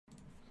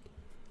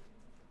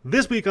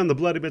This week on the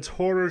Bloody Bits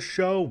Horror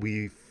Show,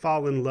 we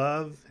fall in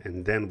love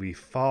and then we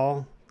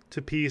fall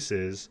to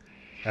pieces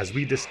as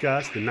we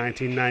discuss the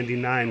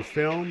 1999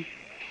 film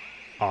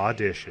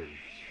Audition.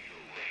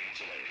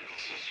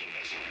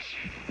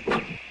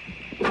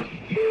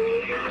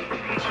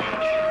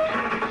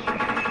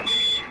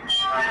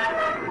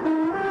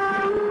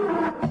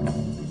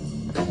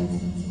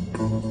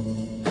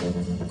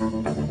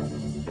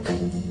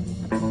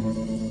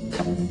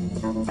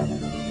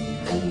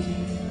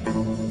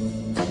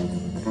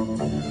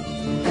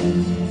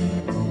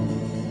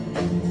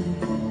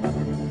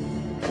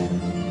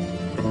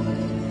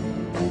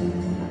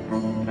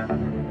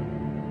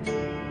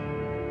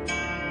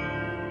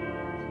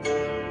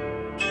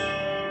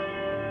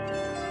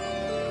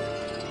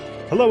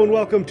 Hello and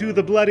welcome to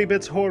the Bloody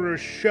Bits Horror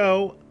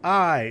Show.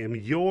 I am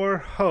your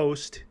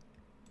host,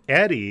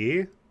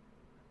 Eddie,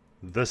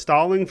 the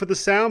stalling for the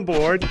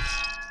soundboard,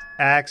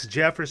 Axe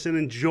Jefferson,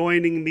 and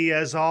joining me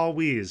as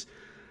always,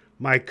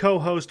 my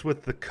co-host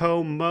with the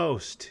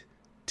co-most,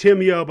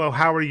 Tim Yobo.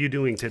 How are you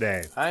doing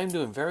today? I'm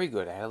doing very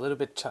good. I had a little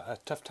bit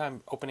tough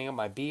time opening up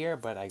my beer,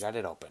 but I got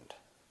it opened.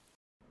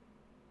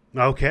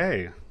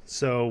 Okay,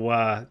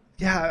 so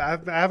yeah,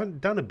 I haven't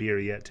done a beer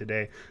yet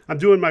today. I'm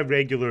doing my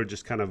regular,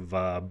 just kind of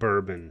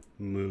bourbon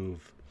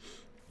move.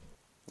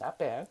 Not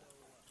bad.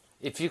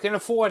 If you can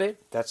afford it,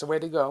 that's the way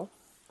to go.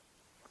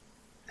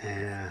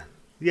 Yeah.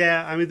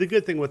 I mean, the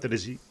good thing with it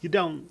is it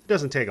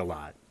doesn't take a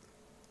lot,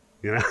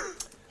 you know.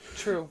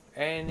 True,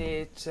 and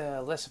it's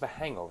less of a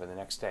hangover the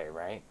next day,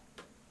 right?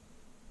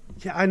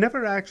 Yeah, I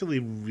never actually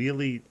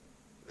really.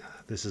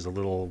 This is a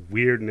little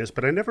weirdness,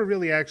 but I never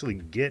really actually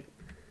get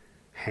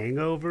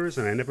hangovers,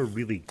 and I never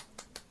really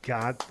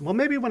got. Well,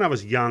 maybe when I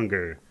was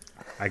younger,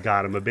 I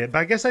got them a bit, but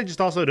I guess I just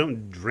also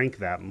don't drink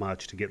that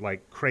much to get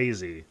like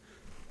crazy.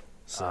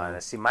 So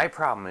See, my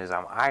problem is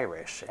I'm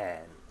Irish,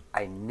 and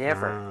I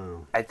never.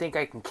 I think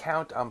I can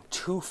count on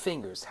 2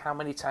 fingers how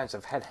many times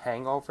I've had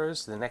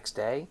hangovers the next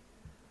day.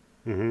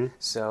 Mm-hmm.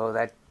 So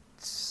that's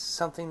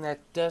something that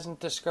doesn't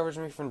discourage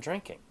me from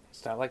drinking.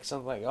 It's not like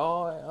something like,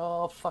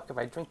 oh, fuck, if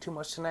I drink too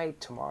much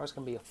tonight, tomorrow's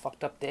going to be a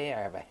fucked up day. I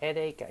have a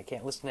headache. I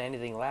can't listen to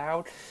anything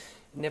loud.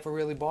 It never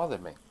really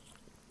bothered me.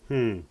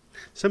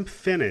 Some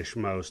Finnish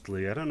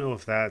mostly. I don't know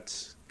if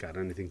that's got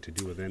anything to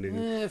do with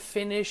anything.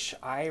 Finnish,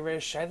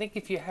 Irish. I think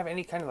if you have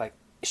any kind of like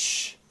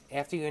sh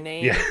after your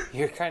name, Yeah.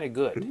 You're kind of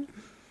good.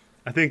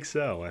 I think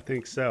so.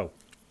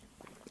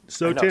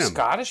 So, I know Tim.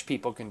 Scottish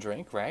people can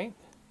drink, right?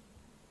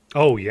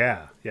 Oh,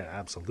 yeah. Yeah,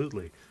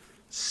 absolutely.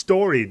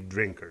 Storied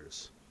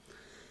drinkers.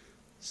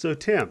 So,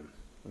 Tim,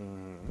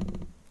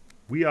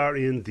 we are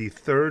in the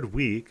 3rd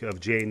week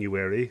of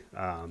January,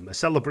 a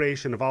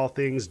celebration of all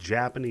things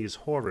Japanese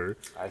horror.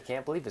 I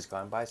can't believe it's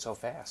gone by so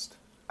fast.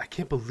 I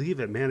can't believe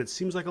it, man. It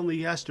seems like only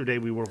yesterday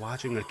we were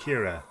watching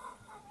Akira.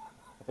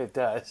 It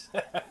does.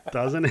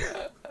 Doesn't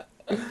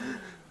it?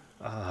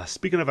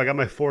 Speaking of, I got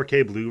my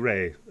 4K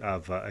Blu-ray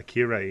of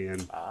Akira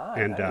in.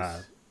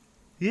 Nice.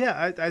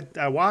 Yeah,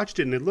 I watched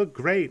it and it looked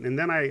great. And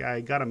then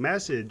I got a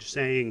message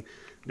saying,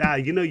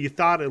 you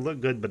thought it looked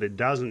good, but it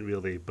doesn't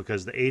really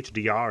because the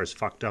HDR is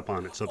fucked up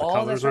on it. So the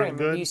colors that's right. aren't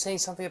good. You saying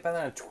something about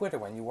that on Twitter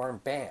when you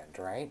weren't banned,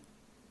 right?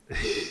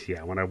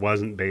 Yeah, when I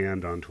wasn't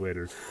banned on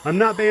Twitter. I'm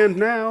not banned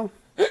now.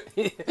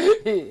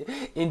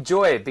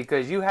 Enjoy it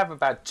because you have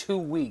about 2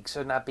 weeks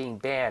of not being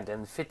banned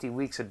and 50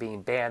 weeks of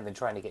being banned and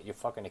trying to get your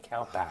fucking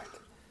account back.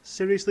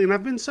 Seriously, and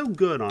I've been so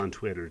good on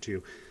Twitter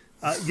too.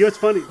 It's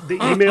funny. They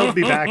emailed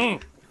me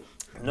back.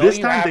 No, this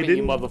time they didn't,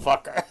 you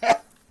motherfucker.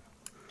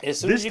 As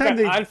soon as you got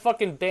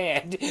unfucking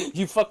banned,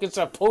 you fucking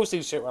start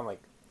posting shit. I'm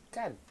like,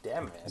 God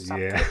damn it! Stop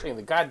posting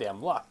the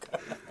goddamn luck.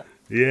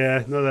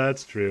 Yeah, no,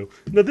 that's true.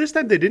 No, this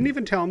time they didn't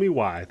even tell me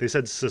why. They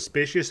said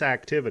suspicious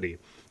activity.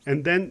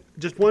 And then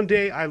just one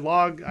day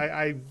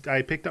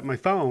I picked up my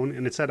phone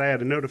and it said I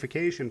had a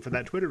notification for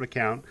that Twitter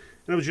account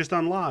and it was just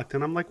unlocked.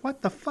 And I'm like,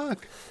 what the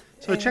fuck?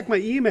 So I checked my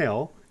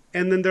email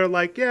and then they're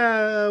like,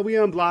 yeah, we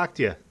unblocked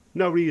you.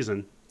 No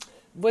reason.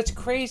 What's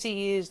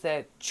crazy is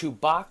that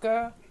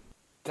Chewbacca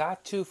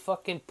got to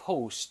fucking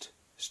post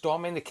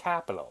storming the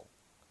Capitol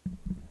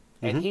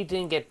and he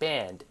didn't get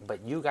banned,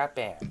 but you got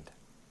banned.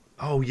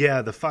 Oh,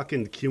 yeah, the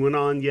fucking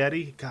QAnon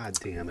Yeti? God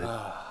damn it.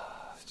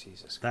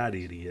 Jesus Christ. That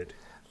idiot.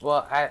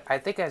 Well, I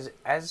think as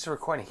it's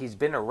recording, he's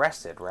been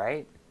arrested,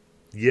 right?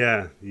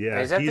 Yeah.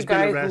 Is that the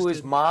guy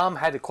whose mom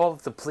had to call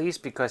up the police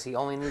because he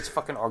only needs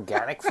fucking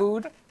organic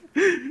food?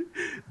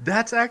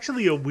 That's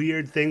actually a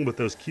weird thing with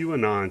those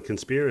QAnon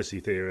conspiracy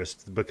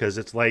theorists because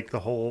it's like the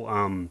whole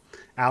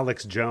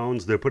Alex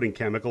Jones, they're putting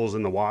chemicals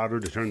in the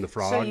water to turn the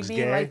frogs gay. So you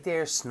gay. mean like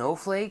they're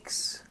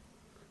snowflakes?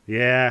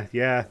 Yeah.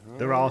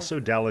 They're all so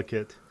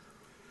delicate.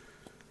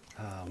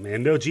 Oh,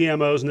 man, no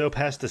GMOs, no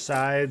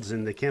pesticides,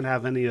 and they can't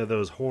have any of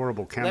those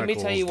horrible chemicals. Let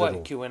me tell you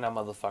what, QAnon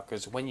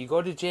motherfuckers. When you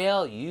go to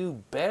jail,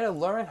 you better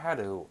learn how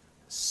to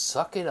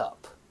suck it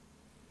up.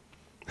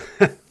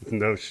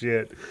 No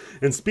shit.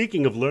 And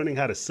speaking of learning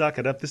how to suck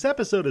it up, this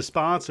episode is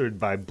sponsored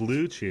by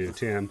Blue Chew,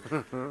 Tim.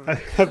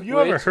 Have you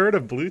ever heard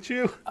of Blue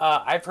Chew?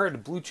 I've heard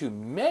of Blue Chew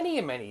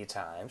many, many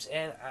times,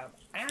 and I'm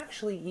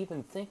actually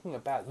even thinking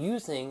about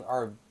using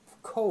our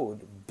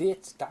code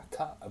bits.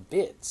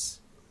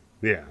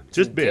 Yeah,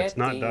 just bits,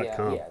 not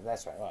 .com. Yeah,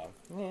 that's right.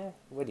 Well,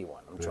 what do you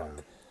want? I'm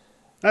drunk.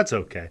 That's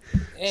okay.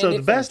 And so if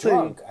the best I'm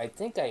drunk, I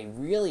think I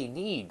really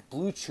need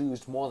Blue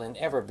Chews more than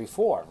ever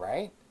before,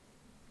 right?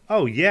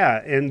 Oh,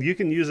 yeah, and you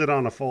can use it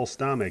on a full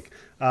stomach.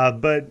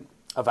 But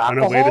of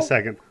alcohol? No, wait a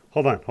second.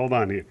 Hold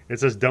on here. It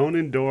says don't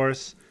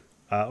endorse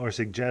or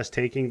suggest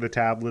taking the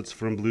tablets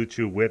from Blue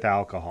Chew with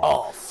alcohol.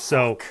 Oh, fuck.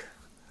 So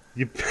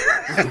you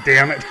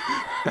damn it.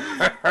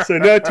 So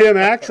no, Tim,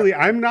 actually,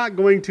 I'm not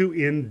going to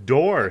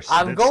endorse.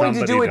 I'm going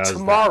to do it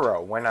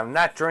tomorrow when I'm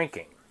not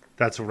drinking.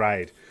 That's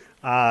right.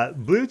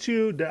 Blue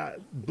Chew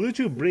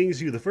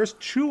brings you the first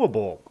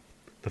chewable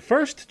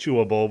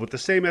with the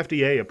same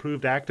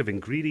FDA-approved active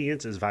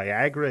ingredients as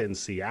Viagra and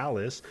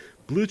Cialis.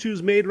 Blue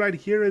Chew's made right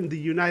here in the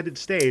United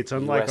States,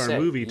 unlike our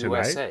movie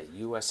tonight.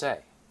 USA.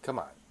 Come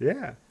on.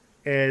 Yeah.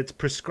 It's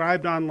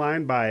prescribed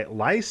online by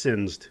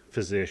licensed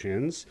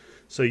physicians,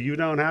 so you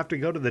don't have to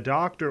go to the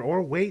doctor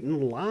or wait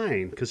in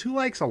line, because who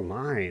likes a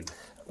line?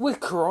 With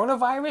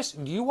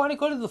coronavirus, do you want to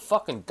go to the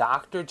fucking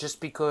doctor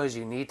just because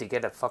you need to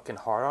get a fucking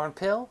hard-on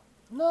pill?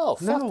 No,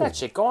 fuck that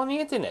shit. Go on the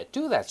internet.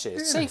 Do that shit.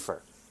 It's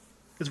safer.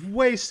 It's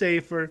way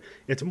safer.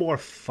 It's more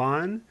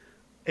fun.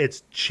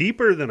 It's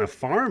cheaper than a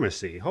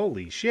pharmacy.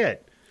 Holy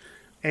shit.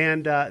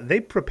 And they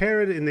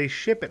prepare it and they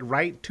ship it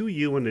right to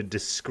you in a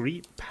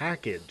discreet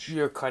package.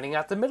 You're cutting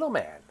out the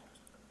middleman.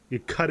 You're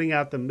cutting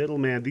out the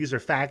middleman. These are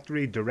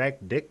factory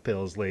direct dick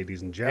pills,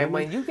 ladies and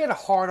gentlemen. And when you get a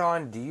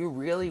hard-on, do you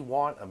really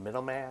want a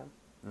middleman?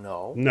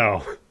 No.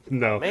 No.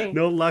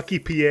 No Lucky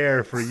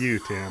Pierre for you,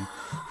 Tim.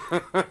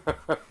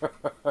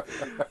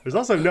 There's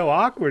also no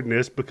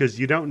awkwardness because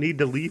you don't need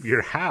to leave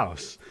your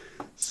house.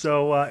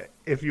 So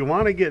if you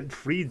want to get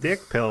free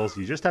dick pills,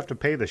 you just have to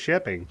pay the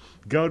shipping.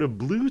 Go to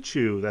Blue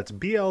Chew, that's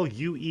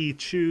BLUE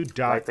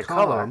Chew.com. Like the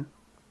color.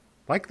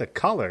 Like the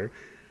color.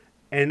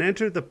 And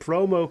enter the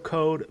promo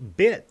code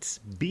BITS,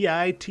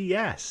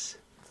 B-I-T-S.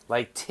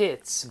 Like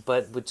tits,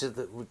 but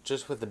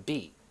just with a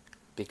B.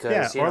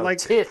 Because,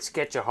 tits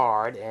get you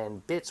hard,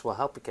 and bits will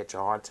help you get you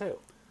hard, too.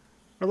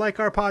 Or like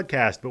our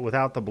podcast, but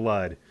without the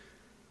blood.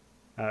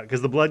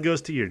 Because the blood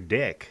goes to your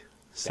dick.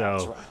 So.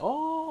 That's right.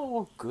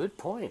 Oh, good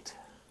point.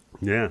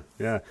 Yeah.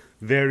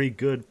 Very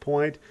good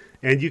point.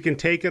 And you can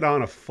take it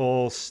on a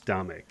full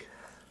stomach.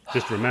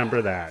 Just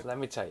remember that. Let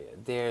me tell you,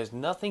 there's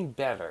nothing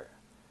better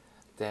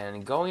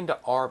than going to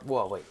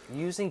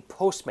using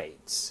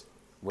Postmates.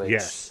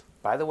 Which,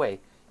 by the way,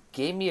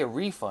 gave me a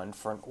refund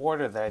for an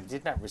order that I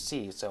did not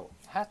receive. So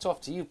hats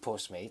off to you,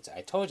 Postmates.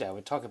 I told you I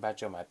would talk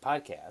about you on my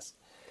podcast.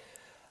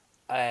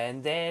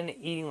 And then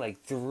eating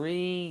like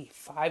 3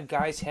 Five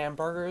Guys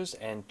hamburgers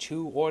and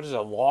 2 orders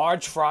of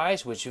large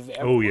fries, which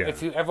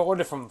if you ever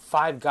order from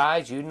Five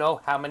Guys, you know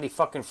how many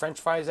fucking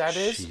French fries that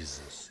is.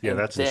 Jesus. Yeah,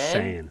 that's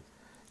insane.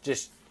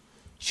 Just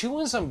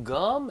chewing some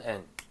gum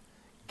and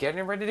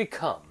getting ready to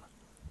come.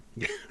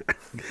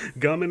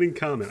 Gumming and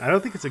coming. I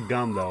don't think it's a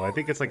gum, though. I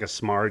think it's like a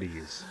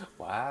Smarties.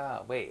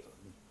 Wow. Wait.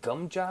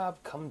 Gum job,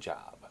 cum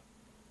job.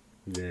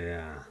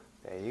 Yeah.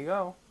 There you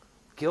go.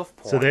 Gilf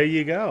point. So there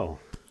you go.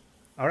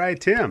 All right,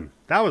 Tim.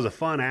 That was a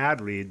fun ad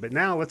read, but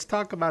now let's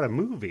talk about a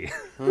movie.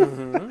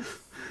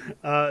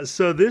 Mm-hmm.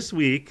 So this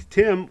week,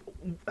 Tim,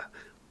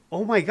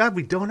 oh my God,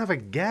 we don't have a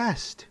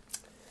guest.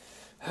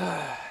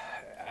 I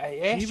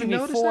asked you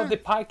before the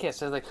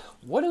podcast, I was like,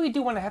 what do we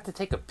do when I have to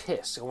take a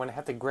piss or when I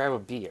have to grab a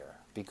beer?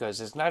 Because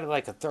there's not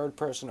like a third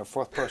person or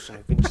fourth person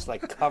who can just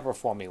like cover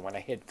for me when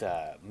I hit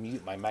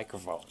mute my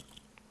microphone.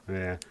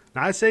 Yeah.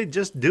 Now, I say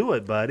just do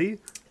it, buddy,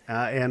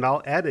 and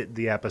I'll edit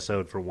the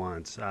episode for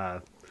once.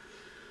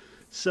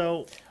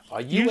 So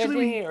are you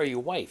editing it or your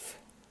wife?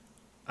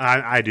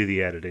 I do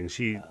the editing.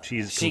 She's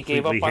she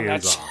gave completely up on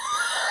hands-off.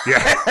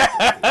 Yeah.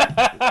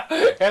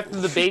 After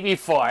the baby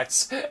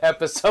farts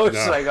episode,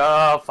 she's like,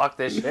 oh, fuck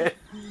this shit.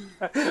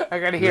 I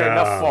gotta hear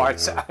enough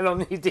farts. I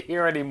don't need to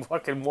hear any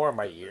fucking more in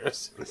my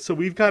ears. So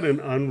we've got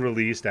an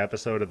unreleased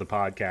episode of the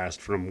podcast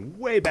from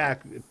way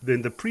back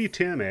in the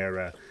pre-Tim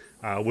era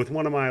with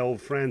one of my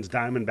old friends,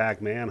 Diamondback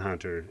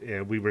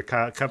Manhunter. We were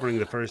covering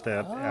the first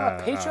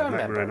Patreon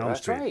member.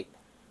 That's right.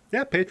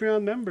 Yeah,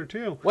 Patreon member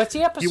too. What's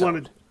the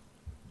episode?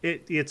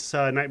 It's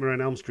Nightmare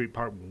on Elm Street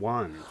Part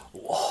 1.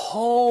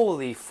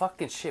 Holy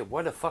fucking shit.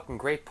 What a fucking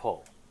great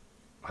pull.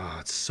 Oh,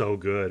 it's so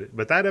good.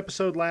 But that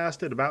episode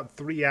lasted about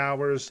 3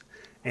 hours,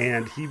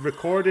 and he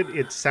recorded,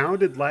 it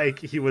sounded like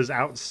he was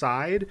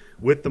outside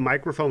with the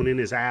microphone in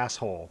his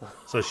asshole.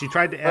 So she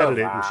tried to edit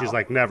it, and she's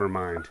like, never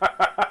mind.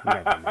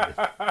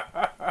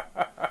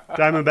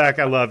 Diamondback,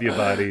 I love you,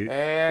 buddy.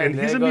 And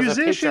he's a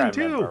musician,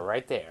 too.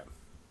 Right there.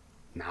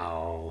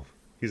 No,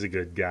 he's a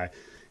good guy.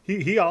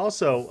 He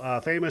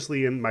also,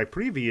 famously in my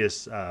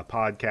previous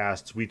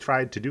podcasts, we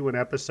tried to do an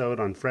episode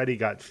on Freddy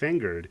Got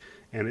Fingered,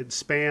 and it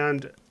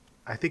spanned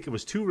I think it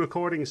was 2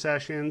 recording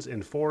sessions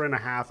in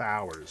 4.5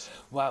 hours.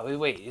 Wow,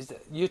 wait,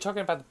 you're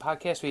talking about the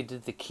podcast where you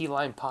did the key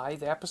lime pie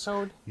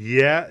episode?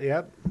 Yeah,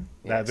 yep.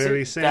 That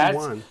very same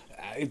one.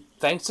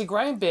 Thanks to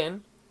Grind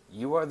Bin,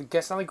 you are the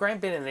guest on the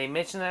Grind Bin, and they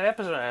mentioned that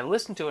episode, and I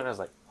listened to it, and I was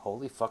like,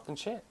 holy fucking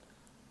shit.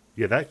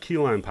 Yeah, that key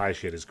lime pie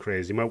shit is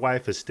crazy. My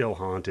wife is still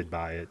haunted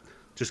by it,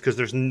 just because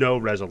there's no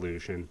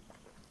resolution.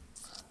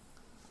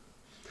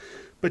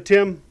 But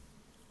Tim,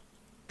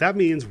 that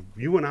means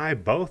you and I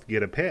both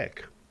get a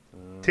pick.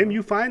 Tim,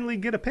 you finally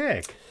get a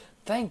pick.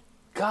 Thank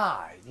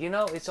God. You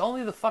know, it's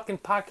only the fucking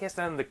podcast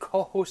that I'm the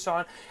co-host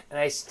on, and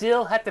I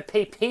still have to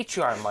pay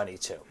Patreon money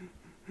to.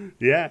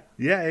 Yeah.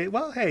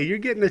 Well, hey, you're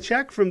getting a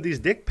check from these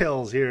dick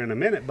pills here in a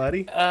minute,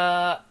 buddy.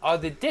 Are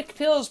the dick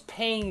pills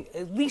paying?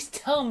 At least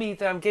tell me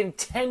that I'm getting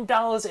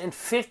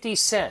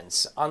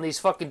 $10.50 on these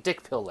fucking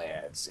dick pill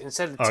ads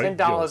instead of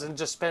 $10 and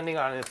just spending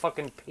on a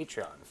fucking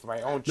Patreon for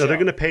my own show. No, they're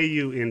gonna pay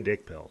you in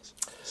dick pills.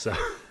 So.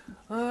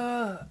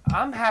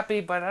 I'm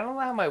happy, but I don't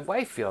know how my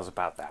wife feels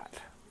about that.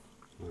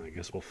 Well, I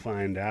guess we'll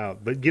find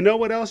out. But you know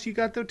what else you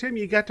got, though, Tim?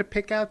 You got to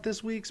pick out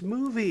this week's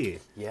movie.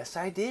 Yes,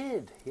 I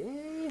did.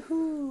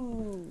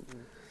 Yahoo!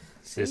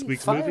 This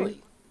week's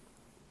movie?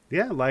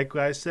 Yeah, like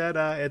I said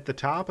at the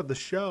top of the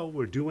show,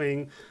 we're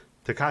doing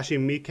Takashi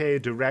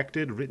Miike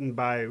directed, written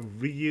by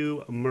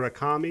Ryu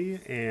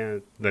Murakami,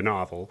 and the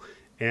novel,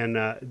 and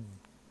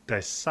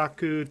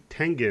Daisaku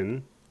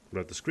Tengen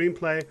wrote the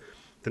screenplay,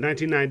 the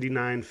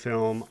 1999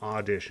 film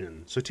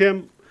Audition. So,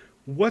 Tim,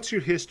 what's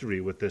your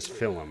history with this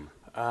film?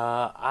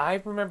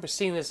 I remember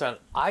seeing this on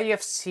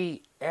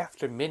IFC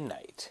After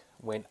Midnight,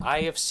 when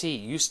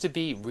IFC used to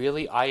be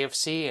really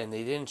IFC, and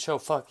they didn't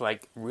show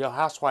like Real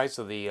Housewives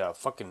of the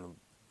fucking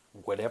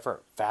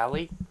whatever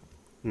Valley.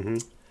 Mm-hmm.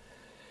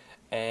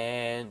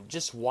 And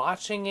just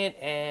watching it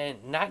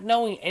and not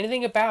knowing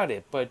anything about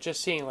it, but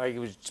just seeing like it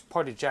was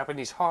part of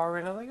Japanese horror,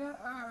 and I'm like,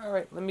 all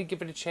right, let me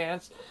give it a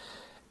chance.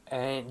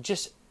 And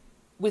just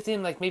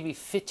within like maybe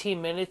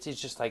 15 minutes,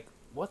 it's just like,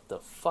 what the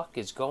fuck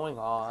is going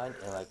on?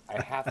 And like,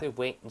 I have to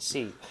wait and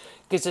see,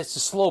 because it's a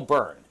slow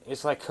burn.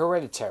 It's like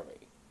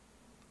Hereditary,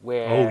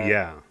 where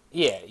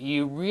yeah,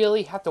 you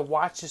really have to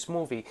watch this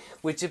movie.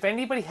 Which, if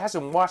anybody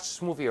hasn't watched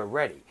this movie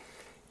already,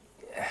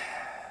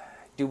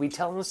 do we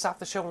tell them to stop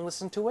the show and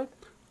listen to it?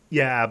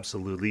 Yeah,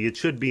 absolutely. It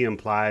should be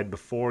implied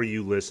before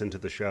you listen to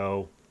the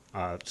show,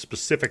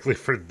 specifically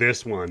for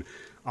this one.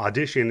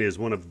 Audition is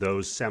one of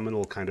those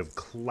seminal kind of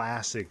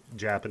classic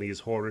Japanese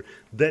horror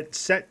that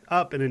set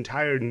up an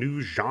entire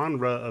new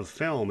genre of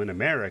film in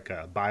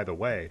America, by the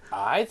way.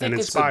 I think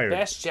it's the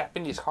best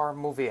Japanese horror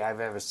movie I've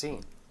ever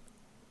seen.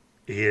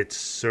 It's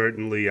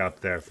certainly up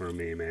there for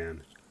me,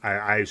 man.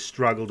 I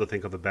struggle to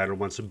think of a better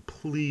one, so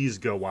please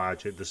go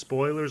watch it. The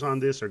spoilers on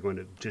this are going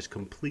to just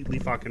completely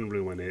fucking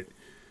ruin it.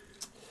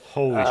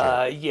 Holy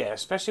shit. Yeah,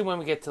 especially when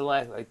we get to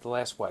the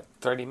last,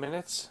 30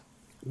 minutes?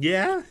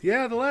 Yeah,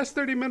 the last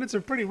 30 minutes are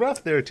pretty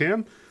rough there,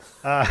 Tim.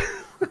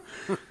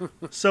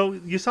 So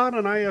you saw it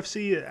on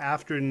IFC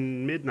After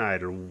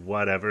Midnight or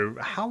whatever.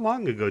 How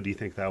long ago do you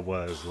think that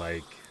was?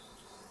 Like,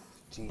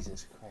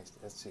 Jesus Christ.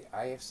 Let's see.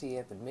 IFC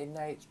After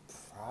Midnight,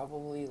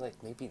 probably like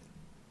maybe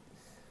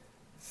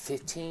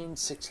 15,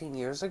 16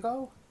 years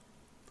ago?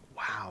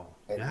 Wow.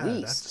 At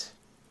least.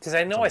 Because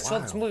I know I saw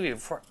this movie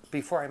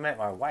before I met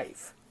my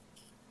wife.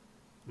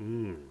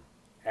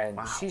 And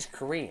she's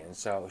Korean,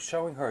 so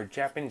showing her a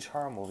Japanese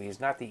horror movie is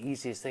not the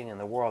easiest thing in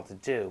the world to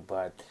do.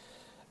 But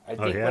I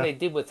think what I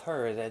did with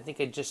her is I think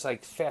I just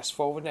like fast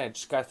forward and I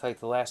just got to like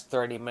the last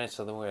 30 minutes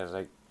of the movie. I was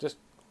like,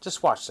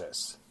 just watch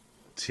this.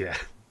 Yeah.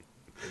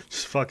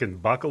 Just fucking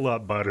buckle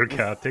up,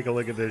 Buttercup. Take a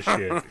look at this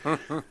shit.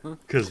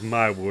 Because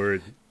my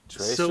word.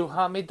 Tresu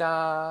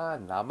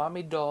Hamida,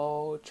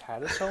 Namamido,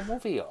 Chadaso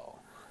Movio.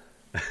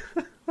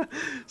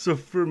 So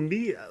for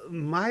me,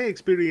 my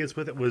experience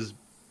with it was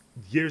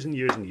years and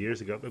years and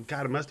years ago.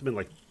 God, it must have been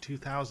like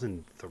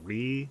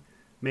 2003,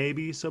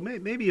 maybe. So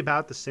maybe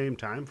about the same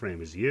time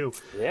frame as you.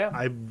 Yeah.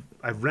 I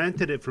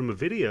rented it from a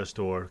video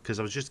store because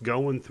I was just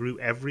going through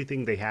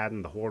everything they had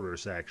in the horror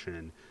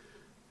section.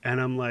 And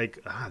I'm like,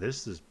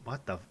 this is,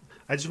 what the...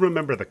 I just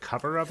remember the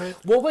cover of it.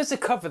 What was the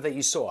cover that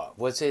you saw?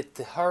 Was it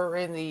her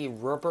in the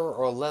rubber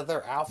or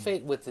leather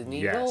outfit with the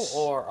needle? Yes.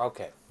 Or,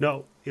 okay.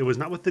 No, it was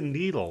not with the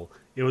needle.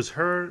 It was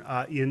her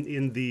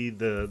in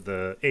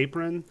the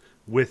apron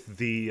with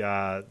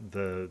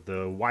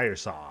the wire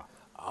saw.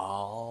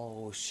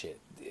 Oh shit!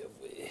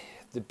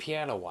 The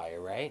piano wire,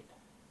 right?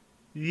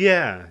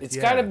 Yeah, It's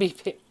got to be.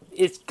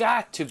 It's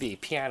got to be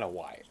piano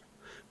wire.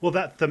 Well,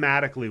 that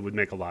thematically would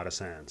make a lot of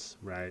sense,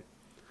 right?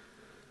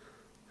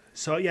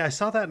 So yeah, I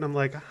saw that and I'm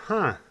like,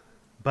 huh.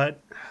 But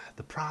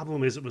the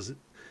problem is, it was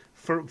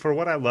for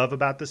what I love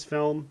about this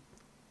film.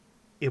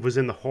 It was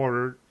in the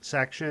horror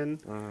section,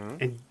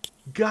 and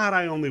God,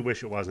 I only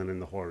wish it wasn't in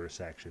the horror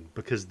section,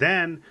 because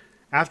then,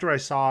 after I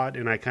saw it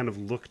and I kind of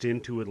looked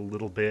into it a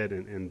little bit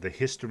and the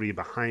history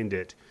behind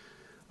it,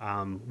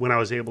 when I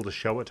was able to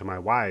show it to my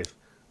wife,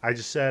 I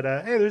just said,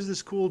 hey, there's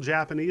this cool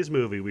Japanese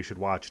movie we should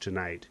watch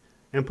tonight,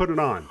 and put it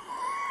on.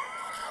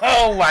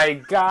 Oh my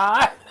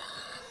God!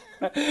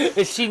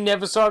 And she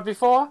never saw it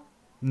before?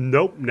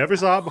 Nope, never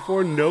saw it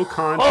before. No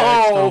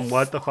context on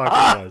what the fuck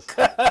it was.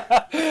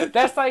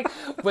 That's like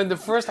when the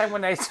first time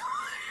when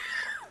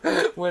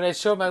I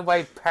showed my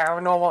wife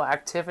Paranormal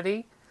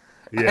Activity,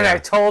 and I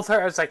told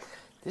her, I was like,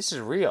 this is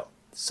real.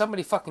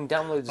 Somebody fucking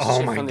downloaded this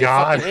shit from the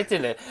fucking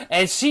internet.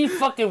 And she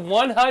fucking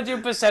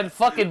 100%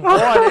 fucking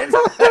bought it.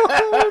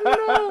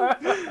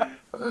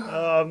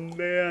 Oh,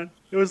 man.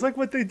 It was like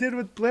what they did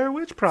with Blair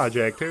Witch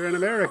Project here in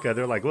America.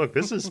 They're like, look,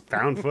 this is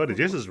found footage.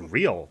 This is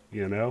real,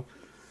 you know?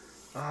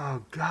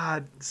 Oh,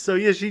 God. So,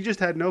 yeah, she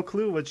just had no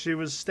clue what she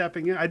was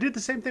stepping in. I did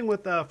the same thing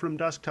with From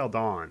Dusk Till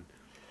Dawn.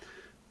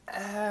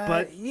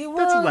 But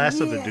that's less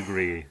of a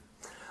degree.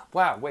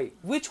 Wow, wait.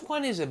 Which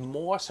one is a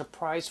more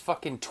surprise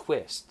fucking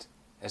twist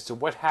as to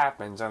what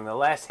happens on the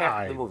last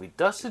half of the movie?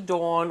 Dusk Till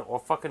Dawn or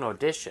fucking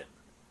Audition?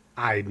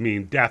 I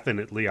mean,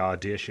 definitely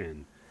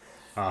Audition.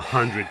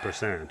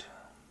 100%.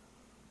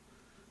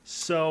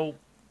 So,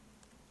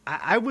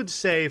 I would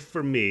say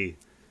for me,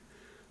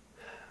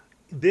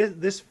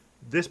 this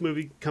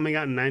movie coming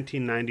out in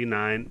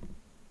 1999,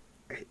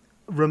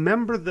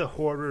 remember the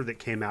horror that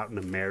came out in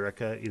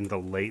America in the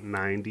late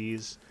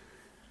 90s?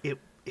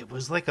 It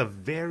was like a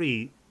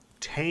very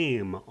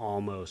tame,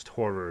 almost,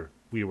 horror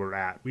we were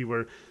at. We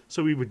were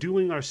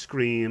doing our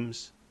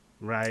screams,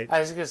 right? I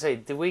was going to say,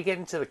 did we get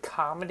into the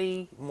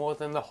comedy more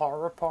than the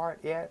horror part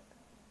yet?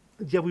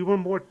 Yeah, we were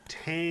more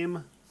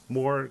tame,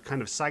 more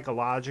kind of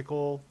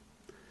psychological,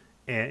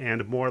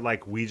 and more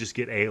like we just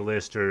get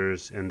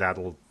A-listers and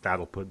that'll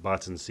put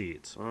butts in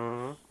seats.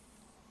 Mm-hmm.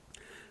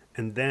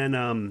 And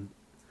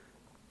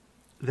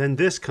then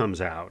this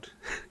comes out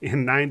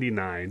in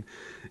 '99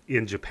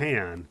 in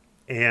Japan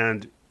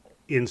and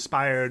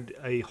inspired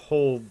a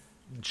whole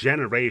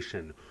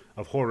generation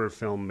of horror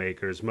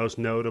filmmakers, most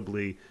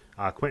notably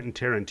Quentin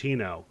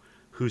Tarantino,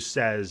 who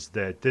says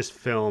that this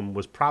film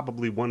was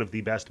probably one of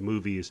the best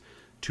movies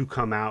to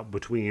come out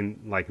between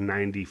like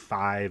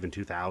 95 and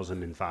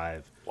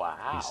 2005. Wow.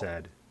 He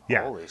said.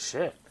 Yeah. Holy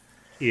shit.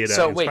 It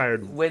so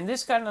inspired... wait, when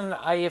this got on the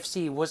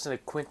IFC, wasn't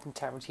it Quentin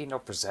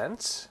Tarantino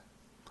Presents?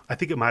 I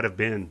think it might have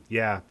been.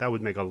 Yeah, that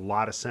would make a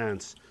lot of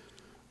sense.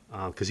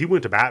 Because he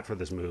went to bat for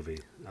this movie.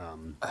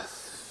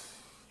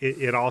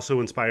 It also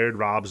inspired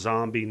Rob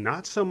Zombie,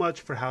 not so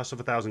much for House of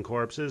a Thousand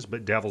Corpses,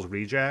 but Devil's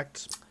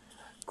Rejects.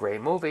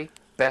 Great movie.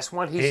 Best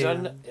one he's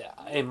done,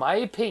 in my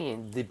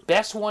opinion, the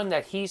best one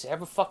that he's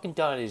ever fucking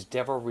done is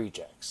Devil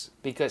Rejects.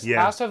 Because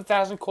House of a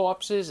Thousand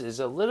Corpses is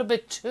a little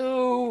bit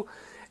too...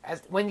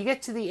 when you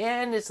get to the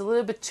end, it's a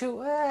little bit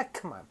too...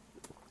 come on.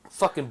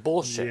 Fucking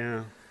bullshit.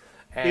 Yeah.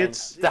 And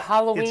the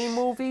Halloween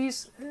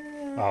movies...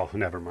 Oh,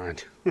 never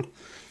mind.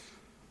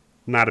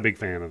 Not a big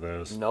fan of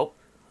those. Nope.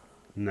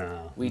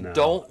 No. We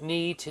don't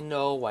need to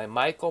know why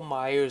Michael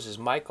Myers is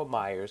Michael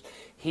Myers.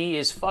 He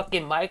is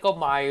fucking Michael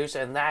Myers,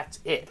 and that's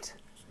it.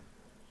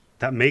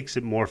 That makes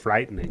it more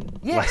frightening.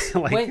 Yes.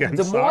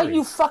 The more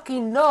you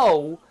fucking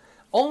know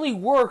only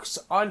works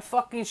on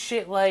fucking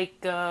shit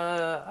like,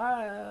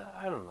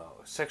 I don't know,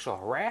 sexual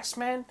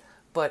harassment,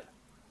 but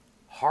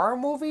horror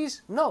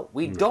movies? No,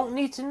 we don't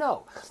need to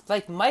know.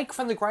 Like Mike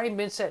from the Grind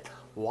Bin said,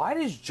 why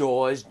does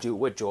Jaws do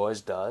what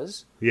Jaws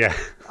does? Yeah.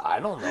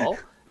 I don't know.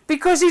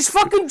 Because he's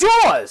fucking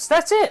Jaws.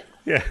 That's it.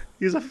 Yeah.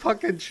 He's a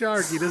fucking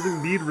shark. He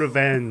doesn't need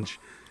revenge.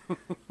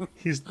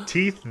 He's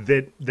teeth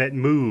that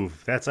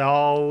move. That's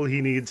all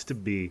he needs to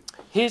be.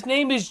 His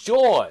name is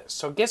Jaws.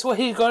 So guess what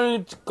he's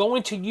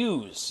going to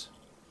use?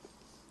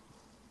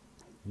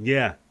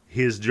 Yeah.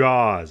 His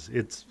jaws.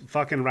 It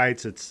fucking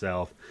writes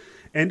itself.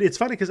 And it's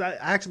funny because I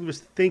actually was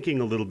thinking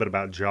a little bit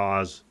about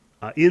Jaws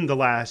in the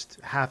last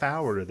half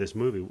hour of this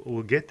movie.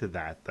 We'll get to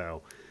that,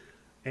 though.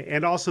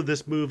 And also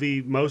this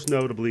movie most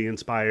notably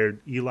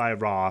inspired Eli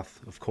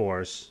Roth, of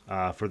course,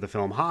 for the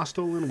film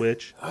Hostel, in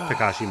which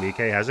Takashi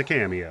Miike has a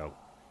cameo.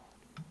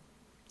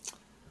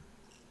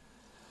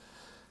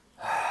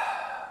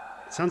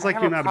 Sounds like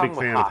you're not a big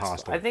fan of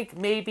Hostel. I think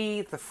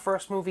maybe the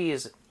first movie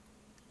is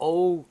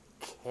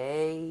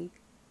okay.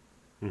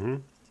 Mm-hmm.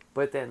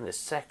 But then the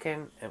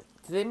second... Did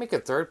they make a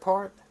third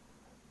part?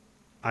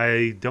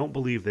 I don't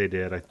believe they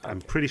did.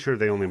 I'm pretty sure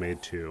they only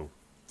made two.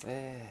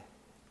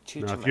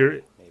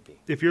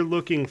 If you're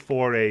looking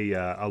for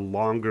a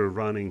longer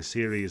running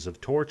series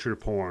of torture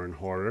porn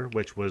horror,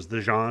 which was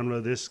the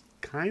genre this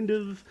kind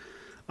of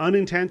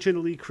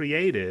unintentionally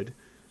created,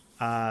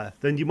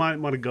 then you might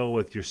want to go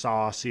with your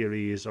Saw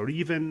series or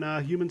even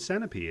Human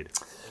Centipede.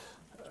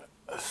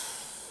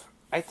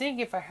 I think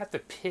if I had to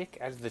pick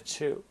out of the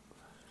two,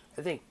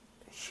 I think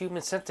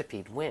Human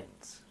Centipede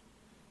wins.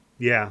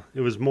 Yeah, it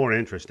was more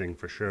interesting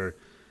for sure.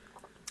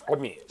 I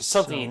mean,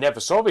 something you never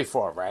saw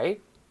before, right?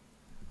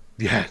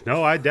 Yeah,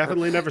 no, I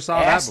definitely never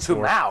saw that before. Ass to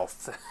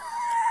mouth.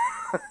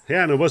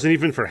 Yeah, and it wasn't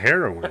even for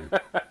heroin.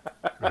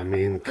 I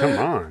mean, come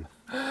on.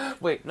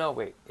 Wait.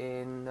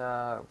 In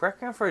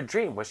Requiem for a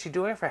Dream, was she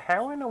doing it for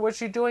heroin or was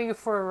she doing it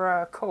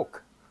for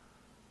coke?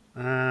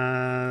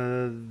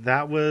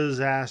 That was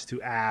ass to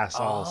ass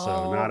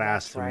also, not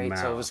ass to mouth.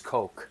 So it was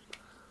coke.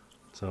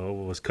 So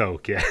it was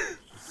coke, yeah.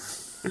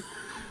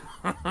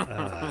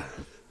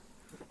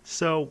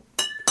 So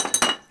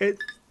It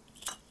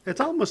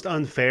it's almost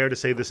unfair to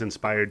say this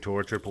inspired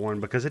torture porn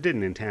because it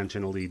didn't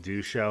intentionally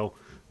do so.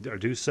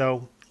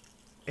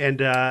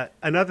 And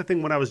another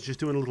thing, when I was just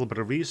doing a little bit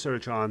of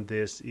research on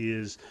this,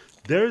 is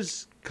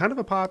there's kind of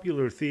a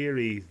popular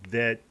theory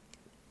that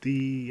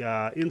the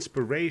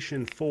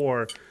inspiration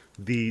for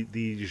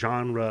the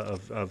genre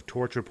of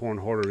torture porn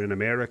horror in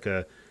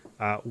America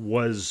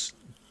was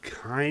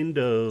kind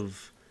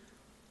of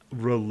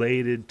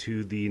related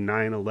to the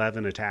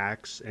 9/11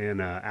 attacks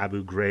and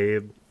Abu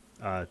Ghraib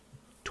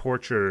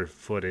torture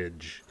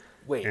footage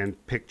Wait. and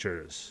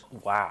pictures.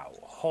 Wow.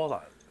 Hold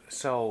on.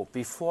 So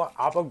before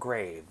Abu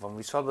Ghraib, when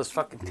we saw those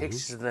fucking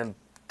pictures of them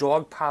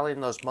dogpiling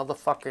those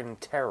motherfucking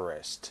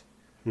terrorists,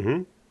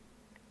 Mm-hmm.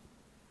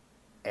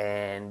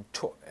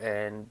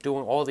 and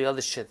doing all the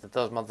other shit that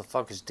those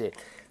motherfuckers did,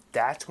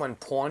 that's when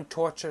porn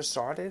torture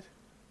started?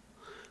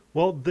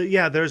 Well,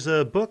 there's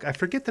a book. I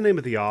forget the name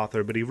of the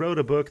author, but he wrote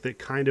a book that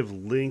kind of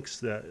links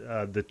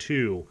the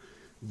two,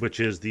 which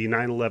is the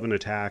 9/11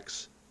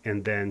 attacks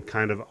and then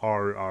kind of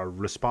our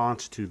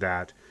response to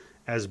that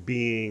as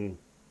being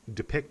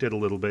depicted a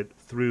little bit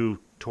through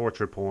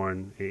torture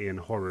porn in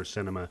horror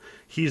cinema.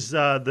 He's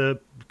the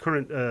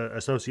current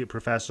associate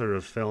professor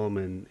of film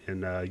in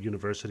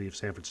University of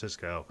San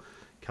Francisco,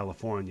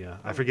 California.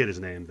 I forget his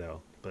name,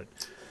 though. But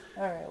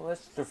All right,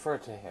 let's defer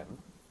to him.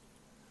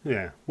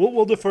 yeah,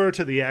 we'll defer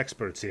to the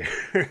experts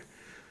here.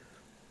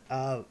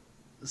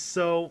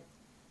 So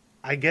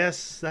I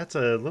guess that's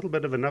a little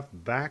bit of enough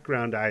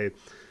background.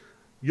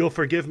 You'll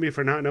forgive me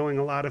for not knowing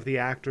a lot of the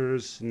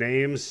actors'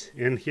 names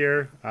in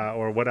here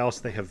or what else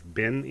they have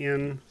been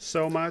in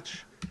so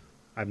much.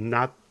 I'm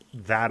not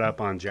that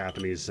up on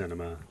Japanese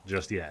cinema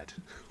just yet.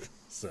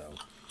 So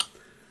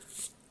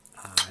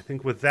I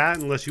think with that,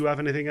 unless you have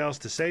anything else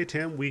to say,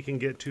 Tim, we can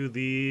get to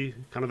the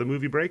kind of the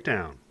movie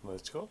breakdown.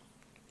 Let's go.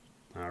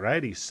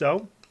 Alrighty,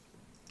 so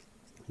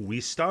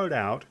we start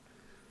out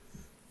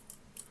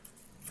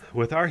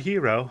with our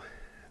hero,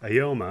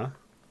 Ayoma.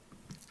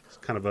 It's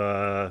kind of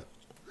a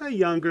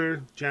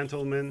younger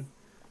gentleman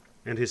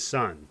and his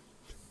son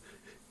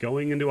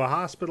going into a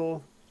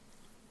hospital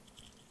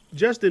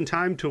just in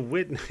time to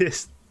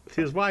witness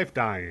his wife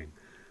dying.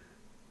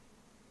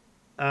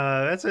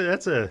 And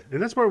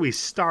that's where we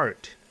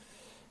start.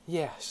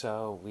 Yeah,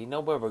 so we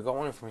know where we're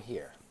going from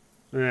here.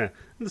 Yeah,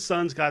 and the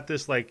son's got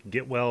this like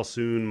get well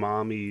soon,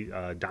 mommy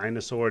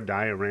dinosaur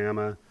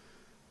diorama,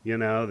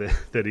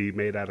 that he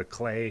made out of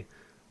clay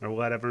or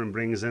whatever, and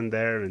brings in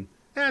there, and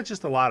it's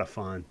just a lot of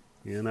fun,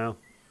 You know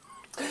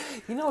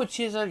what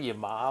cheers out of your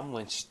mom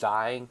when she's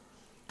dying?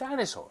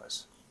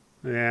 Dinosaurs.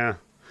 Yeah.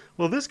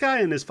 Well, this guy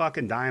and his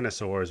fucking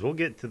dinosaurs, we'll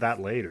get to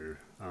that later,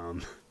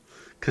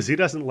 because he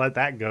doesn't let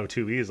that go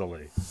too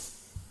easily.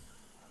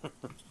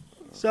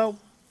 So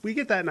we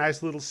get that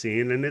nice little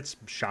scene, and it's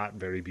shot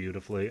very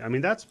beautifully. I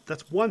mean, that's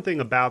one thing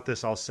about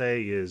this I'll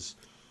say is,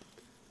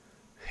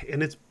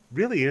 and it's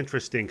really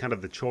interesting, kind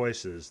of the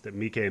choices that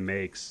Mike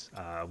makes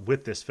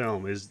with this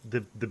film, is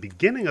the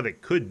beginning of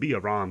it could be a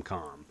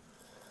rom-com.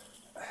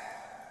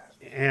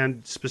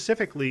 And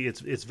specifically,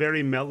 it's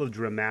very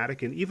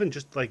melodramatic, and even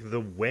just like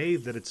the way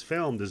that it's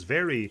filmed is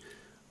very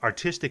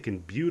artistic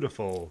and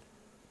beautiful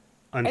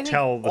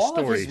until the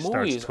story starts twisting.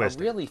 All of his movies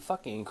are really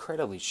fucking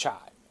incredibly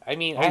shot. I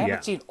mean, I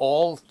haven't seen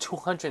all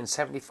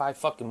 275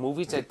 fucking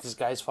movies that this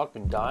guy's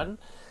fucking done,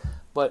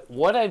 but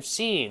what I've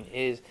seen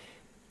is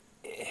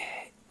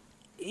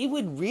it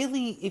would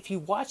really, if you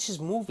watch his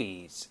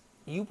movies,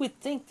 you would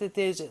think that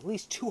there's at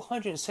least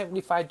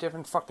 275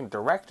 different fucking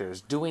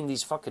directors doing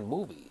these fucking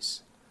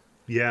movies.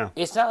 Yeah.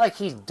 It's not like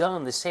he's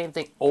done the same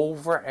thing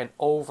over and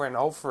over and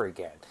over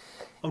again.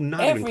 Oh, not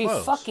even close.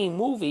 Every fucking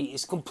movie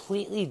is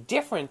completely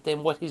different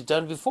than what he's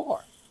done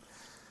before.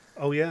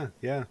 Oh, yeah,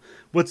 yeah.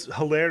 What's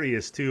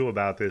hilarious, too,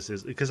 about this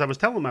is, because I was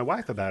telling my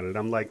wife about it,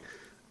 I'm like,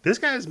 this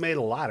guy's made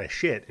a lot of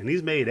shit, and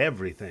he's made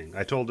everything.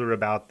 I told her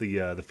about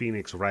the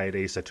Phoenix Wright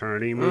Ace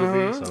Attorney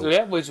movie. Mm-hmm. So.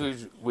 Yeah, which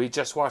we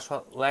just watched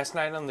last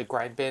night on the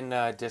Grind Bin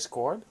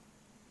Discord.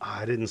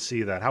 I didn't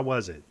see that. How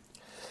was it?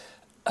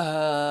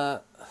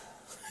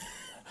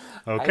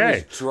 Okay. I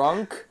was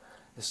drunk,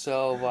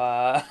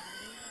 so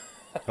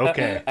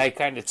okay. I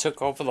kind of took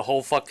over the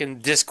whole fucking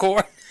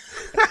Discord.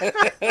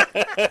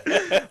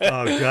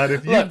 Oh God!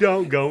 If you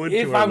don't go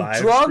into our live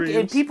streams, if I'm drunk streams,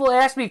 and people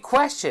ask me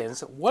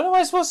questions, what am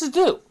I supposed to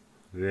do?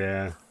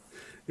 Yeah,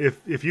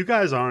 if you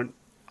guys aren't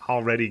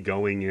already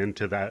going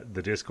into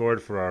the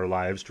Discord for our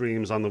live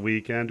streams on the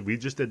weekend, we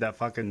just did that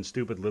fucking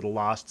stupid Little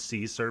Lost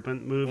Sea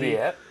Serpent movie.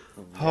 Yeah.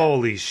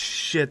 Holy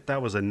shit,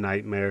 that was a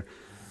nightmare.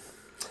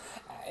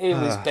 It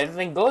was better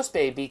than Ghost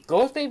Baby.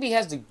 Ghost Baby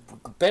has the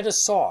better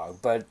song,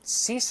 but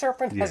Sea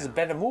Serpent has a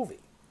better movie.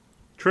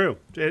 True.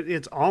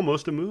 It's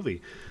almost a movie.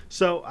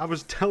 So I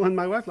was telling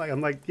my wife, I'm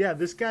like, yeah,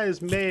 this guy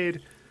has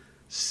made,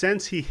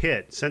 since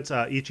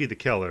Ichi the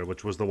Killer,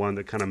 which was the one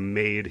that kind of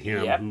made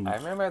him. Yep, I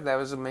remember that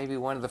was maybe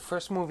one of the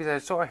first movies I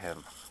saw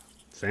him.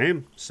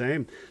 Same.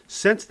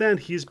 Since then,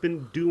 he's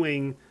been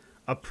doing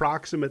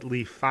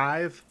approximately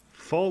 5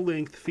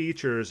 full-length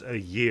features a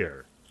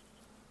year.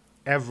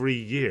 every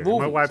year. Movies,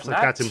 My wife's like,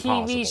 not that's TV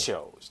impossible.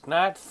 shows,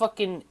 not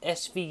fucking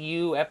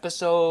SVU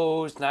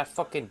episodes, not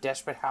fucking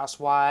Desperate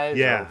Housewives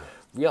Yeah. or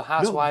Real No.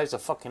 Housewives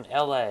of fucking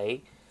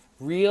LA.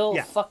 Real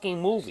Yeah.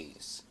 fucking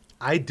movies.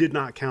 I did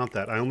not count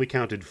that. I only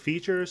counted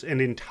features and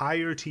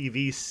entire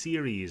TV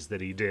series that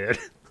he did.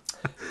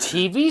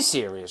 TV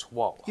series?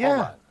 Whoa, hold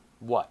Yeah. on.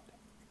 What?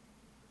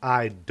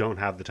 I don't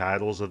have the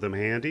titles of them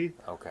handy.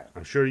 Okay.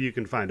 I'm sure you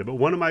can find it. But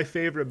one of my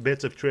favorite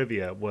bits of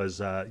trivia was,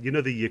 the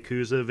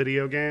Yakuza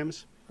video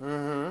games?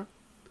 Mm-hmm.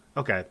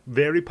 Okay.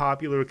 Very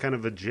popular, kind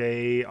of a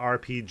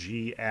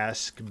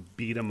JRPG-esque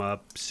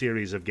beat-em-up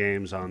series of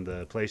games on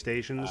the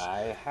PlayStations.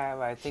 I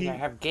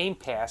have Game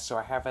Pass, so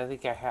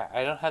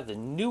I don't have the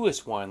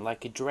newest one,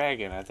 Like a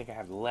Dragon. I think I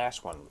have the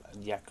last one,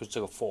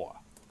 Yakuza 4.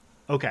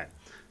 Okay.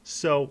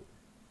 So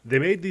they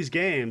made these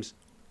games.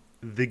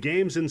 The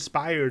games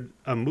inspired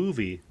a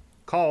movie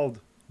called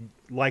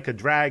Like a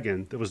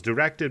Dragon that was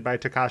directed by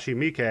Takashi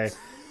Miike.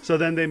 So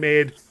then they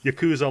made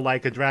Yakuza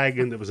Like a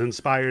Dragon that was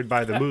inspired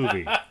by the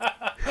movie.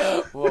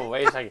 Whoa,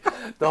 wait a second.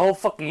 The whole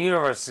fucking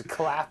universe is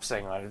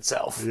collapsing on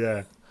itself.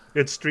 Yeah.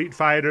 It's Street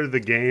Fighter the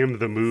game,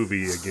 the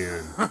movie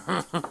again.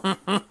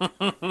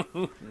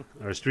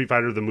 Or Street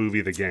Fighter the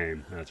movie, the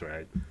game. That's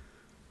right.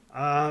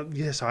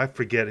 So I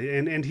forget.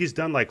 And he's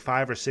done like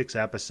 5 or 6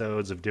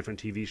 episodes of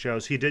different TV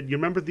shows. He did. You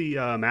remember the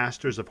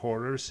Masters of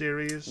Horror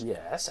series?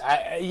 Yes.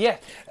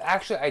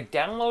 Actually, I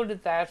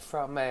downloaded that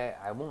from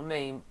I won't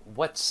name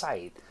what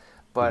site,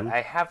 but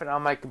I have it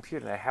on my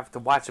computer. And I have to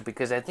watch it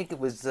because I think it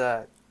was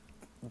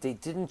they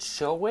didn't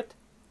show it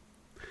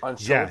on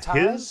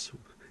Showtime.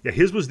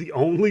 His was the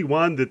only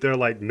one that they're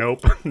like,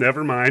 nope,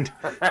 never mind.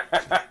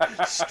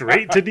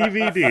 Straight to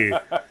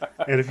DVD.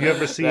 And if you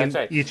ever seen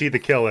right. Ichi the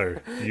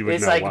Killer, you would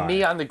It's know like why.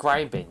 me on the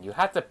grind bin. You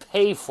have to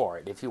pay for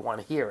it if you want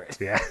to hear it.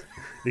 Yeah,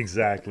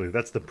 exactly.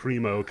 That's the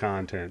primo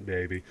content,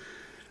 baby.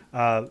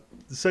 I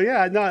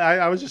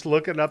was just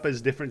looking up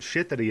his different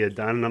shit that he had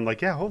done, and I'm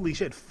like, yeah, holy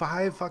shit,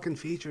 5 fucking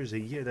features a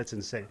year. That's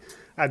insane.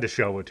 I had to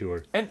show it to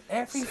her. And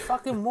every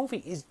fucking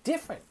movie is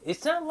different.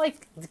 It's not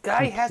like the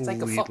guy has like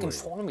a fucking Completely.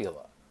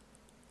 formula.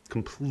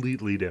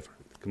 Completely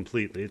different.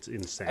 Completely. It's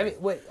insane. I mean,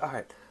 wait, all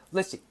right.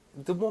 Let's see.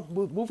 The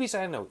movies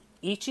I know: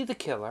 Ichi the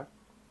Killer,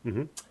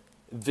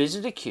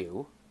 Visitor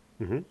Q,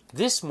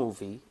 this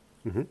movie,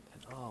 and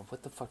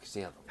what the fuck is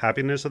the other one?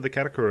 Happiness of the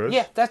Katakuras.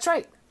 Yeah, that's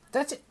right.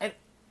 That's it. And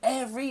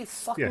every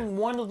fucking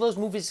one of those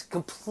movies is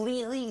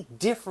completely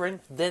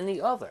different than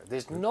the other.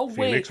 There's no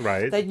Phoenix way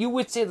Wright. that you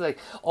would say like,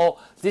 oh,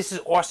 this is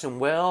Orson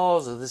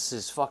Welles or this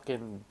is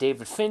fucking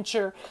David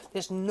Fincher.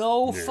 There's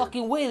no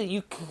fucking way that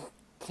you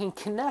can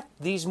connect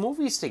these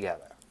movies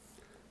together.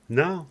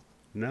 No,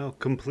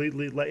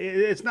 completely.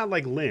 It's not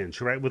like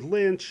Lynch, right? With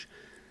Lynch,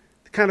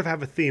 they kind of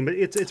have a theme, but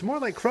it's more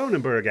like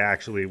Cronenberg,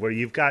 actually, where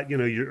you've got,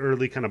 your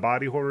early kind of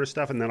body horror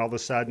stuff, and then all of a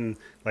sudden,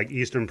 like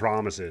Eastern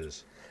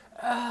Promises.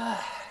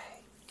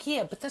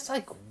 Yeah, but that's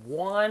like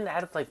 1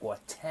 out of like,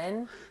 what,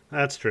 10?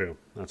 That's true.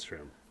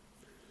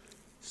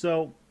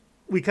 So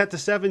we cut to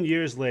 7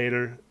 years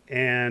later,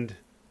 and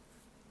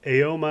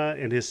Aoma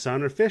and his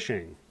son are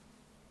fishing.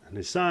 And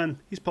his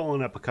son, he's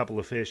pulling up a couple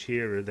of fish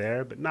here or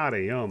there, but not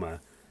Aoma.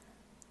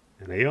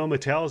 And Aoma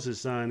tells his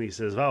son, he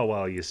says, oh,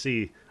 well, you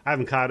see, I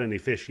haven't caught any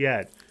fish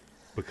yet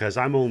because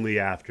I'm only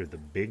after the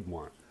big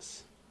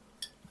ones.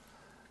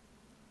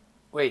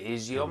 Wait,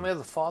 is Yoma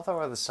the father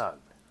or the son?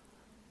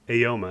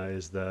 Aoma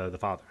is the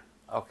father.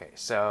 Okay,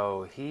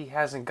 so he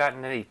hasn't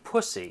gotten any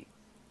pussy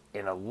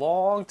in a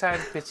long time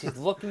because he's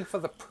looking for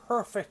the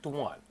perfect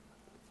one.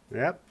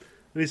 Yep.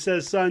 And he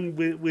says, son,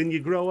 when you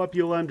grow up,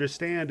 you'll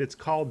understand it's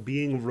called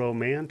being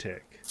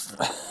romantic.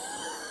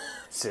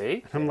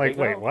 See? I'm There like,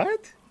 you wait, go.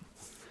 what?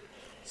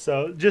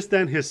 So just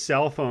then his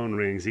cell phone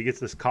rings. He gets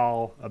this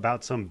call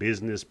about some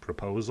business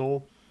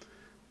proposal.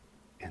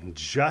 And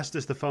just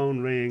as the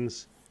phone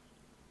rings,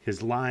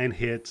 his line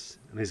hits,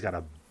 and he's got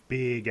a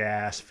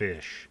big-ass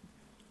fish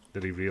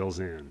that he reels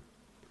in.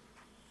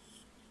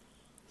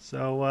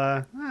 So,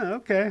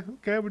 okay,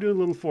 we're doing a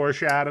little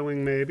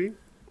foreshadowing maybe.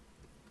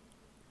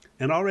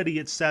 And already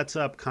it sets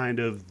up kind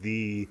of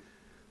the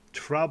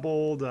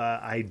troubled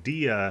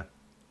idea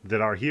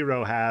that our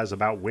hero has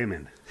about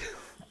women.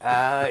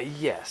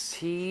 Yes,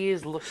 he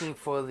is looking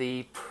for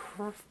the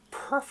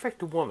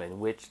perfect woman,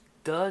 which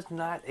does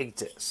not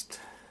exist.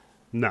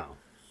 No,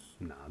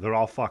 they're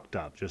all fucked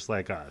up, just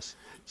like us.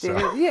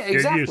 So Yeah, you're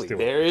exactly. used to it.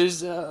 There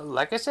is,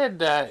 like I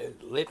said,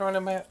 later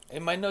on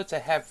in my notes I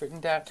have written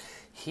down,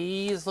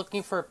 he's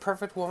looking for a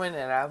perfect woman,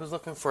 and I was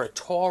looking for a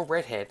tall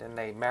redhead, and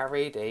they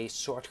married a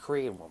short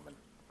Korean woman.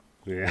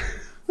 Yeah.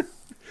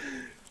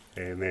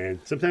 Hey, man,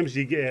 sometimes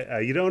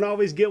you don't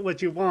always get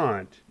what you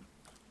want,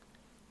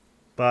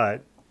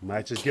 but you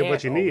might just get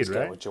what you Can't need, always right?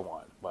 Get what you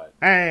want, but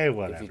Hey,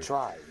 whatever. if you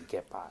try, you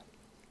get by.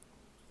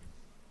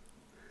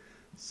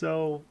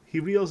 So he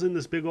reels in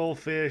this big old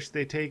fish.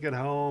 They take it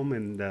home,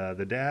 and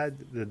the dad,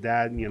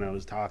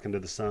 is talking to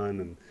the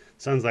son, and the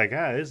son's like,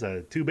 this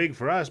is too big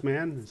for us,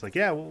 man. It's like,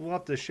 yeah, we'll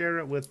have to share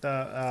it with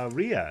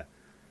Rhea.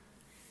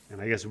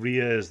 And I guess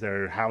Rhea is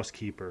their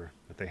housekeeper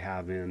that they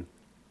have in.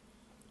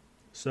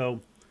 So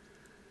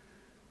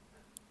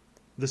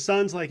the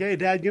son's like, hey,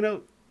 Dad,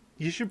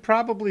 you should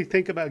probably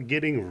think about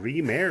getting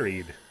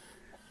remarried.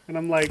 And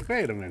I'm like,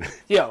 wait a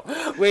minute. Yo,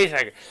 wait a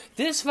second.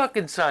 This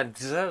fucking son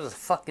deserves a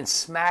fucking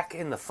smack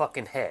in the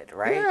fucking head,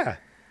 right? Yeah.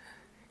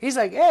 He's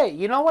like, hey,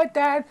 you know what,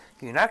 Dad?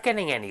 You're not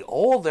getting any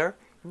older.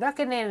 You're not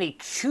getting any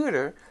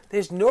cuter.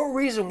 There's no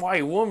reason why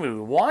a woman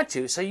would want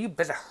to, so you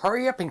better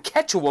hurry up and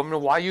catch a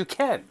woman while you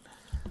can.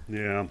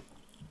 Yeah.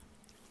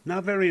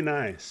 Not very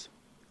nice.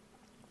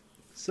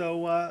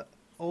 So,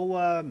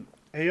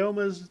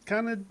 Aoma's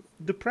kind of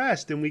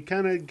depressed, and we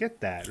kind of get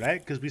that, right?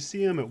 Because we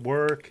see him at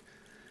work,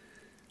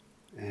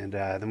 and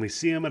then we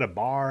see him at a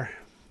bar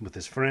with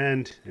his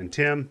friend and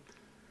Tim.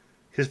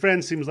 His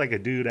friend seems like a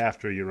dude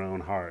after your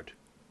own heart.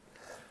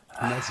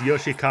 And that's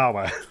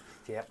Yoshikawa.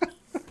 Yep.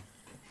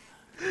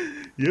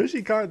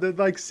 Yoshikawa, they're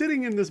like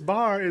sitting in this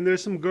bar, and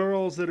there's some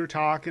girls that are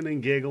talking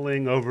and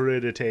giggling over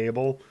at a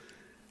table.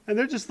 And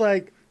they're just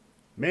like,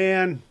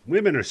 man,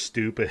 women are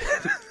stupid.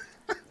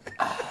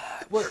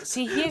 Well,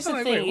 see, here's the I'm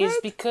like, thing, wait, is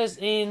what? because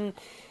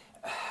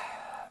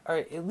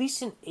at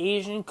least in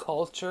Asian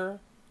culture,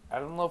 I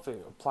don't know if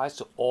it applies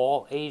to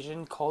all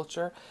Asian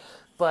culture,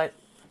 but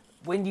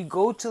when you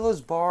go to those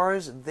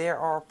bars, there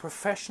are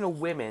professional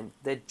women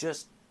that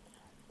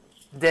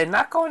they're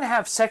not going to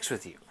have sex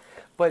with you,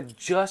 but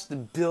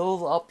just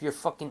build up your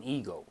fucking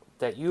ego.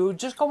 That you're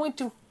just going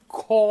to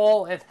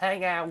call and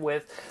hang out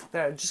with,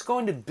 that are just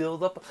going to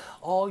build up.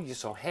 Oh, you're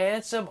so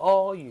handsome.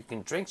 Oh, you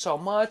can drink so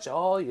much.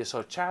 Oh, you're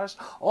so childish.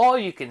 Oh,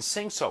 you can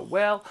sing so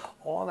well.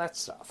 All that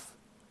stuff.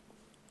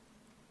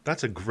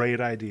 That's a great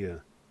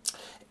idea.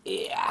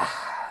 Yeah.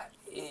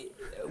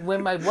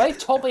 When my wife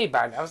told me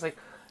about it, I was like,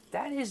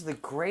 that is the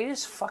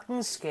greatest fucking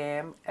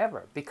scam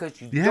ever,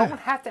 because you don't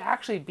have to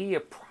actually be a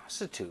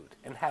prostitute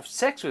and have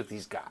sex with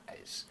these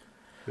guys.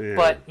 Yeah.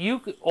 But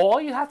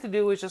all you have to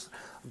do is just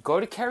go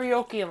to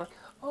karaoke and like,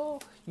 oh,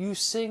 you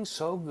sing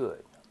so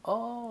good.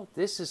 Oh,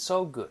 this is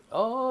so good.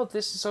 Oh,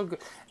 this is so good.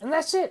 And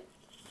that's it.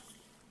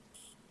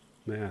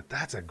 Yeah,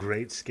 that's a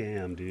great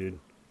scam, dude.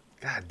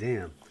 God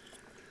damn.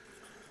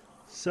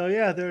 So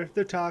yeah,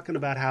 they're talking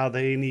about how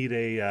they need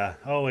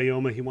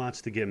Aoma, he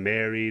wants to get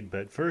married,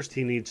 but first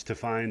he needs to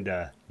find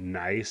a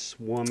nice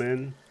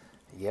woman.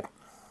 Yep.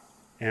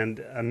 And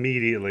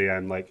immediately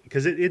I'm like,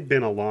 because it'd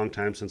been a long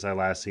time since I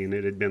last seen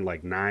it. It'd been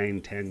like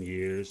 9-10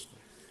 years.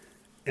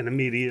 And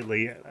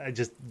immediately I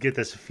just get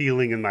this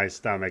feeling in my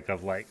stomach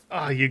of like,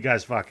 oh, you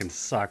guys fucking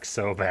suck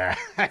so bad.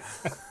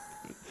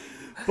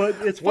 But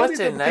it's funny. What's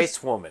a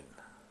nice woman?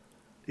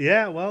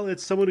 Yeah, well,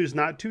 it's someone who's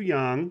not too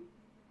young.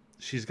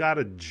 She's got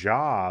a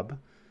job.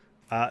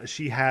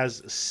 She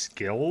has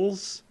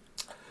skills.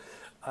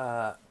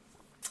 I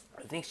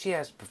think she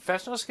has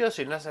professional skills.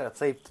 She knows how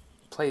to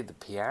play the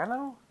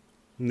piano.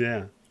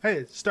 Yeah. Hey,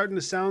 it's starting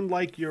to sound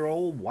like your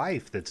old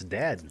wife that's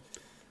dead.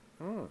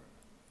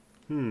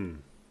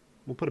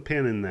 We'll put a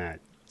pin in that.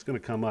 It's going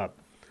to come up.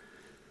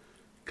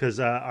 Because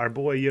our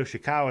boy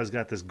Yoshikawa's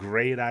got this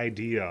great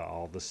idea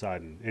all of a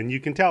sudden. And you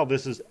can tell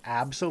this is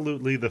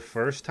absolutely the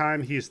first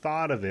time he's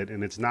thought of it,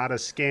 and it's not a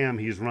scam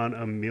he's run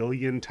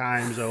 1,000,000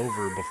 times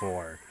over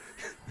before.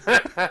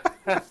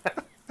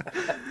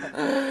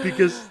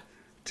 Because,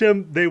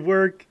 Tim, they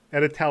work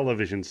at a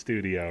television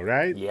studio,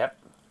 right? Yep.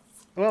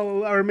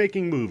 Well, are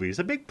making movies.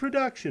 A big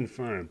production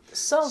firm.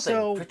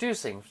 Something.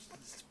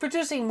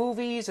 Producing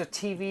movies or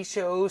TV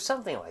shows,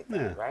 something like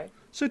that, right?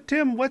 So,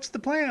 Tim, what's the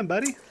plan,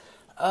 buddy?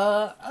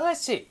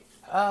 Let's see.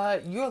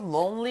 You're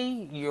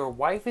lonely, your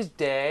wife is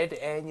dead,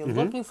 and you're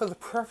looking for the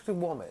perfect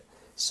woman.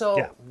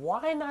 So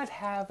why not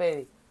have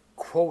a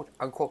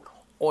quote-unquote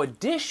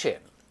audition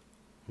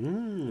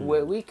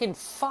where we can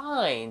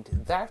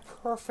find that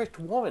perfect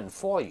woman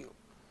for you?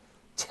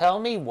 Tell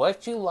me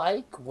what you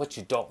like, what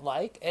you don't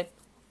like, and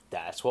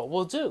that's what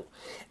we'll do.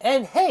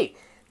 And hey,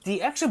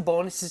 the extra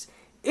bonus is,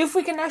 if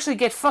we can actually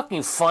get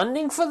fucking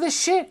funding for this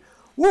shit,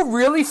 we'll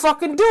really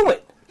fucking do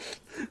it.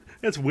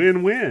 It's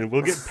win-win.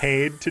 We'll get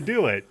paid to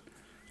do it.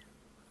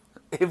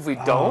 If we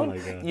don't,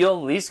 you'll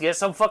at least get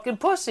some fucking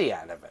pussy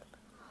out of it.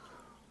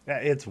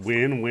 It's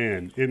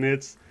win-win.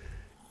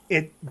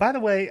 And by the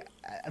way,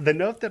 the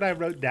note that I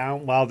wrote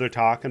down while they're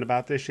talking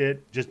about this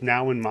shit, just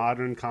now in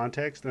modern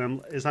context,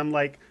 is I'm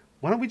like,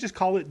 why don't we just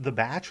call it The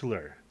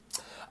Bachelor?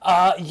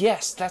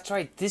 Yes, that's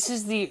right. This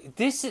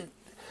is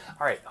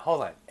all right,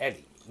 hold on,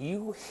 Eddie.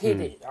 You hit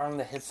it on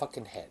the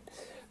fucking head.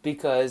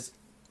 Because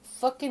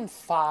fucking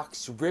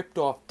Fox ripped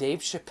off Dave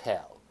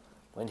Chappelle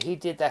when he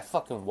did that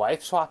fucking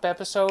wife swap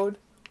episode.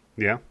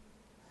 Yeah.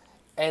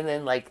 And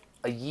then like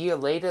a year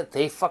later,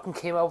 they fucking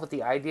came up with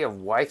the idea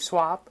of wife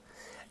swap.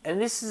 And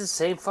this is the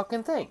same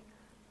fucking thing.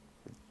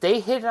 They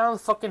hit it on the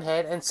fucking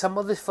head, and some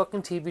other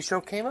fucking TV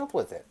show came up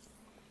with it.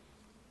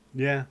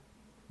 Yeah.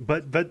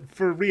 But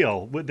for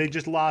real, they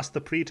just lost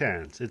the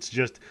pretense. It's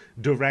just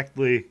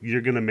directly,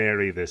 you're going to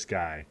marry this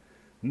guy.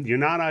 You're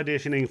not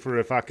auditioning for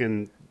a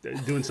fucking,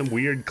 doing some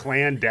weird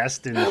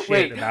clandestine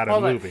shit about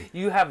a movie.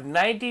 You have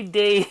 90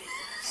 days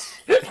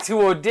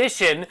to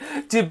audition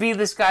to be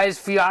this guy's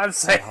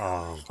fiance.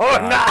 Oh,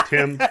 not.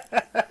 Tim,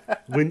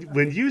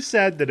 when you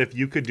said that if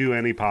you could do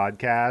any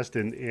podcast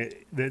and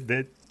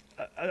that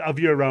of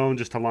your own,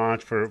 just to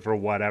launch for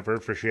whatever,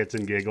 for shits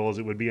and giggles,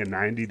 it would be a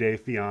 90 Day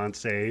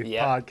Fiance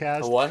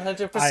podcast.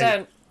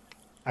 100%.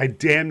 I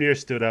damn near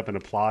stood up and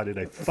applauded.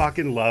 I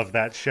fucking love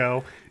that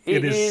show.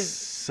 It is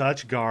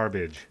such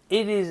garbage.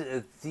 It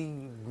is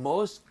the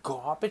most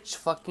garbage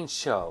fucking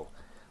show.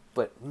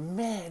 But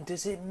man,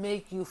 does it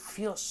make you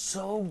feel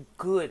so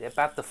good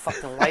about the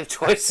fucking life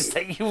choices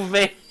that you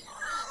made.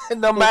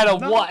 No matter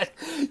what.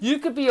 You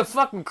could be a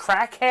fucking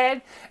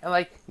crackhead and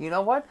like, you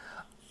know what?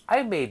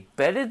 I made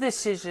better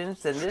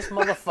decisions than this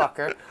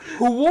motherfucker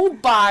who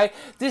won't buy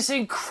this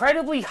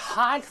incredibly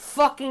hot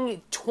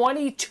fucking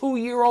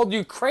 22-year-old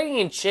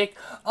Ukrainian chick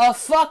a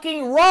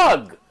fucking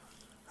rug.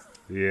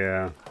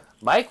 Yeah.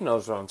 Mike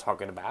knows what I'm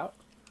talking about.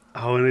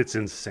 Oh, and it's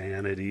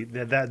insanity.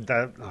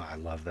 I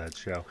love that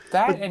show.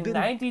 That and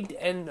 90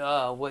 and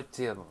what's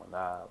the other one?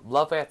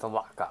 Love After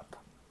Lockup.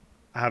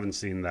 I haven't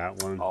seen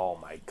that one. Oh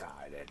my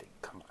God, Eddie,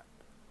 come on,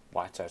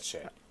 watch that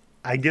shit.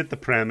 I get the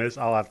premise.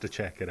 I'll have to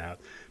check it out.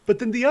 But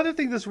then the other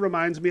thing this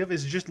reminds me of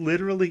is just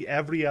literally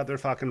every other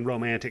fucking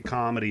romantic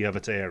comedy of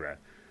its era.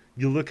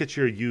 You look at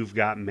your You've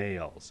Got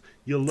Mails.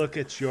 You look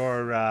at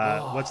your,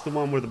 what's the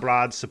one where the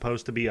broad's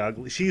supposed to be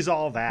ugly? She's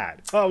All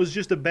That. Oh, it was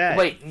just a bet.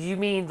 Wait, you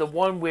mean the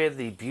one where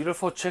the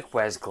beautiful chick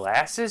wears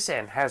glasses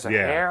and has her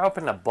hair up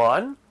in a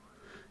bun?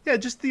 Yeah,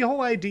 just the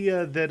whole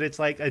idea that it's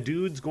like a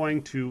dude's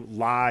going to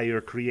lie or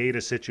create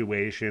a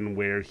situation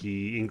where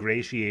he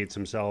ingratiates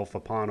himself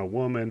upon a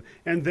woman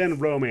and then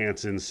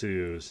romance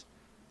ensues.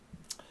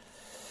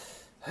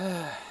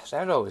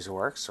 That always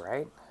works,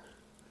 right?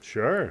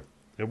 Sure.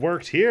 It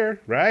worked here,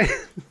 right?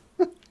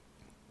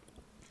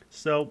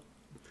 So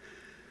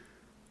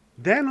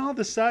then all of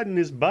a sudden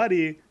his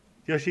buddy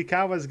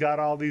Yoshikawa's got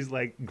all these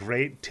like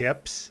great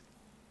tips.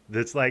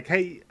 That's like,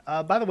 hey,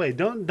 by the way,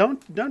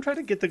 don't try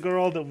to get the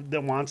girl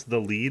that wants the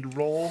lead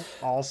role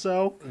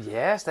also.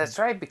 Yes, that's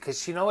right,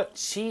 because you know what?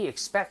 She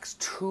expects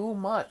too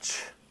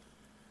much.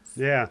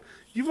 Yeah.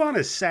 You want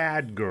a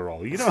sad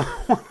girl. You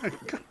don't want a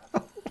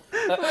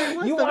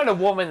girl. You want a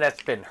woman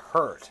that's been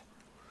hurt.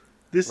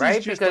 This right?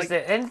 is just because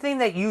like, anything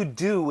that you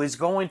do is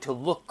going to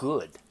look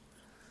good.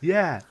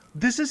 Yeah.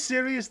 This is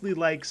seriously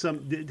like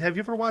some... Have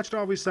you ever watched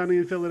Always Sunny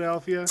in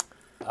Philadelphia?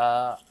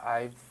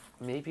 I've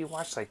maybe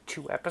watched like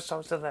 2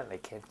 episodes of that and I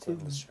can't stand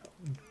the show.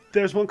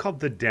 There's one called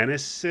the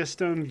Dennis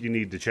System you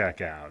need to check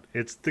out.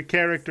 It's the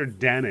character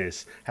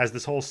Dennis has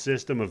this whole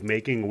system of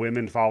making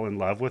women fall in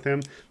love with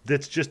him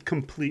that's just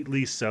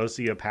completely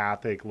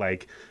sociopathic.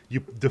 Like,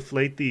 you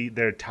deflate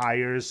their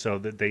tires so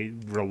that they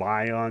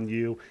rely on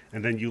you,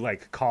 and then you,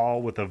 like,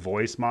 call with a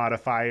voice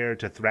modifier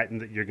to threaten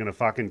that you're going to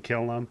fucking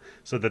kill them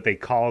so that they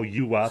call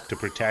you up to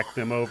protect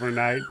them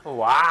overnight.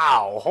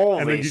 Wow.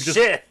 Holy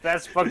shit.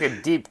 That's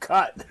fucking deep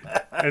cut.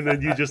 And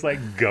then you just,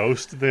 like,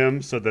 ghost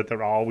them so that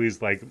they're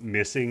always, like,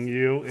 missing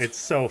you. It's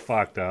so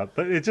fucked up.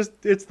 But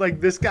it's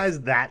like this guy's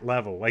that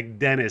level, like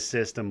Dennis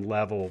System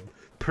level,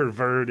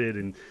 perverted.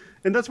 And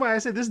that's why I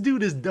said this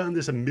dude has done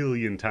this a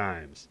million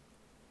times.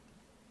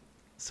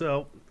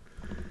 So,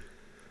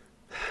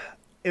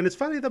 and it's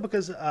funny though,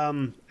 because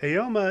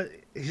Aoma,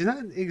 he's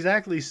not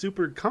exactly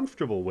super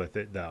comfortable with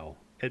it though.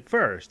 At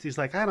first, he's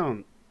like, I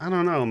don't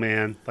know,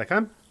 man. Like,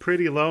 I'm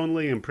pretty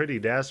lonely and pretty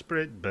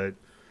desperate, but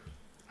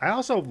I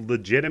also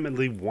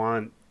legitimately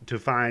want to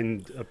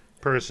find a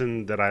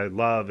person that I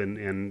love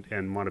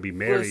and want to be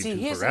married to forever.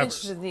 Here's an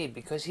interesting thing,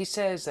 because he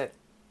says that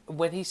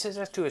when he says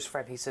that to his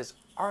friend, he says,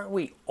 "Aren't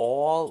we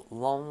all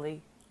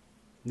lonely?"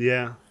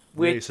 Yeah.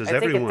 Which he says I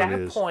think everyone at that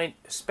is. point,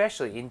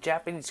 especially in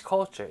Japanese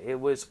culture, it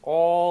was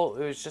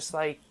just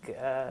like,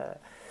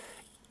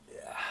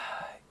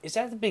 is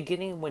that the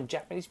beginning when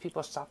Japanese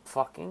people stopped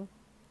fucking?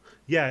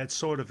 Yeah, it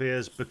sort of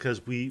is,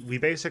 because we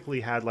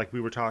basically had, like we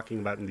were talking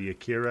about in the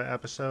Akira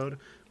episode,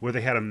 where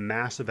they had a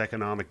massive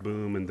economic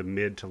boom in the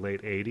mid to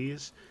late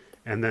 80s,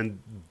 and then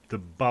the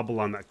bubble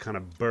on that kind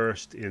of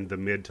burst in the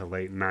mid to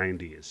late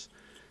 90s.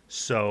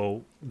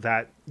 So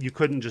that you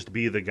couldn't just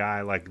be the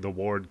guy like the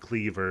Ward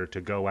Cleaver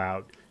to go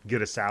out,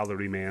 get a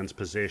salaryman's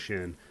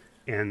position,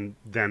 and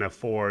then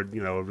afford,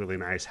 a really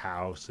nice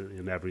house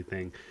and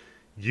everything.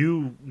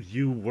 You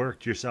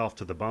worked yourself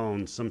to the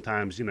bone,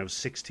 sometimes,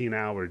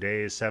 16-hour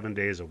days, 7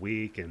 days a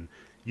week, and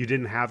you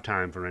didn't have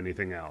time for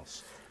anything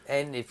else.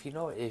 And if you're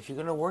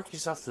going to work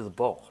yourself to the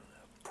bone,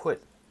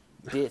 put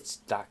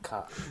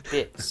bits.com.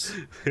 Bits.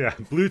 Yeah,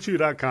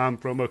 bluechew.com,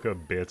 promo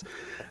code BITS.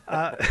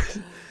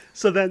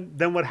 So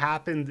then what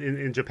happened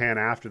in Japan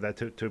after that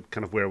to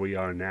kind of where we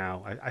are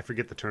now, I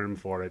forget the term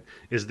for it,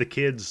 is the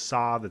kids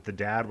saw that the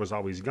dad was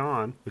always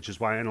gone, which is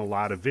why in a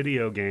lot of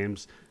video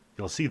games,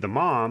 you'll see the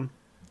mom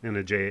in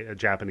a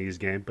Japanese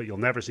game, but you'll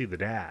never see the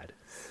dad.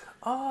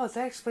 Oh,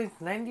 that explains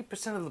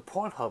 90% of the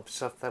Pornhub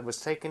stuff that was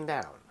taken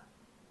down.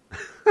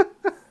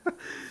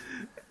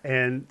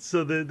 And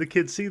so the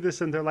kids see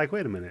this and they're like,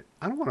 wait a minute,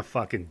 I don't want to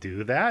fucking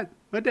do that.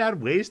 My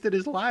dad wasted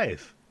his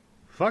life.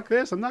 Fuck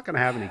this, I'm not going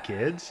to have any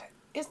kids.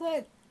 Isn't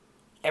that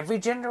every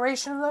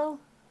generation, though?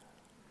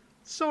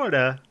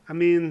 Sorta. I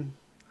mean,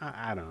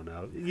 I don't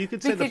know. You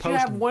could say because the you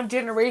post. have one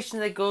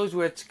generation that goes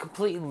where it's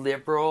completely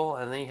liberal,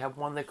 and then you have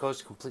one that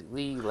goes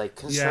completely like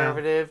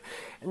conservative,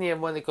 and you have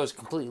one that goes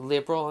completely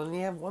liberal, and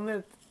you have one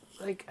that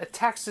like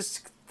attacks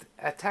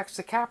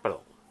the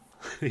Capitol.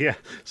 Yeah,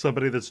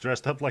 somebody that's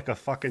dressed up like a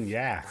fucking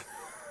yak.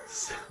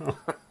 So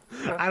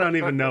I don't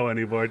even know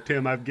anymore,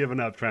 Tim. I've given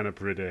up trying to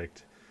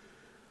predict.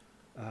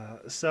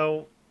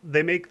 So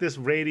they make this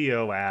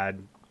radio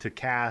ad to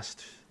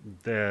cast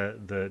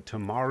the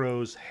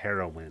tomorrow's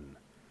heroine,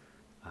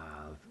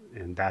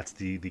 and that's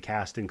the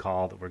casting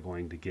call that we're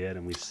going to get.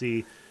 And we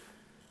see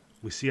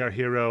our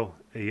hero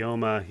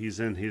Aoma. He's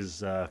in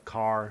his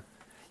car.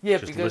 Yeah,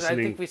 just because listening.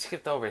 I think we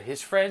skipped over it.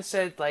 His friend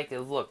said, like,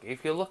 look,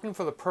 if you're looking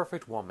for the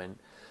perfect woman,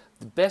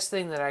 the best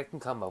thing that I can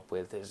come up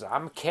with is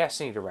I'm a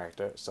casting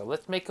director, so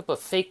let's make up a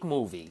fake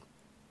movie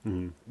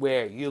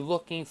where you're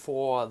looking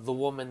for the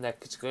woman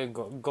that's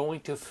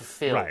going to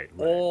fulfill Right.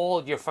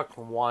 all your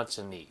fucking wants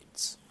and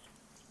needs.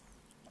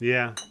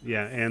 Yeah,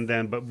 and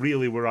then, but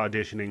really we're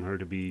auditioning her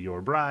to be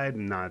your bride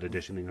and not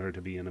auditioning her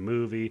to be in a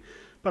movie.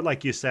 But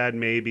like you said,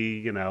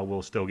 maybe,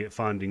 we'll still get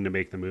funding to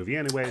make the movie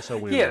anyway, so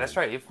win-win. Yeah, that's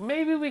right. If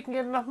maybe we can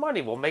get enough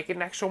money, we'll make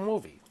an actual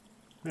movie.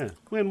 Yeah,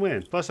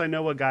 win-win. Plus I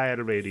know a guy at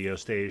a radio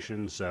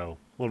station, so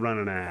we'll run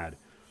an ad.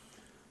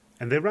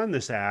 And they run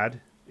this ad,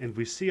 and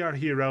we see our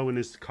hero in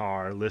his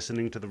car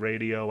listening to the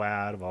radio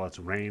ad while it's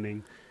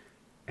raining.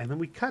 And then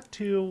we cut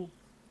to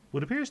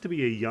what appears to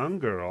be a young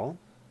girl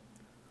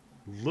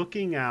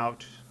looking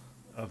out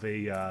of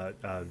a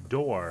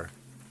door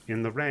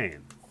in the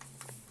rain,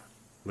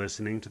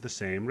 listening to the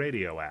same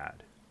radio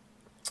ad.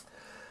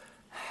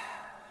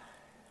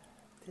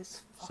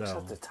 This fucks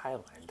up the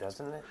timeline,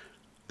 doesn't it?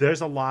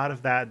 There's a lot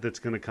of that that's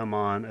going to come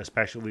on,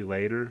 especially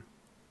later.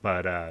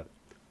 But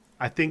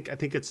I think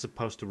it's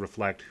supposed to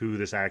reflect who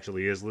this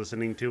actually is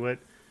listening to it,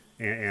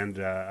 and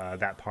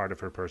that part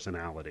of her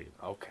personality.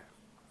 Okay.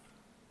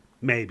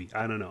 Maybe,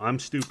 I don't know. I'm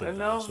stupid.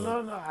 No,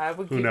 I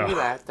would give you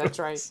that. That's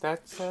right.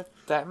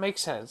 That makes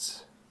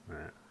sense.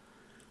 Right.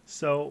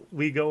 So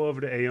we go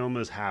over to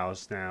Aoma's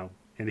house now,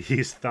 and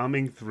he's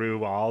thumbing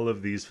through all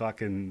of these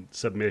fucking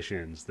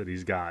submissions that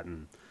he's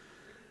gotten,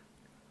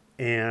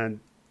 and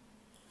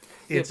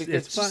it's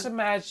just fun.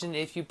 imagine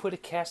if you put a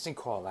casting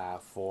call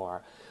out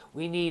for,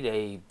 we need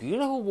a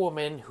beautiful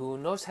woman who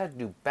knows how to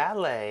do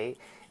ballet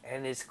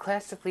and is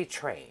classically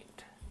trained.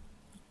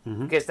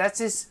 Mm-hmm. Because that's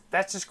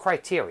his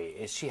criteria,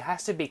 is she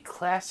has to be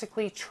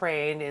classically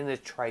trained in the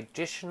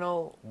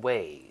traditional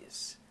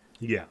ways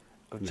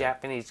of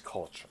Japanese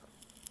culture.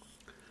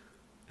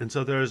 And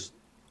so there's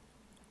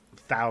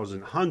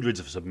hundreds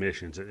of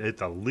submissions at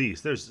the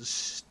least. There's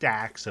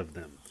stacks of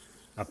them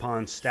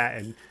upon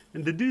stack.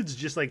 And the dude's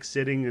just like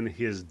sitting in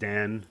his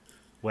den,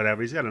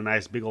 whatever. He's got a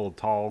nice big old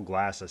tall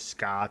glass of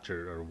scotch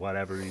or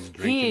whatever he's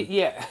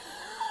drinking.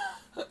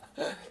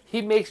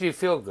 He makes me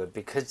feel good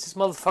because this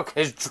motherfucker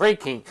is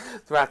drinking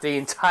throughout the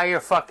entire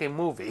fucking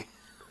movie.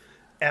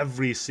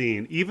 Every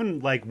scene,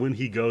 even like when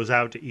he goes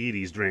out to eat,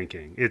 he's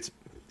drinking.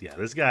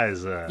 This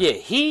guy's at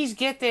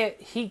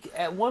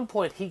one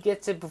point he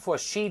gets it before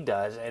she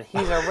does, and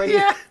he's already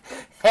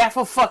half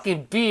a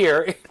fucking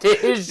beer into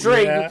his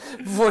drink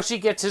before she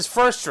gets his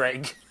first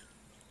drink.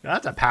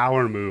 That's a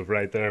power move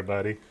right there,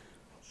 buddy.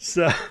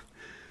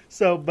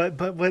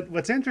 But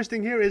what's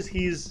interesting here is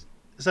he's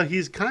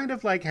kind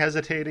of like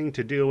hesitating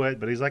to do it,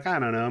 but he's like, I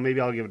don't know, maybe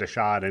I'll give it a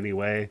shot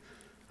anyway.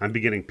 I'm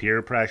getting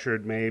peer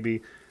pressured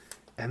maybe.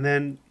 And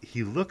then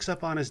he looks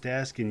up on his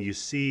desk and you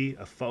see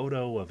a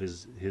photo of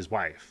his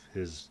wife,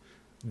 his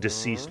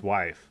deceased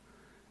wife.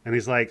 And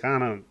he's like, I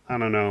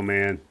don't know,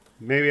 man.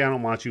 Maybe I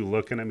don't want you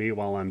looking at me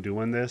while I'm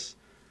doing this.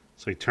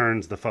 So he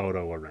turns the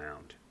photo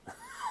around.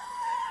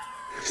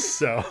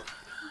 So.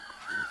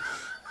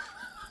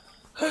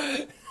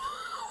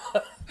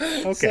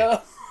 Okay.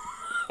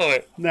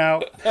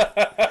 Now,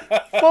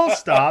 full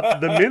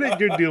stop. The minute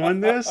you're doing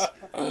this,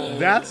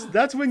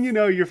 that's when you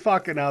know you're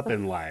fucking up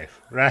in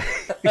life, right?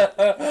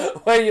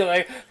 When you're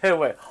like, hey,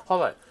 wait,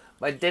 hold on.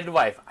 My dead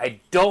wife, I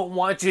don't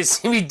want you to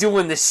see me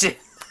doing this shit.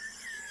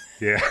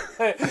 Yeah.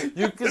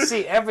 You can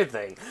see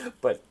everything,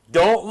 but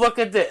don't look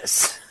at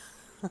this.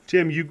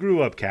 Jim, you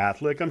grew up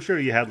Catholic. I'm sure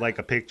you had like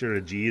a picture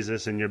of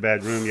Jesus in your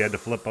bedroom you had to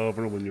flip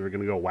over when you were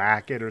going to go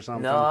whack it or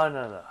something.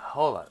 No.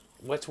 Hold on.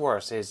 What's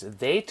worse is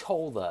they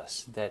told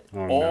us that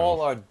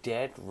all our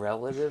dead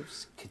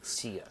relatives could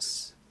see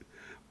us.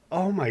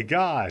 Oh, my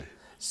God.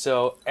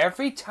 So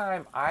every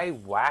time I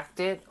whacked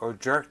it or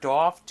jerked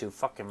off to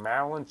fucking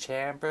Marilyn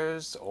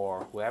Chambers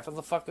or whoever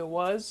the fuck it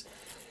was,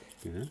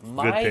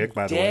 my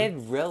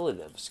dead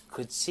relatives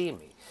could see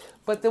me.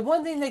 But the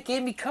one thing that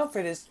gave me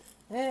comfort is,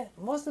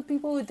 most of the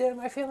people who are dead in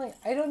my family,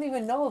 I don't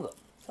even know them.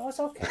 So it's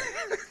okay.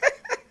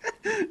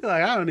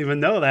 Like, I don't even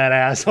know that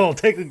asshole.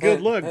 Take a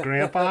good look,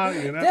 Grandpa.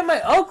 Then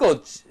my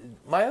uncle's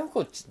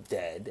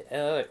dead,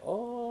 and I'm like,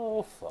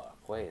 oh fuck,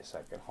 wait a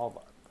second, hold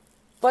on.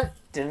 But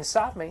didn't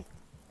stop me.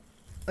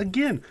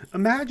 Again,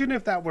 imagine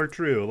if that were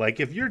true. Like,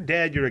 if you're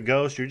dead, you're a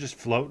ghost. You're just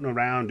floating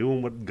around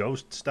doing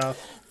ghost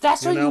stuff.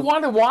 That's what you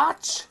want to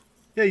watch.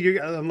 Yeah,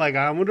 I'm like,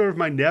 I wonder if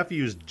my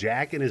nephew's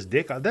jacking his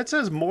dick off. That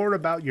says more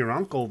about your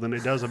uncle than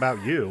it does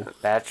about you.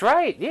 That's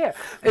right, yeah.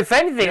 If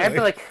anything, I'd be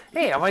Really? like,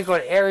 hey, I might go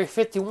to Area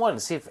 51 to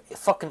see if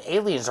fucking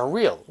aliens are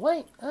real.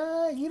 Wait,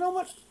 you know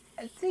what?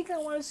 I think I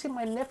want to see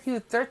my nephew,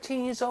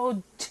 13 years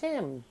old,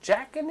 Tim,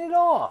 jacking it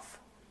off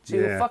to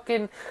Yeah.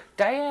 fucking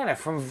Diana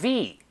from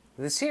V,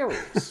 the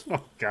series.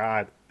 Oh,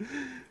 God.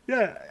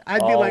 Yeah,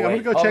 I'd be like, I'm going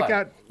to go hold check on.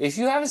 out. If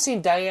you haven't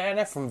seen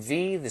Diana from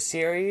V, the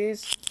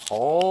series,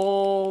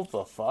 hold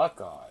the fuck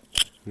on.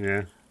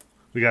 Yeah.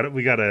 We got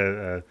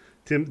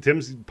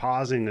Tim's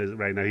pausing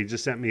right now. He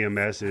just sent me a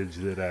message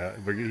that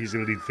he's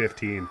going to need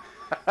 15.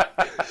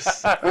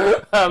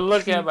 I'm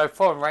looking at my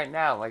phone right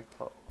now, like,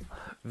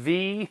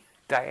 V,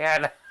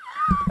 Diana.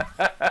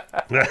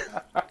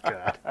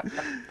 God.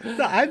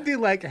 No, I'd be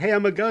like, hey,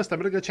 I'm a ghost. I'm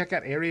going to go check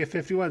out Area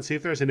 51, see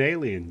if there's an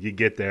alien. You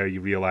get there,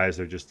 you realize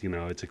they're just,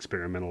 it's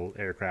experimental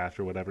aircraft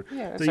or whatever.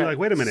 Yeah, so you're like,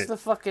 wait a minute. It's the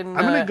fucking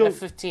I'm gonna go,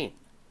 F-15.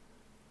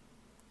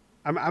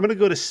 I'm going to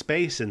go to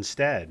space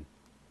instead.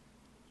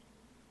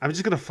 I'm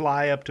just going to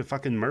fly up to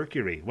fucking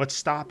Mercury. What's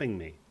stopping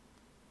me?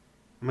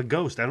 I'm a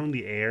ghost. I don't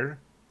need air.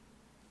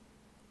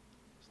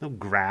 There's no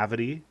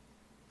gravity.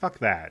 Fuck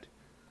that.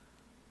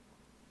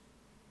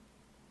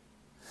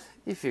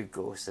 If you're a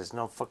ghost, there's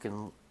no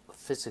fucking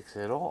physics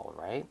at all,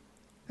 right?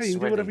 Hey, you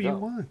can Where do to whatever you go.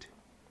 want.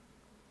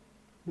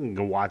 You can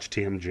go watch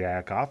Tim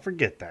jack off.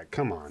 Forget that.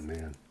 Come on,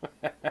 man.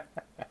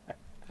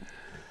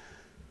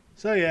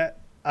 So, yeah.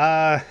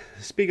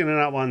 Speaking of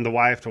not wanting the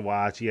wife to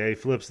watch, yeah, he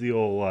flips the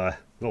old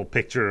little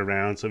picture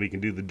around so he can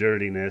do the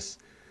dirtiness.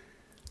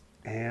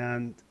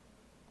 And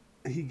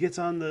he gets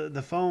on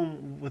the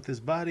phone with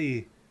his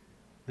buddy.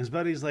 His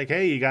buddy's like,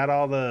 hey, you got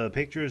all the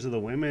pictures of the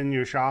women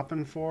you're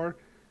shopping for?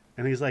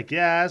 And he's like,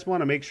 yeah, I just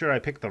want to make sure I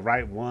pick the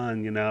right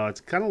one.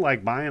 It's kind of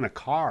like buying a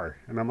car.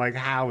 And I'm like,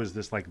 how is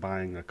this like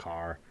buying a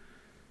car?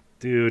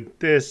 Dude,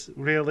 this,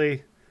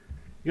 really?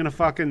 You're going to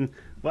fucking,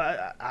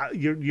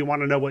 you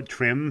want to know what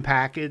trim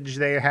package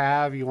they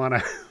have? You want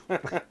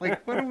to,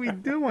 like, what are we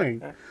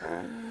doing?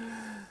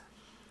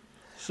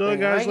 So the Am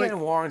I guy's like,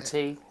 getting a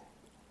warranty?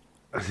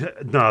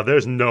 no,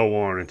 there's no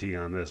warranty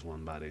on this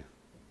one, buddy.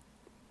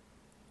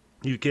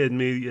 You kidding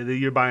me?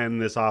 You're buying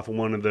this off of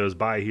one of those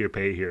buy here,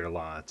 pay here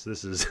lots.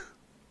 This is...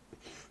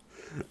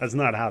 That's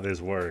not how this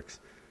works.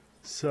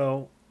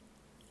 So,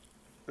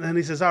 then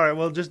he says, all right,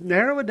 well, just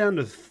narrow it down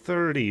to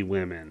 30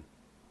 women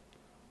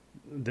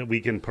that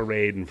we can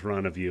parade in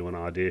front of you and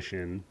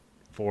audition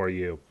for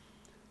you.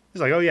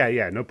 He's like, oh,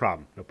 yeah, no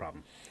problem.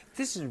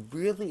 This is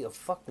really a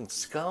fucking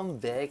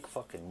scumbag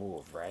fucking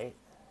move, right?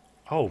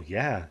 Oh,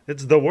 yeah.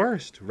 It's the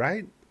worst,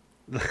 right?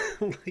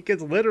 Like,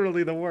 it's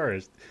literally the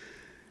worst.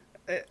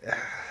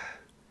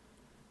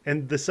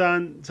 And his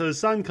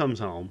son comes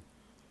home,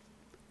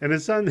 and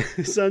his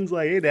son's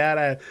like, hey,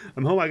 Dad,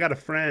 I'm home. I got a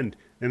friend,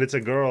 and it's a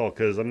girl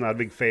because I'm not a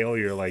big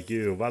failure like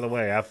you. By the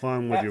way, have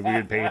fun with your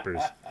weird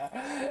papers.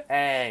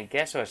 And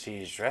guess what?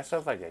 She's dressed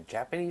up like a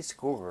Japanese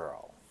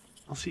schoolgirl.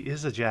 Well, she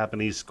is a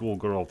Japanese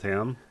schoolgirl,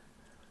 Tim.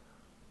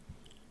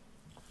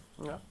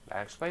 No,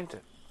 that explains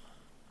it.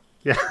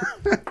 Yeah.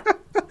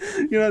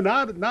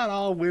 Not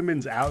all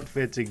women's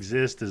outfits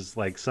exist as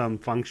like some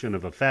function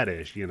of a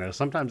fetish.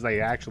 Sometimes they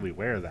actually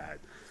wear that.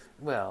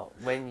 Well,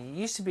 when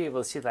you used to be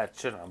able to see that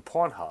shit on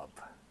Pornhub.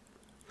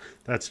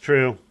 That's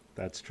true.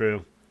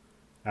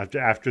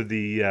 After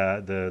they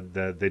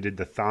did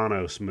the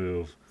Thanos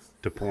move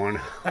to porn.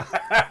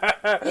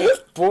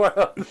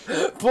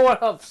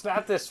 Pornhub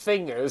snapped his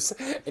fingers,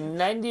 and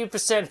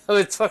 90% of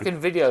its fucking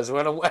videos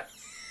went away.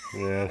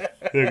 Yeah,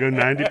 there go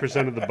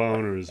 90% of the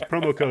boners.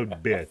 Promo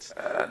code BITS.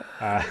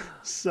 Yeah,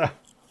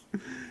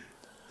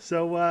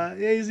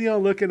 he's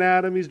looking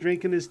at him. He's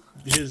drinking his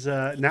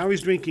now he's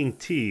drinking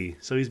tea,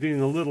 so he's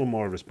being a little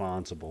more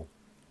responsible.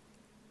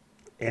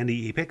 And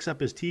he picks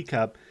up his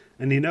teacup,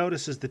 and he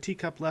notices the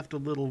teacup left a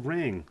little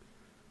ring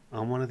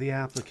on one of the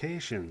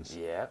applications.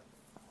 Yeah.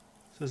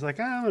 So he's like,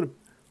 I'm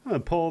gonna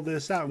pull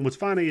this out. And what's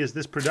funny is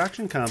this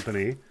production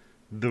company,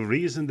 the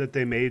reason that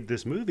they made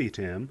this movie,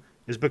 Tim,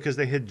 is because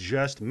they had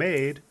just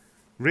made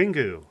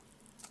Ringu.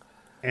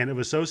 And it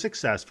was so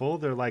successful,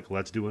 they're like,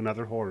 let's do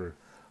another horror.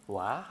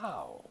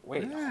 Wow.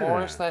 Wait, Yeah.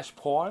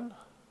 horror/porn?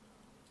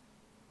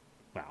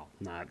 Well,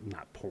 not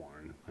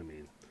porn. I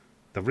mean,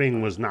 The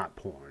Ring was not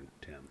porn,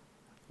 Tim.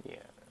 Yeah.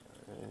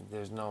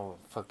 There's no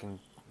fucking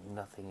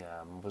nothing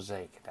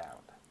mosaic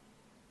out.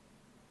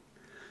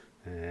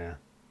 Yeah.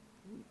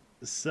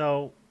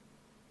 So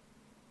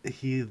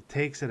he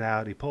takes it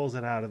out, he pulls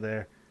it out of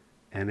there,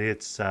 and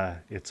it's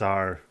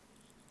our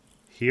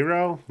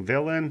hero,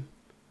 villain,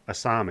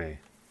 Asame.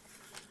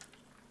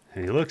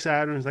 And he looks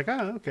at her and he's like,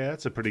 oh, okay,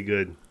 that's a pretty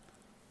good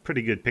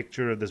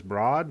picture of this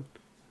broad.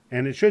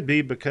 And it should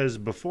be, because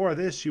before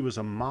this, she was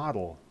a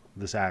model,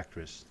 this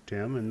actress,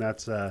 Tim, and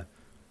that's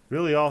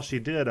really all she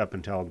did up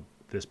until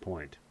this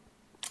point.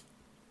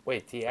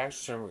 Wait, the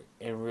actress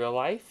in real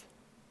life?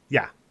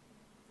 Yeah.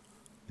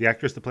 The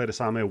actress that played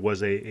Asame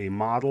was a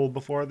model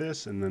before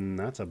this, and then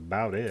that's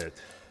about it.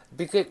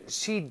 Because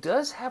she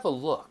does have a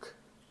look.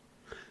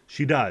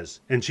 She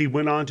does. And she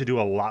went on to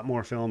do a lot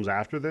more films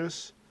after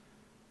this.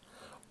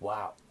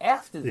 Wow.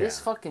 After this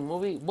Yeah. fucking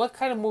movie, what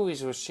kind of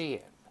movies was she in?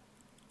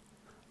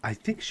 I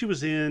think she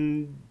was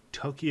in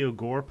Tokyo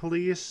Gore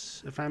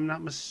Police, if I'm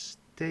not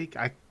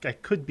mistaken. I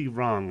could be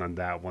wrong on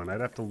that one.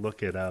 I'd have to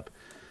look it up.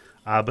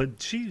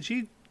 But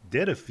she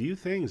did a few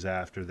things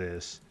after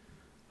this.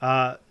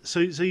 And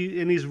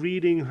he's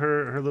reading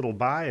her little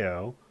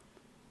bio,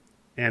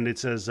 and it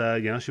says,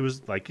 she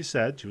was, like you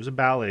said, she was a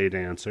ballet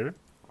dancer.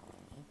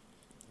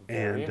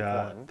 Very And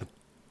important.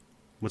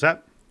 what's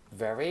that?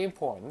 Very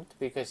important,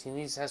 because he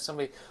needs to have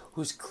somebody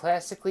who's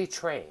classically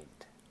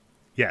trained.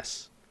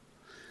 Yes.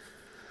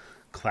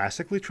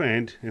 Classically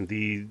trained in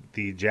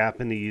the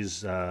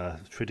Japanese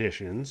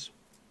traditions.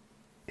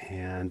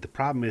 And the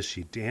problem is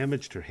she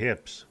damaged her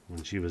hips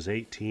when she was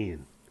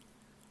 18.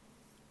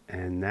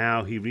 And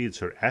now he reads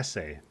her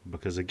essay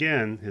because,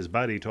 again, his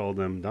buddy told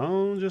him,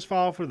 don't just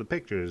fall for the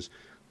pictures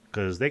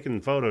because they can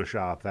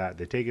Photoshop that.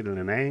 They take it at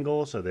an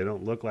angle so they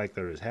don't look like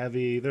they're as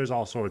heavy. There's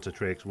all sorts of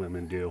tricks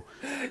women do.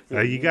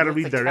 You got to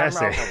read their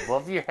essay.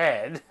 Above your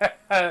head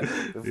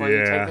before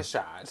you take a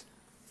shot.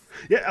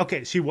 Yeah,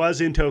 okay. She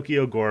was in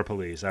Tokyo Gore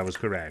Police. I was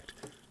correct.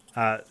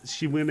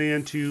 She went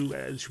on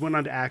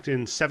to act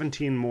in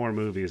 17 more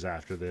movies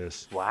after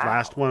this. Wow.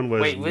 Last one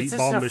was Wait, was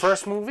this her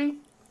first movie?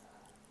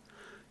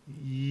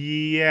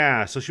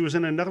 Yeah. So she was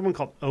in another one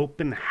called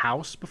Open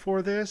House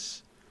before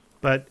this,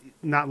 but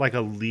not like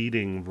a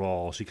leading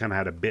role. She kind of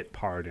had a bit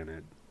part in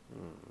it.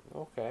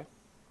 Okay.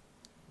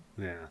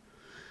 Yeah.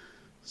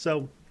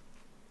 So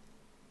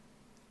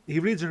he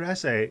reads her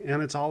essay,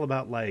 and it's all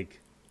about, like,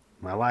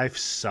 my life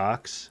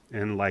sucks,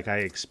 and, like, I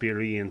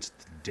experienced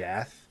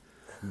death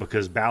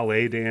because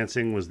ballet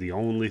dancing was the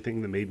only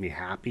thing that made me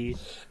happy.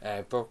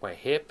 I broke my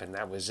hip, and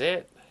that was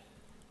it.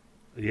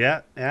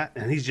 Yeah,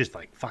 and he's just,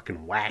 like,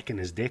 fucking whacking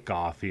his dick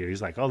off here.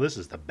 He's like, oh, this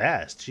is the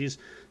best. She's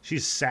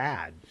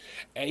sad.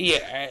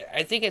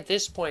 I think at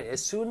this point,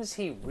 as soon as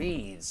he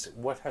reads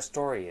what her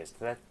story is,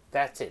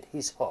 that's it.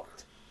 He's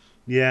hooked.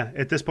 Yeah,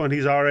 at this point,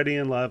 he's already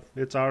in love.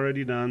 It's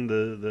already done.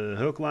 The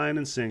hook, line,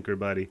 and sinker,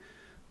 buddy.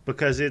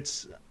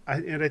 Because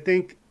I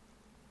think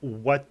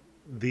what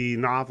the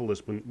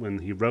novelist, when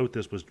he wrote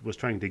this, was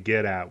trying to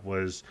get at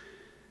was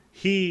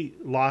he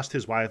lost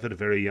his wife at a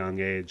very young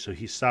age, so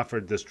he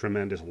suffered this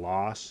tremendous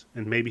loss,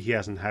 and maybe he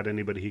hasn't had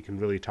anybody he can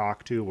really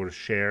talk to or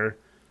share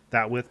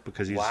that with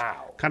because he's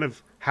kind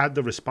of had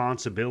the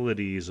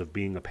responsibilities of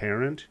being a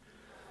parent.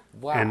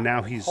 Wow. And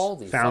now he's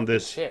Holy found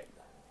this. Shit.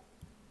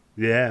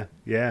 Yeah.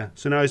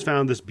 So now he's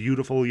found this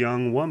beautiful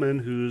young woman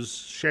who's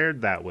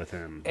shared that with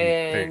him.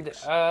 And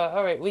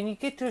all right, when you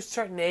get to a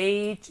certain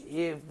age,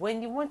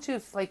 when you want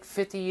to, like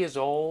 50 years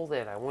old,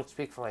 and I won't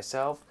speak for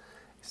myself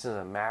since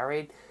I'm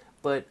married,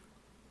 but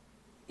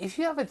if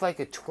you have like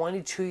a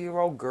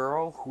 22-year-old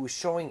girl who's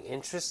showing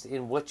interest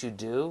in what you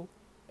do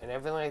and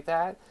everything like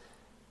that,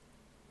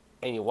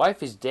 and your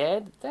wife is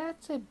dead,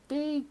 that's a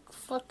big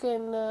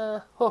fucking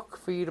hook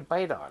for you to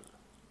bite on.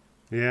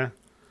 Yeah.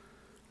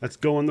 Let's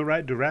go in the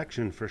right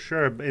direction for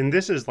sure. And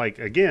this is like,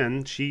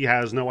 again, she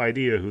has no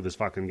idea who this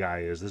fucking guy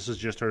is. This is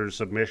just her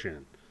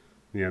submission,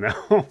 you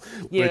know?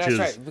 Yeah, that's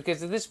right.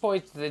 Because at this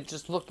point, they're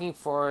just looking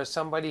for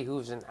somebody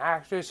who's an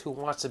actress who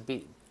wants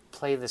to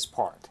play this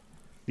part.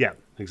 Yeah,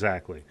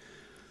 exactly.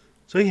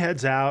 So he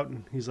heads out.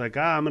 And he's like,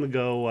 I'm going to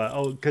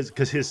go.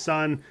 Because his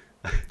son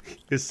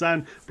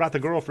brought the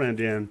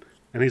girlfriend in.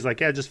 And he's like,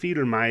 yeah, just feed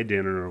her my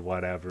dinner or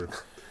whatever.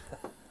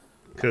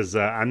 Because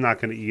I'm not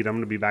going to eat. I'm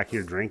going to be back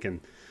here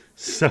drinking.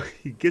 So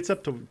he gets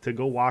up to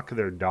go walk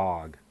their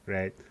dog,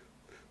 right?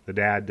 The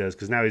dad does,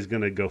 because now he's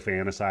going to go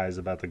fantasize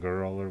about the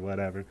girl or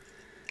whatever.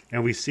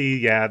 And we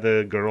see,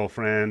 the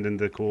girlfriend in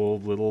the cool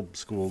little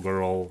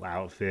schoolgirl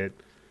outfit.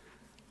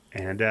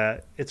 And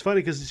it's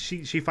funny because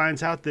she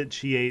finds out that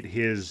she ate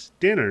his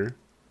dinner,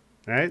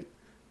 right?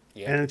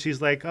 Yeah. And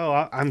she's like,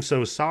 oh, I'm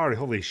so sorry.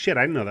 Holy shit,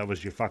 I didn't know that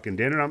was your fucking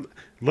dinner.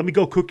 Let me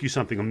go cook you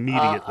something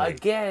immediately.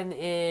 Again,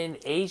 in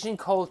Asian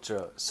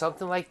culture,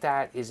 something like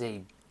that is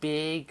a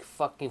big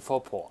fucking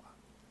faux pas.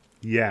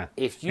 Yeah.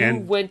 If you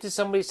went to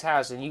somebody's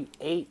house and you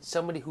ate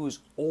somebody who's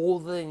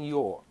older than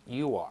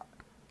you are,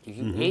 if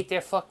you ate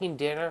their fucking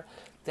dinner,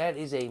 that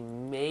is a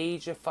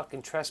major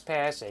fucking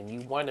trespass, and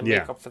you want to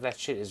make up for that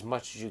shit as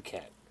much as you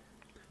can.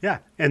 Yeah,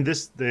 and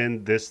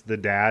the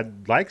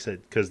dad likes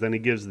it because then he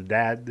gives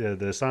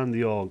the son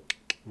the old,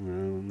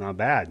 not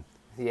bad.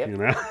 Yep. You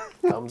know?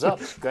 Thumbs up.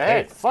 Go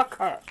ahead. Hey. Fuck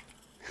her.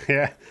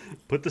 Yeah.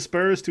 Put the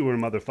spurs to her,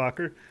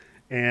 motherfucker.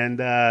 And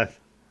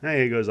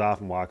he goes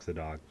off and walks the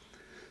dog.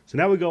 So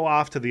now we go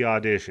off to the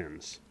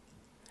auditions.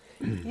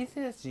 You think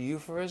that's a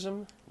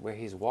euphemism where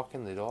he's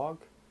walking the dog?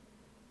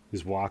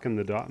 He's walking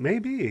the dog?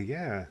 Maybe,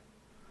 yeah.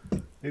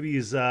 Maybe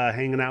he's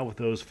hanging out with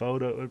those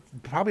photos.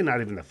 Probably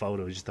not even the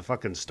photos, just the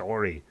fucking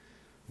story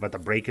about the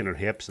breaking her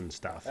hips and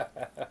stuff.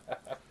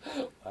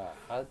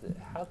 How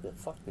the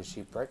fuck did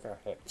she break her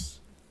hips?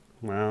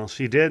 Well,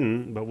 she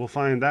didn't, but we'll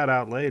find that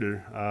out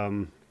later.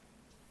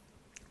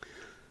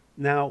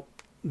 Now,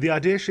 the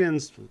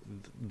auditions,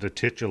 the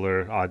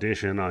titular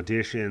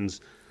auditions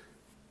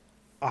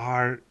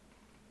are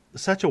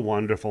such a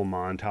wonderful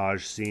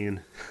montage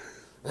scene.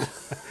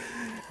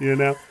 You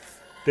know,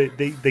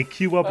 they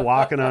queue up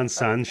Walking on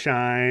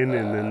Sunshine,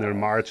 and then they're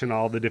marching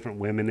all the different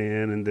women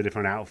in the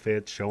different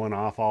outfits, showing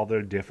off all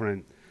their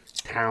different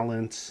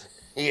talents.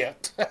 Yeah.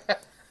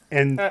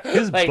 And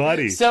his Like,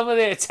 buddy. some of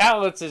their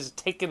talents is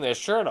taking their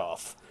shirt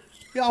off.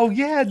 Oh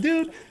yeah,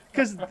 dude.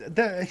 Because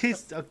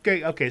he's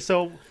okay. Okay,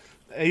 so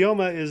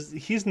Ayoma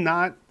he's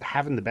not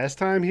having the best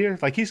time here.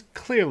 Like, he's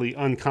clearly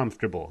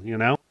uncomfortable, you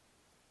know.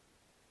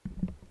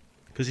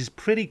 Because he's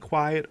pretty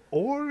quiet,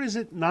 or is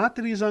it not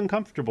that he's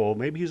uncomfortable?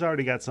 Maybe he's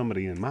already got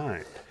somebody in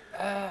mind.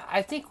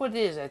 I think what it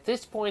is, at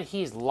this point,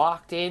 he's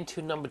locked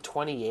into number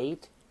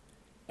 28,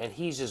 and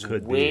he's just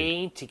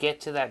waiting to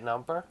get to that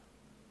number.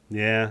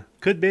 Yeah,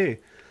 could be.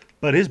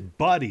 But his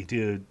buddy,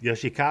 dude,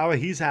 Yoshikawa,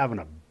 he's having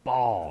a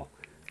ball.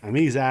 I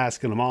mean, he's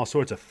asking him all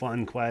sorts of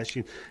fun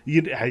questions.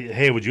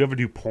 Hey, would you ever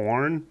do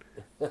porn?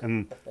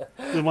 And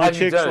the one Have you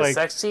chick's done a like,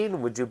 sex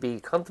scene? Would you be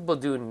comfortable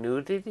doing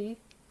nudity?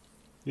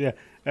 yeah,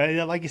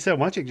 like you said,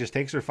 one chick just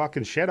takes her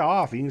fucking shit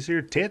off. You can see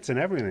her tits and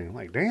everything. I'm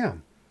like,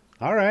 damn,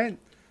 all right,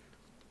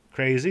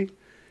 crazy.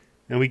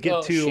 And we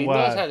get to she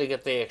knows how to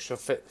get the extra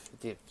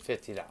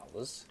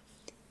 $50.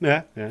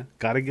 Yeah,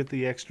 got to get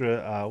the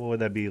extra. What would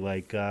that be,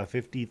 like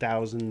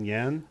 50,000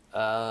 yen?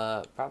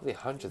 Probably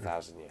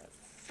 100,000 yen.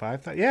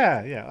 5,000.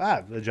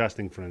 Yeah.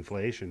 Adjusting for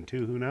inflation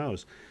too. Who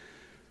knows?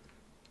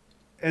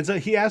 And so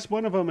he asked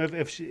one of them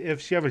if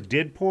she ever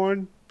did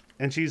porn,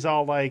 and she's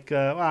all like,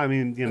 well, I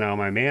mean, you know,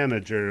 my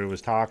manager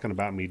was talking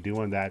about me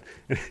doing that.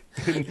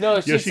 No,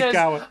 she says,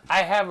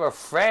 I have a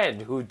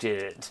friend who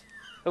did it,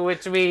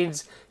 which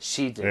means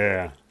she did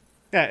it.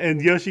 Yeah,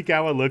 and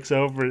Yoshikawa looks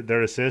over at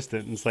their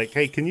assistant and is like,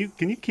 hey, can you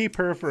keep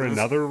her for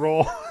another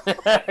role?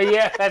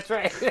 Yeah, that's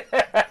right.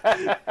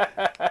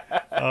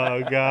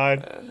 Oh,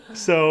 God.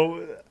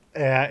 So,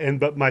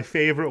 but my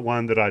favorite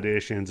one that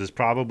auditions is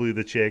probably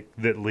the chick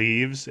that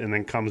leaves and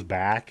then comes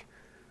back.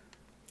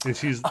 And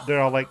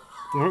they're all like,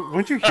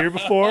 weren't you here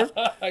before?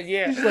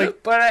 Yeah, she's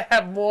like, but I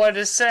have more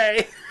to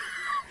say.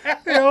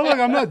 Hey, oh, look,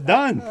 I'm not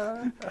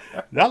done.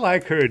 I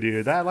like her,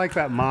 dude. I like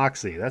that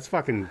moxie. That's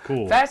fucking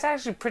cool. That's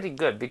actually pretty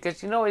good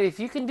because, you know, if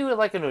you can do it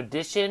like an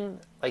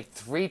audition like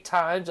 3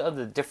 times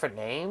under different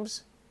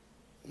names,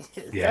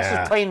 that's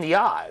just playing the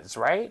odds,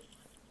 right?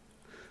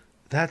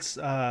 That's,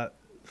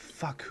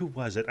 fuck, who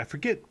was it? I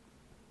forget.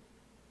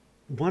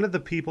 One of the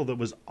people that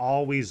was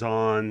always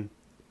on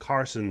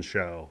Carson's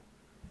show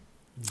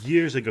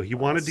years ago. He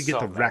wanted to get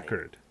the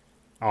record.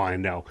 Oh, I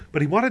know.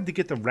 But he wanted to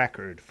get the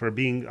record for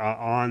being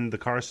on the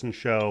Carson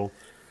show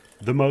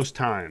the most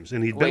times.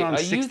 And he'd been on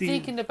 60... Are you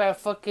thinking about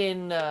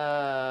fucking...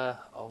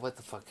 what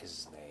the fuck is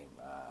his name?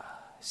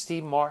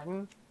 Steve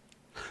Martin?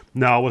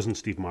 No, it wasn't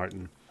Steve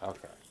Martin.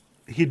 Okay.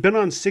 He'd been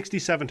on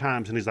 67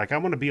 times, and he's like, I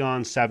want to be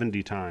on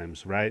 70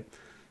 times,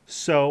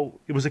 So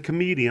it was a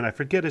comedian. I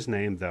forget his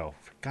name, though.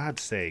 For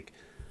God's sake.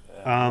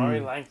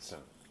 Murray Langston.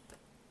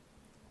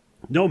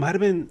 No, it might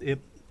have been... You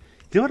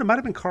know what? It might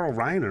have been Carl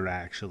Reiner,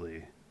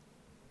 actually.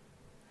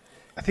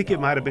 I think it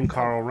might have been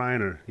Carl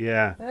Reiner,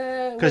 yeah.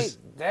 Wait,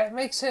 that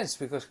makes sense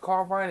because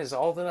Carl Reiner is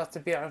old enough to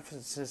be on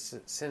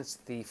since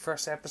the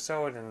first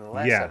episode and the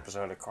last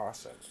episode of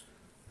Carson.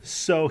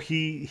 So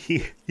he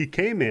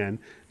came in,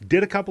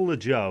 did a couple of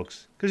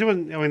jokes because he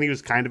wasn't. I mean, he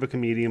was kind of a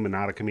comedian, but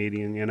not a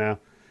comedian, you know.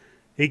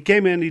 He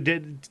came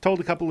in, told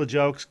a couple of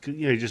jokes.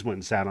 You know, he just went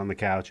and sat on the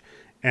couch,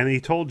 and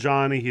he told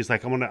Johnny, he's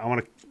like, I want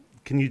to.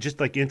 Can you just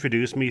like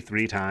introduce me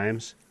 3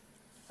 times?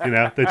 You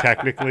know,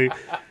 technically.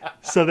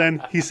 So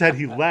then he said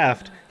he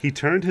left. He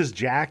turned his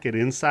jacket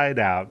inside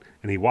out,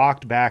 and he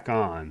walked back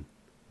on,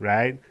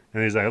 right?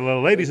 And he's like,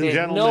 well, ladies and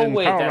gentlemen, no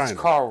way Carl that's Reiner.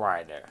 Carl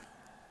Reiner.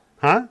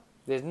 Huh?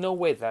 There's no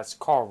way that's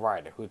Carl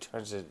Reiner who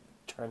turns his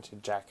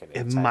jacket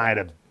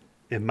inside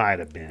It might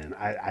have been.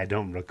 I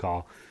don't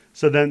recall.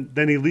 So then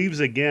he leaves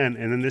again,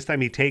 and then this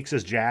time he takes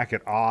his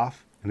jacket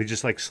off, and he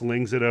just like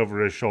slings it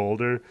over his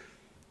shoulder.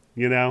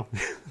 You know,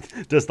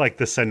 just like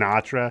the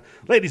Sinatra,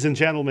 ladies and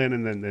gentlemen,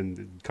 and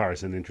then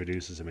Carson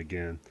introduces him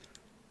again.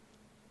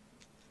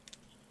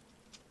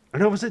 Or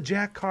no, was it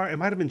Jack Carter? It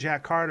might have been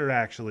Jack Carter,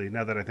 actually,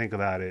 now that I think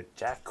about it.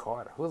 Jack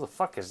Carter? Who the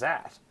fuck is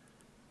that?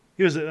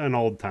 He was an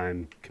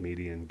old-time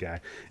comedian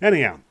guy.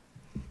 Anyhow,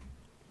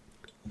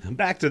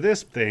 back to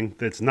this thing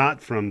that's not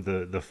from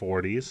the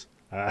 40s.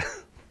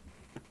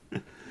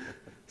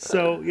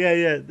 So,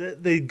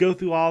 they go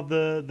through all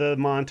the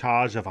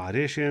montage of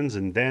auditions,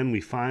 and then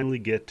we finally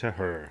get to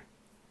her.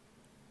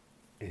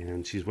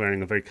 And she's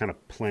wearing a very kind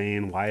of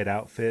plain white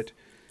outfit.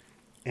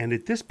 And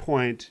at this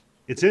point,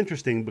 it's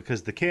interesting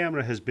because the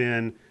camera has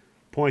been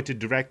pointed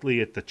directly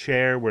at the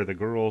chair where the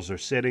girls are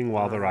sitting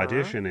while they're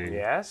auditioning.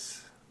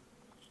 Yes.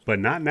 But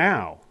not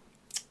now.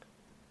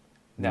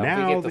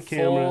 Now we get the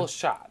camera full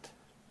shot.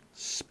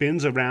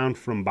 Spins around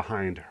from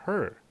behind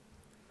her.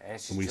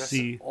 And we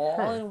see all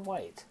her in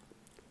white.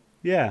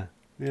 Yeah.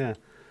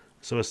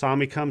 So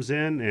Asami comes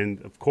in, and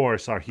of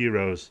course our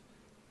hero's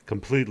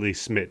completely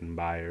smitten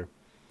by her.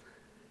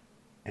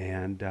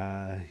 And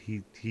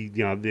he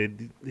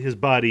his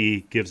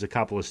buddy gives a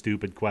couple of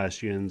stupid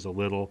questions, a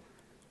little,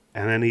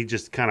 And then he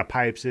just kind of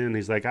pipes in.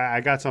 He's like, I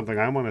got something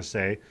I want to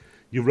say.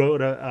 You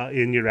wrote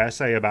in your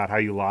essay about how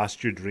you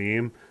lost your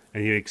dream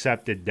and you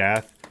accepted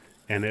death,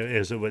 and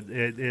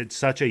it's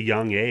such a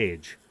young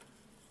age.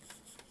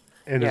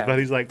 And his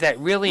buddy's like, that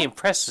really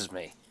impresses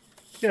me.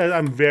 yeah,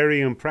 I'm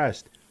very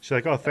impressed. She's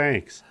like, oh,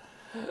 thanks.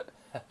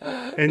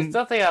 And There's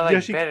nothing I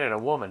like better than a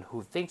woman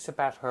who thinks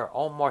about her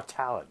own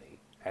mortality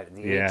at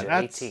the age of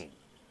 18.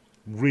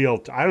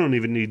 I don't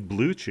even need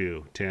Blue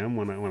Chew, Tim,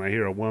 when I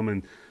hear a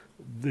woman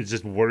that's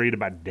just worried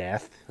about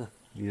death,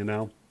 you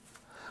know?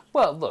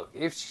 Well, look,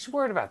 if she's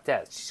worried about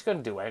death, she's going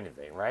to do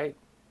anything, right?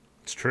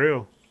 It's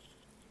true.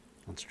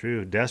 It's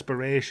true.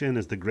 Desperation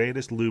is the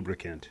greatest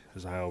lubricant,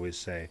 as I always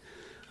say.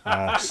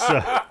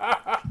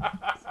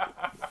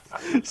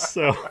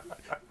 So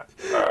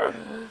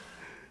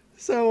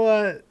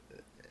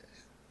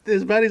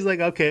his buddy's like,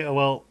 okay,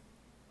 well,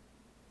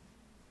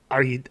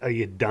 are you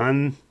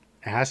done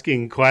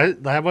asking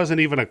that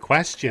wasn't even a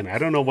question. I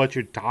don't know what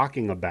you're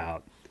talking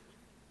about.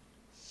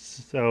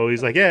 So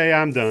he's like,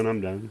 yeah, I'm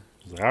done.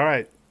 He's like, all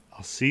right,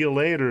 I'll see you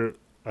later,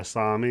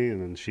 Asami.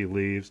 And then she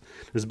leaves.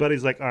 His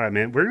buddy's like, all right,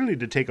 man, we're going to need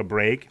to take a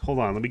break. Hold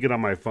on, let me get on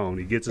my phone.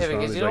 He gets his phone.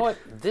 Because you know what?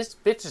 This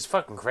bitch is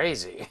fucking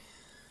crazy.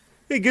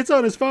 He gets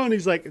on his phone.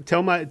 He's like,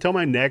 tell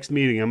my next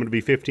meeting I'm going to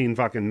be 15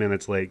 fucking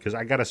minutes late because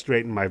I got to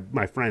straighten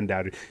my friend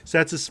out. He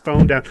sets his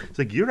phone down. He's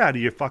like, you're out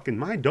of your fucking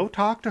mind. Don't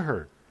talk to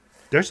her.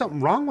 There's something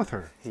wrong with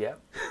her. Yep.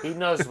 He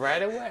knows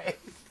right away.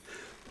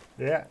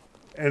 Yeah.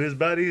 And his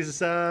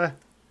buddy's,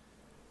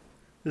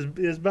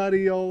 his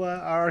buddy,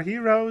 our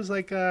hero's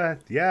like,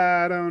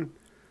 yeah,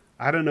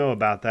 I don't know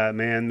about that,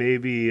 man.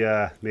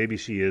 Maybe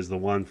she is the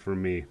one for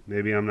me.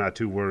 Maybe I'm not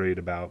too worried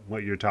about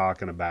what you're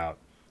talking about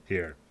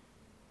here.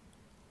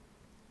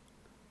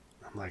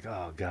 I'm like,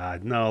 oh,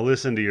 God, no,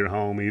 listen to your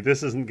homie.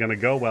 This isn't going to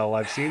go well.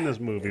 I've seen this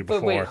movie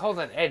before. But wait, hold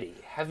on, Eddie.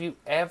 Have you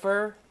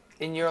ever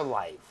in your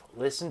life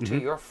listened to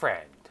your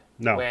friend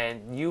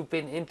when you've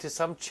been into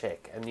some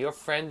chick and your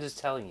friend is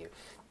telling you,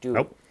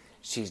 dude,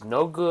 she's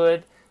no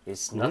good.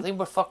 It's nothing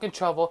but fucking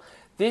trouble.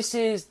 This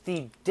is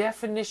the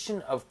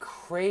definition of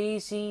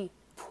crazy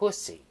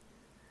pussy.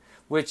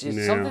 Which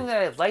is something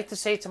that I'd like to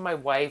say to my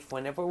wife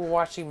whenever we're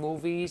watching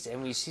movies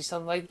and we see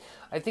something like...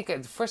 I think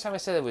the first time I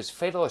said it was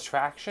Fatal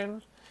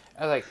Attraction.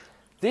 I was like,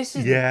 this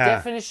is the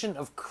definition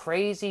of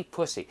crazy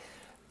pussy.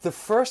 The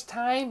first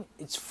time,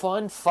 it's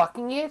fun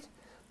fucking it,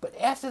 but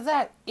after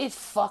that, it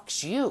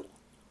fucks you.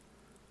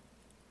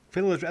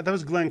 That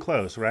was Glenn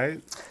Close,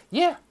 right?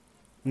 Yeah.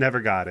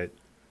 Never got it.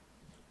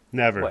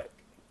 Never. What?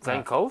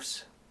 Glenn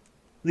Close?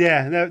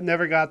 Yeah,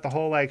 never got the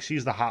whole, like,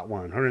 she's the hot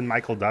one. Her and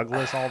Michael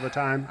Douglas all the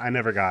time. I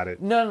never got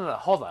it. No.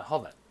 Hold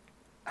on.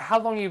 How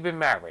long have you been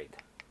married?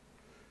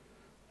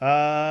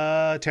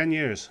 10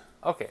 years.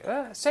 Okay,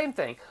 same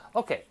thing.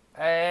 Okay,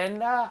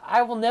 and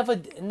I will never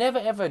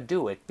ever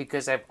do it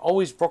because I've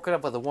always broken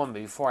up with a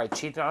woman before I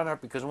cheated on her,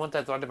 because once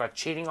I thought about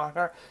cheating on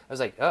her, I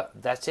was like, oh,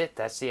 that's it.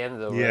 That's the end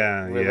of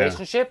the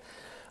relationship.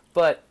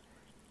 But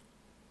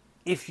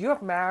if you're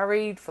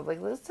married for, like,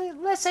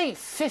 let's say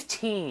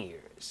 15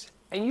 years,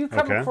 and you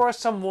come across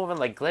some woman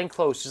like Glenn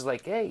Close who's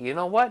like, hey, you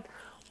know what?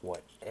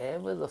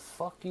 Whatever the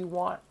fuck you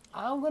want,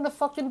 I'm going to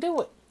fucking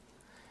do it.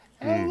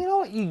 And you know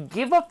what? You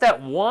give up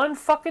that one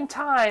fucking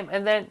time,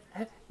 and then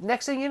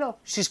next thing you know,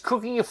 she's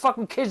cooking your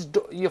fucking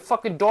your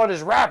fucking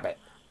daughter's rabbit.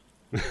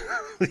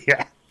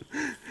 Yeah.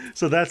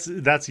 So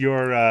that's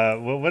your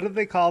what do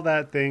they call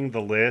that thing? The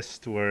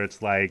list where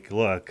it's like,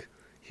 look,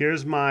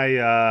 here's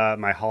my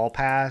my hall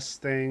pass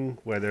thing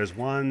where there's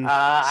one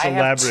celebrity. I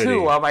have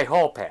two on my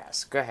hall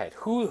pass. Go ahead.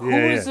 Who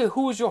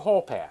is your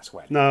hall pass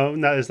with? No,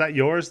 is that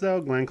yours though,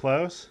 Glenn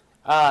Close?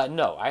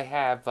 No, I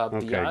have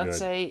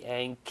Beyonce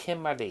and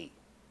Kim Marie.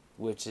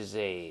 We have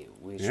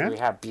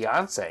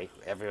Beyonce,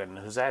 everyone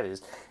knows who that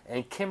is,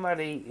 and Kim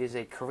Marie is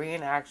a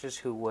Korean actress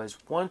who was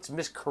once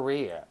Miss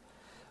Korea.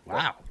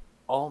 Wow.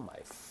 Oh my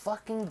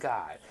fucking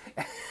God.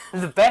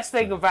 The best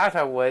thing about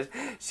her was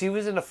she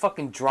was in a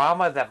fucking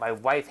drama that my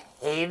wife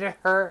hated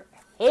her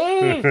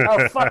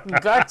fucking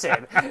guts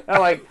in.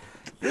 I'm like,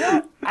 you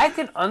know, I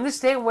can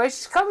understand where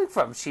she's coming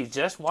from. She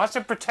just wants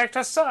to protect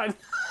her son.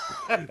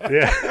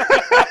 Yeah.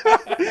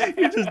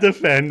 You're just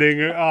defending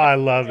her. Oh, I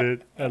love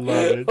it.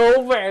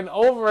 Over and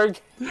over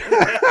again.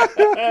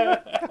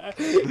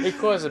 It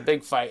caused a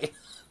big fight.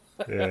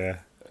 Yeah.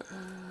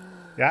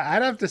 Yeah,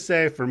 I'd have to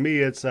say for me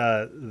it's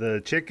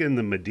the chick in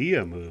the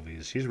Medea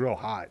movies. She's real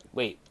hot.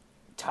 Wait,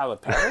 Tyler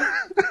Perry?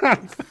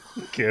 I'm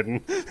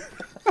kidding.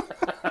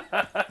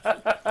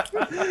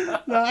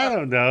 No, I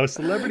don't know.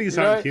 Celebrities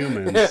aren't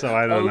humans, so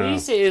I don't know.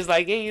 Alicia is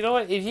like, hey, you know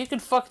what? If you can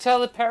fuck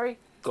Tyler Perry,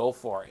 go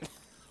for it.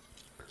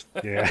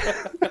 Yeah.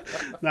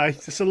 No,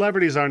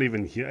 celebrities aren't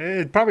even human.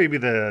 It'd probably be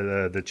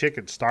the chick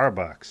at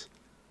Starbucks.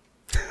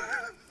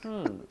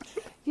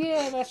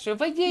 Yeah, that's true.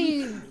 But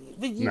you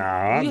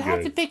I'm have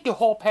good. to pick your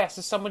hall pass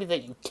to somebody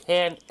that you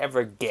can't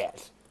ever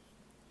get.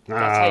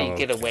 That's how you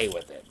get away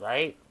with it,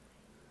 right?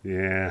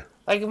 Yeah.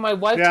 Like if my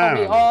wife Yeah, I told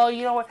me, don't know. "Oh,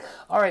 you know what?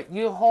 All right,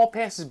 your hall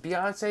pass is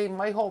Beyonce.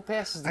 My hall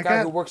pass is the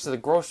guy who works at the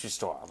grocery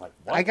store." I'm like,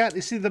 "What?"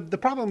 The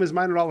problem is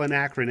mine are all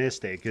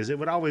anachronistic, is it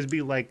would always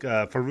be like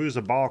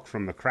Fairuza Balk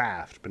from The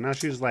Craft, but now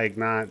she's like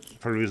not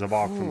Fairuza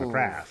Balk from The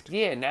Craft.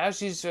 Yeah, now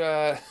she's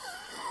the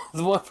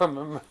one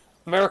from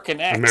American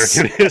X.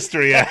 American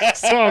History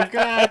X. Oh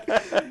God.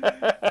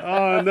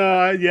 Oh no.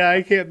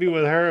 I can't be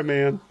with her,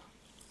 man.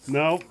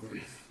 Nope.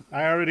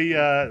 I already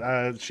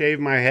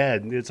shaved my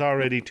head. It's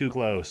already too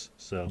close.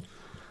 So,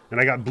 and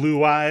I got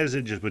blue eyes.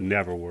 It just would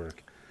never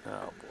work.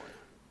 Oh boy.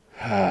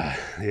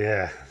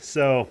 Yeah.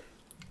 So,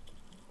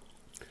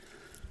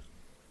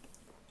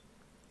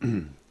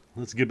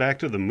 let's get back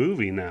to the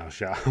movie now,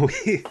 shall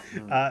we?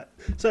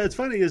 So it's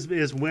funny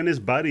is when his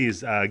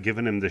buddies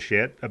giving him the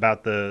shit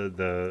about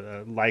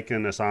the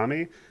Lycan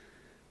Asami.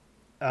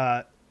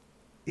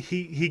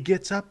 He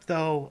gets up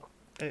though,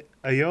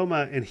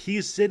 Ayoma, and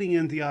he's sitting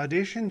in the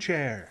audition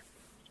chair.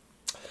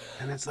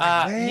 And it's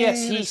like,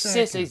 yes, he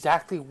sits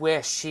exactly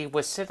where she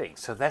was sitting.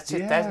 So that's it.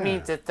 Yeah. That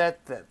means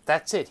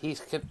that's it.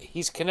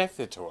 He's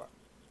connected to her.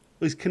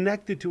 He's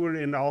connected to her,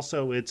 and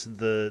also it's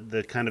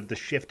the kind of the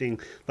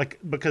shifting, like,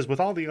 because with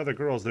all the other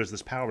girls, there's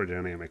this power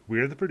dynamic.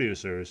 We're the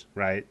producers,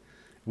 right?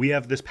 We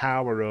have this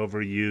power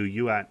over you.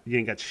 You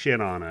ain't got shit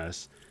on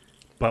us.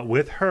 But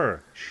with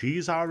her,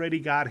 she's already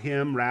got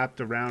him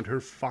wrapped around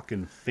her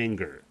fucking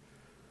finger.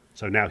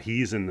 So now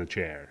he's in the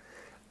chair.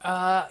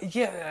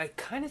 Yeah, I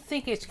kind of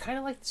think it's kind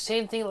of like the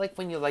same thing like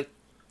when you're like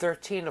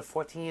 13 or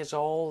 14 years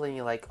old and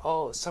you're like,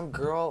 oh, some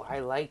girl I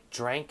like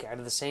drank out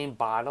of the same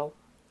bottle.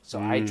 So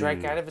I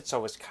drank out of it,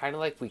 so it's kind of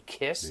like we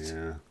kissed.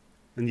 Yeah.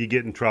 And you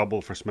get in trouble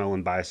for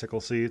smelling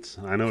bicycle seats.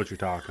 I know what you're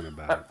talking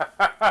about.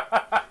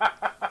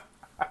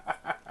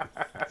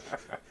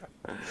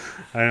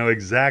 I know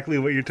exactly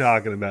what you're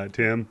talking about,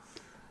 Tim.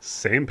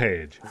 Same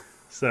page.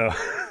 So,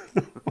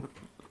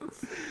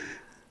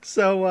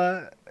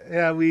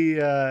 yeah, we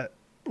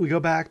go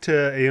back to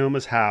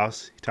Aoma's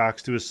house. He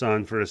talks to his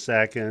son for a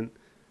second.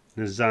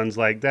 And his son's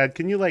like, Dad,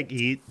 can you, like,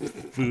 eat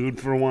food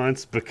for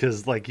once?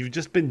 Because, like, you've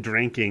just been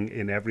drinking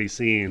in every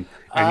scene,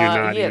 and you're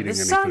not eating any food. Yeah, the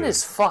son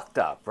is fucked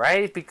up,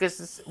 right?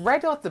 Because it's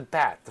right off the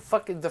bat,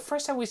 the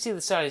first time we see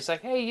the son, he's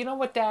like, hey, you know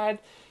what, Dad?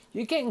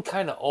 You're getting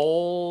kind of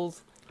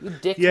old. Your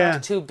dick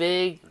is too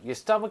big. Your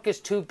stomach is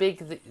too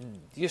big.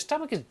 Your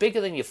stomach is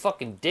bigger than your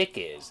fucking dick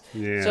is.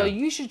 Yeah. So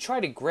you should try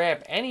to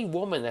grab any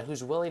woman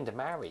who's willing to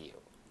marry you.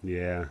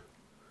 Yeah.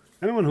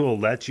 Anyone who will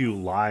let you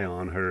lie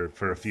on her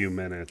for a few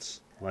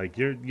minutes. Like,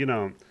 you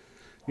don't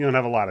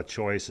have a lot of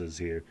choices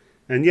here.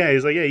 And yeah,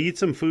 he's like, yeah, eat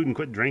some food and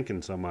quit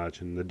drinking so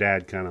much. And the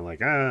dad kind of like,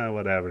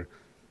 whatever.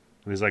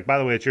 And he's like, by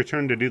the way, it's your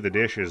turn to do the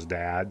dishes,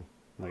 Dad.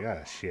 I'm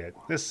like, shit,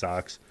 this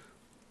sucks.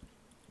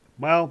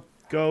 Well,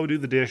 go do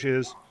the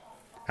dishes.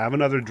 Have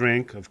another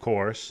drink, of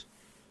course.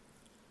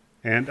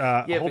 And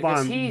hold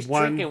on. He's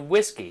drinking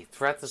whiskey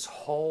throughout this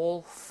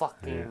whole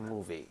fucking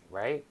movie,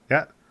 right?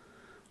 Yeah.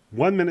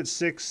 1 minute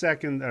 6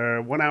 seconds,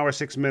 or 1 hour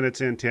 6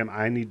 minutes in, Tim.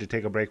 I need to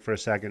take a break for a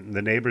second.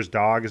 The neighbor's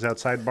dog is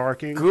outside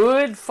barking.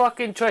 Good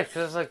fucking choice.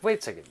 Because I was like, wait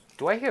a second.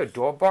 Do I hear a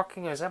door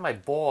barking, or is that my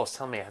balls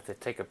telling me I have to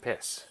take a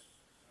piss?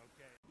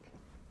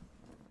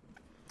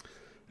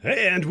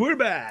 And we're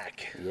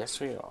back. Yes,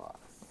 we are.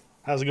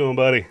 How's it going,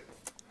 buddy?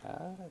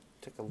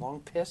 Took a long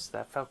piss.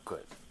 That felt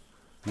good.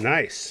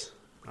 Nice.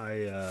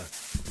 I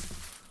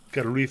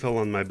got a refill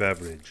on my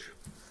beverage.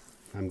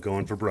 I'm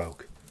going for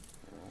broke.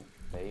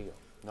 There you go.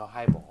 No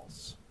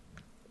highballs.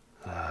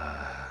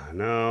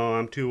 No,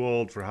 I'm too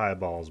old for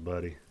highballs,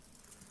 buddy.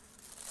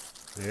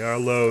 They are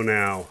low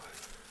now.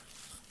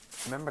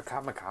 Remember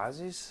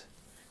kamikazes?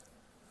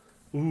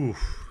 Oof.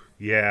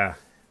 Yeah.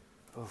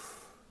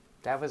 Oof.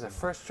 That was the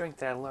first drink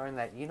that I learned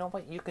that, you know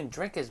what, you can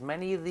drink as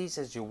many of these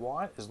as you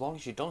want as long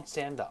as you don't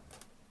stand up.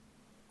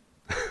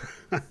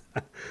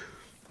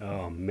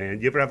 Oh, man.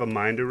 You ever have a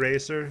mind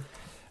eraser?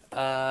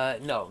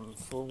 No.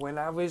 When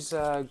I was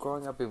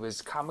growing up, it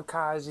was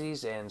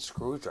kamikazes and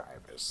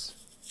screwdrivers.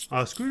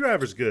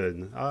 Screwdriver's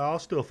good. I'll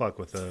still fuck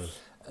with those.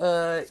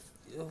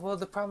 Well,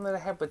 the problem that I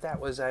had with that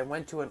was I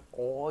went to an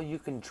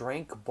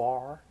all-you-can-drink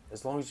bar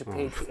as long as you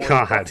paid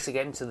 $40 to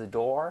get into the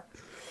door.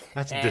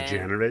 That's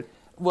degenerate.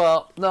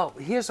 Well, no,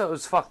 here's what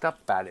was fucked up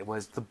about it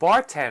was the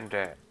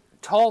bartender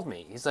told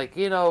me, he's like,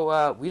 we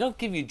don't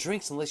give you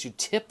drinks unless you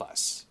tip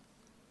us.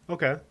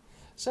 Okay.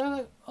 So I'm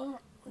like, oh,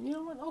 you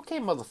know what? Okay,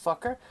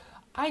 motherfucker.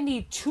 I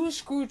need 2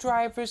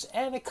 screwdrivers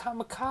and a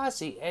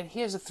kamikaze, and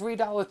here's a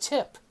 $3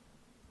 tip.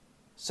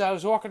 So I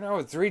was walking around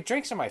with 3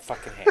 drinks in my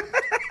fucking hand.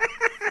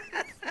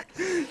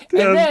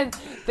 And then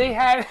they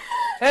had,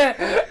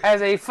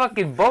 as a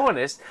fucking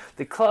bonus,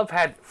 the club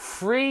had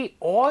free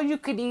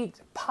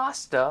all-you-could-eat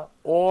pasta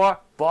or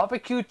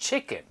barbecue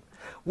chicken,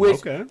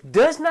 which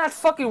does not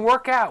fucking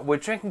work out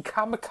with drinking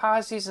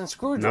kamikazes and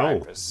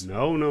screwdrivers.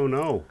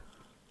 No.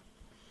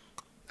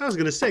 I was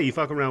going to say, you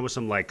fuck around with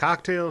some, like,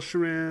 cocktail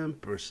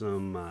shrimp or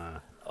some,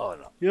 oh,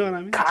 no. You know what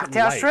I mean?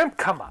 Cocktail shrimp?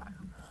 Come on.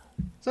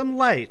 Some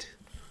light.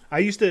 I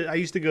used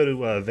to go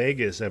to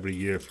Vegas every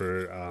year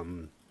for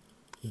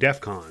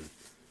DEF CON,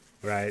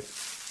 right?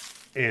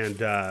 And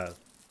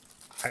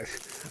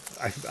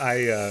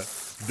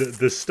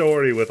the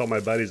story with all my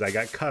buddies, I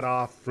got cut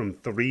off from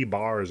 3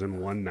 bars in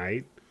one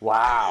night.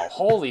 Wow.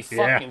 Holy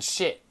Yeah. fucking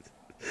shit.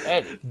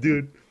 Eddie.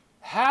 Dude,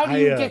 How do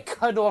you get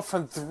cut off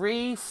from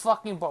 3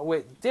 fucking bars?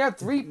 Wait, there are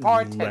 3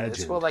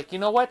 bartenders who are like, you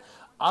know what?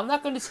 I'm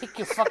not going to take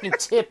your fucking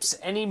tips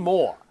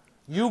anymore.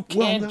 You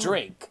can't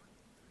drink.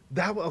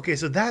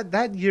 So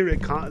that year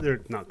at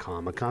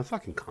Comic Con,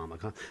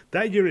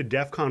 that year at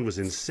DEF CON was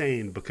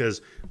insane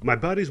because my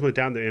buddies went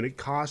down there and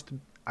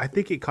I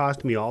think it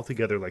cost me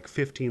altogether like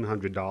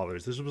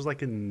 $1,500. This was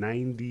like in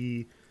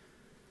 90.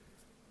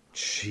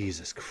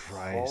 Jesus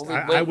Christ.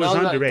 I was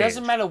underage. It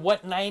doesn't matter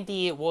what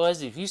 90 it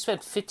was. If you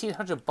spent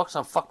 $1,500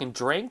 on fucking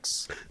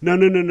drinks. No.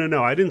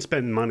 I didn't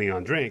spend money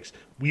on drinks.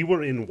 We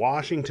were in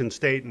Washington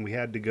State and we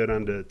had to go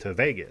down to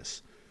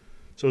Vegas.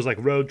 So it was like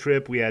road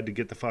trip. We had to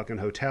get the fucking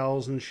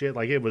hotels and shit.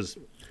 Like it was,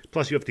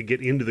 plus you have to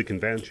get into the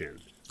convention,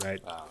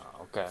 right?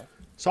 Okay.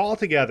 So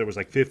altogether it was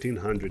like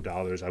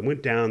 $1,500. I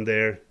went down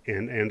there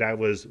and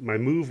my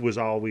move was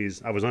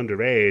always, I was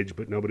underage,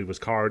 but nobody was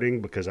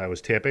carding because I was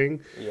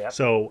tipping. Yep.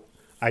 So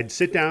I'd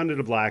sit down at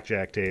a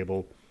blackjack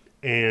table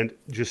and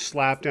just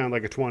slap down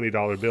like a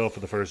 $20 bill for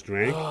the first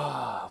drink.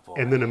 Oh, boy.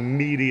 And then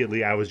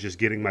immediately I was just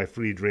getting my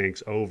free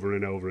drinks over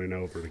and over and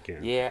over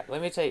again. Yeah,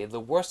 let me tell you, the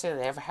worst thing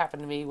that ever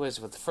happened to me was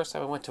the first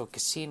time I went to a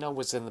casino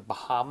was in the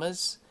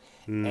Bahamas.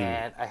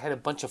 And I had a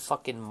bunch of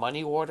fucking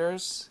money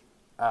orders.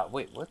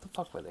 Wait, what the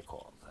fuck were they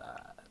called?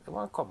 They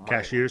weren't called money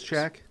Cashier's orders.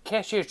 check?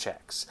 Cashier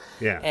checks.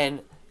 Yeah.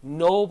 And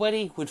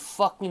nobody would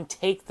fucking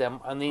take them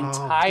on the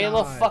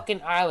entire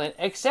fucking island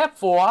except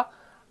for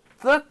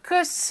the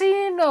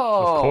casino.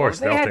 Of course,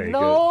 they had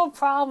no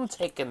problem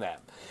taking them.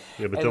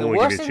 Yeah, but and don't the want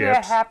worst to give thing you that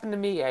chips. happened to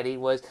me, Eddie,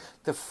 was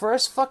the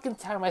first fucking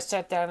time I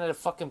sat down at a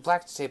fucking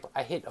blackjack table,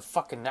 I hit a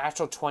fucking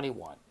natural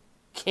 21.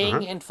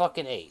 King and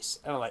fucking ace.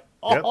 And I'm like,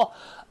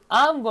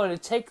 I'm going to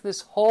take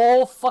this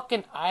whole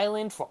fucking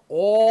island for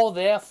all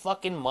their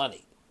fucking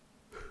money.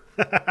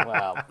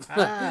 Well,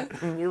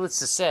 needless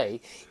to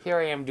say, here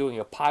I am doing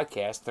a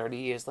podcast 30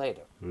 years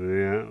later.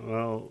 Yeah,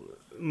 well,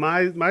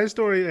 my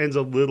story ends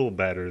a little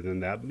better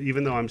than that.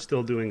 Even though I'm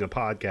still doing a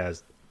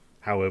podcast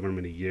however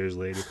many years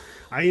later,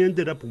 I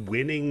ended up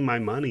winning my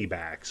money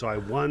back. So I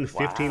won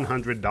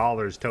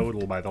 $1,500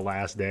 total by the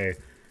last day,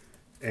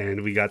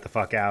 and we got the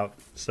fuck out.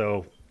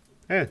 So,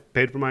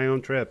 paid for my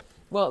own trip.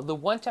 Well, the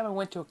one time I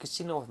went to a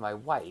casino with my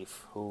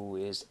wife, who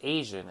is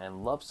Asian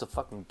and loves to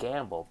fucking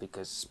gamble,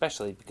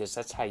 especially because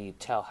that's how you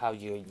tell how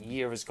your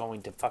year is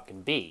going to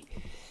fucking be,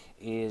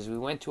 is we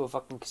went to a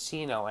fucking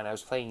casino and I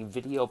was playing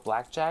video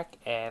blackjack,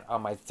 and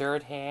on my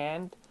third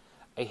hand,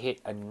 I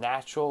hit a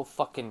natural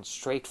fucking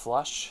straight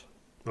flush.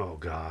 Oh,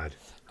 God.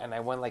 And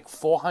I won like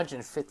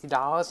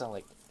 $450. I'm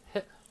like,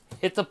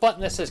 hit the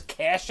button that says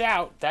cash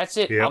out. That's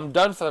it. Yep. I'm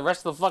done for the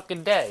rest of the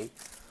fucking day.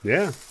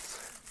 Yeah.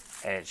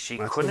 And she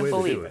That's couldn't the way to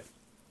believe do it.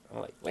 I'm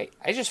like, wait,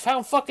 I just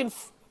found fucking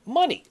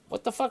money.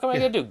 What the fuck am I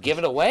going to do? Give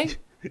it away?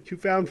 You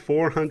found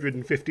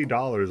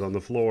 $450 on the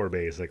floor,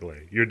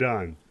 basically. You're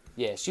done.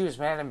 Yeah, she was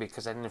mad at me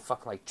because I didn't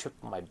fucking like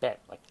triple my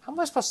bet. Like, how am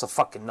I supposed to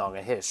fucking know I'm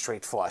going to hit a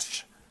straight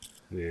flush?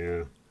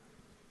 Yeah.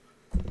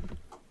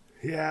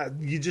 Yeah,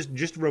 you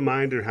just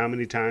remind her how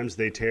many times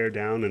they tear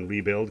down and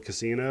rebuild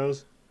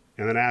casinos,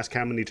 and then ask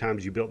how many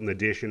times you built an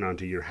addition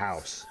onto your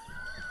house.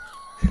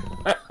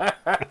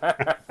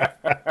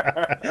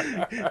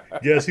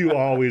 Guess who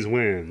always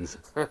wins?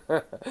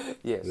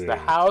 Yes, the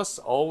house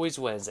always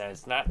wins, and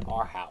it's not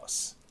our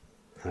house.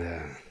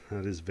 Yeah,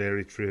 that is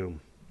very true.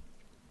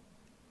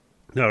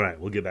 All right,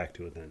 we'll get back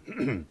to it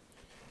then.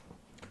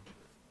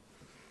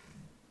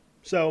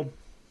 So,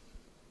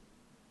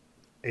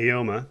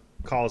 Aoma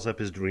calls up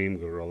his dream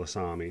girl,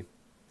 Asami.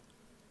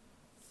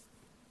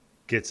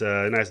 Gets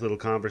a nice little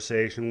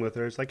conversation with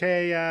her. It's like,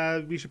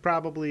 hey, we should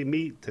probably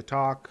meet to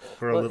talk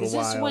for a little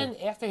while. Is this when,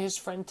 after his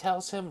friend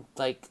tells him,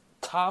 like,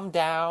 calm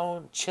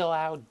down, chill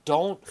out,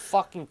 don't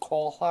fucking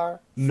call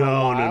her?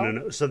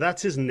 No. So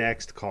that's his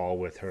next call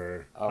with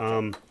her.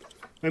 Okay.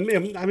 I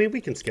mean, we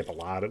can skip a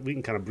lot of, we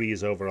can kind of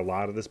breeze over a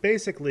lot of this.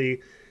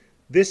 Basically,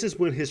 this is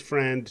when his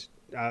friend,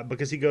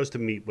 because he goes to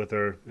meet with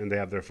her and they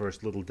have their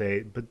first little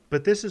date.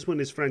 But this is when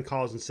his friend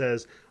calls and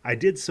says, I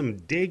did some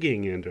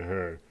digging into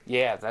her.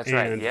 Yeah, that's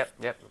right.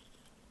 Yep.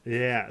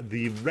 Yeah,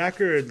 the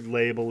record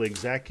label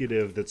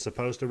executive that's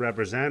supposed to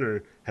represent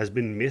her has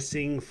been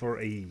missing for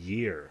a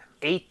year.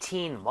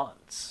 18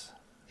 months.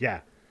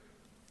 Yeah.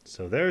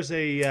 So there's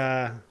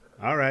a,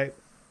 all right,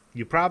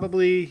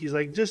 he's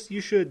like,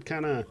 you should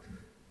kind of,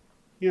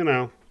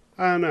 I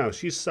don't know,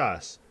 she's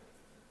sus.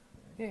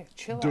 Yeah,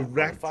 chill out,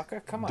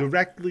 motherfucker. Come on.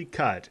 Directly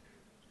cut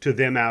to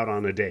them out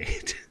on a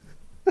date.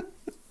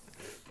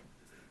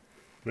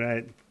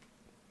 Right?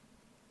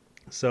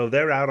 So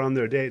they're out on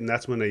their date, and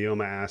that's when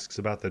Aoma asks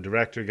about the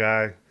director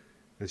guy.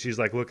 And she's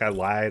like, look, I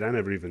lied. I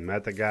never even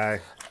met the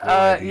guy.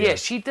 Yeah,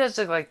 she does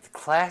the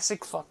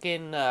classic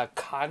fucking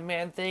con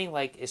man thing.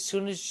 Like, as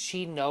soon as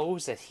she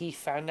knows that he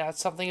found out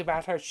something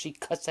about her, she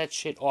cuts that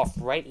shit off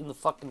right in the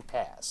fucking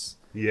pass.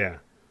 Yeah.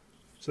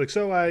 She's like,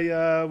 so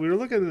we were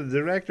looking at the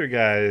director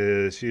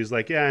guy. She's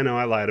like, yeah, I know,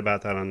 I lied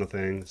about that on the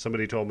thing.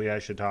 Somebody told me I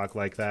should talk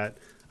like that.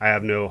 I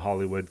have no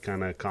Hollywood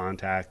kind of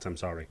contacts. I'm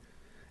sorry.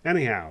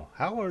 Anyhow,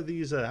 how are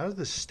these? How's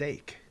the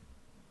steak?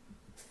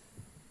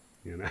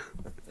 You know,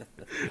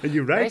 and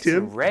you're right, It's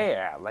Tim.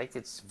 rare, like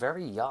it's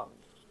very young.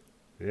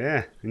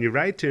 Yeah, and you're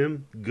right,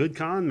 Tim. Good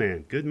con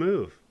man. Good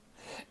move.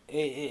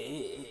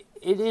 It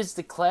is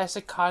the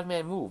classic con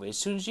man move. As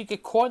soon as you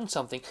get caught in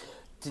something,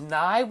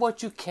 deny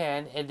what you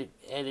can and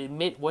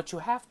admit what you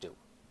have to.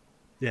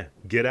 Yeah,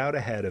 get out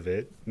ahead of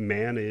it.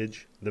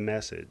 Manage the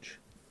message.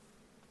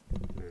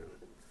 Yeah.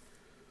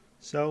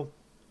 So,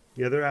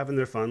 yeah, they're having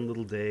their fun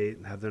little date,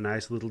 have their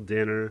nice little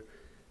dinner,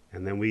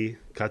 and then we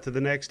cut to the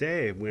next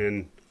day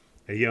when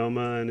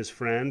Ayoma and his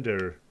friend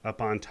are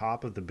up on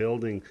top of the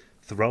building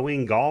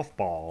throwing golf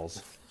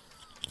balls,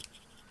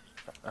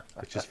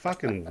 which is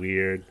fucking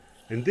weird.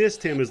 And this,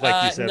 Tim, is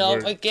like you said. No,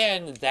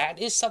 again, that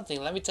is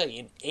something, let me tell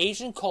you, in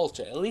Asian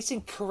culture, at least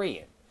in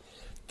Korean,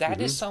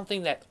 that is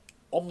something that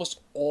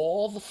almost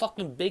all the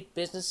fucking big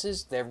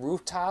businesses, their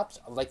rooftops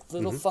are like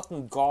little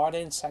fucking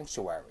garden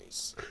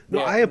sanctuaries. No,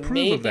 I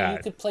approve of that. Maybe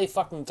you could play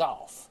fucking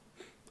golf.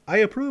 I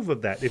approve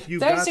of that. If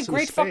you've That got is a some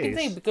great space, fucking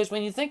thing, because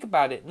when you think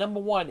about it, number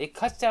one, it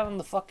cuts down on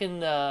the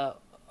fucking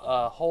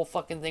whole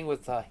fucking thing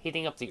with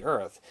heating up the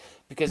earth,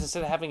 because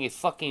instead of having a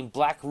fucking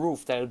black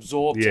roof that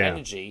absorbs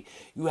energy,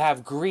 you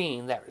have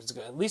green that is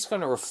at least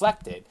going to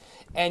reflect it,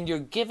 and you're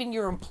giving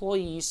your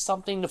employees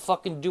something to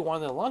fucking do on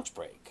their lunch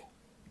break.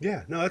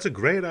 Yeah, no, that's a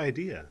great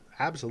idea.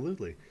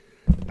 Absolutely.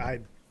 I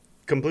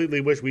completely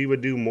wish we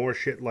would do more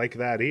shit like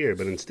that here,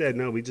 but instead,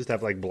 no, we just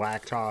have like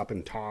blacktop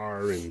and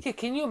tar and... Yeah,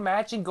 can you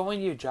imagine going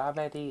to your job,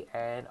 Eddie,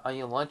 and on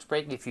your lunch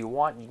break, if you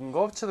want, you can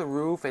go up to the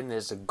roof and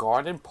there's a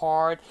garden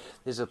part,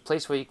 there's a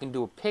place where you can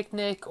do a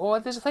picnic, or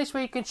there's a place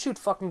where you can shoot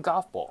fucking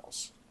golf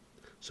balls.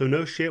 So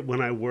no shit,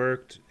 when I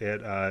worked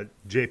at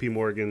J.P.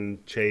 Morgan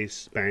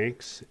Chase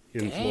Banks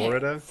in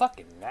Florida...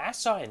 Fucking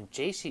Nassau and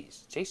J.C.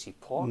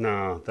 Morgan.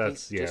 No,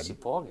 that's, J.C.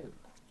 Morgan.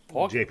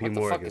 J.P. What the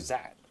Morgan. fuck is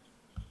that?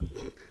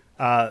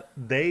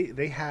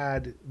 They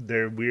had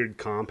their weird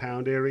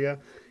compound area,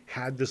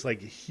 had this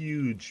like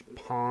huge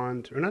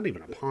pond, or not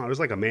even a pond, it was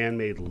like a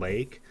man-made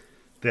lake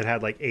that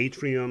had like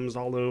atriums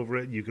all over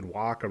it. You could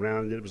walk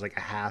around it. It was like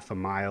a half a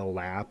mile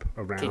lap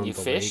around the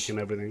lake and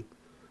everything.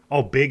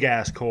 Oh, big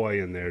ass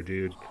koi in there,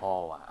 dude.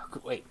 Oh, wow.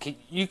 Wait,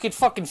 you could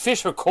fucking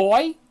fish a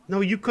koi?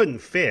 No, you couldn't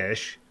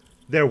fish.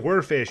 There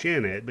were fish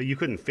in it, but you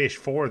couldn't fish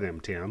for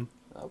them, Tim.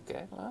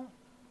 Okay, well.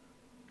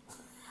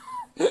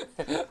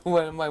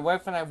 When my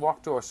wife and I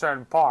walk to a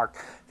certain park,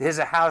 there's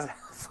a house,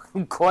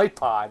 fucking koi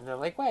pond. And they're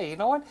like, wait, you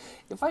know what?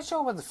 If I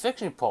show up with a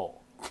fishing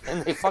pole,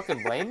 can they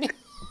fucking blame me?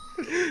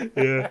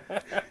 Yeah.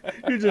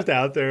 You're just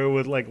out there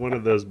with like one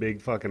of those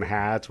big fucking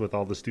hats with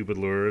all the stupid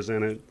lures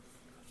in it.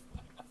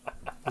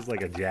 It's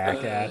like a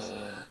jackass.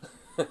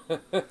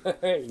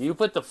 You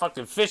put the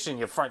fucking fish in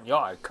your front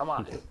yard. Come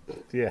on.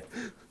 Yeah.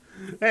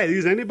 Hey,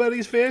 these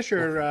anybody's fish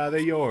or are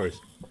they yours?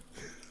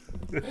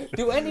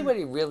 Do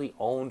anybody really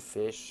own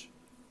fish?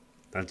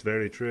 That's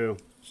very true.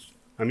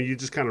 I mean, you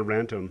just kind of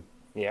rent them.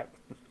 Yeah.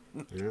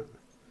 Yeah.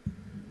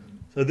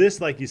 So this,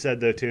 like you said,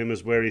 though, Tim,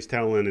 is where he's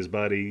telling his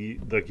buddy,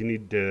 look, you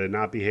need to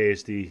not be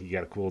hasty. You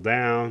got to cool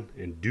down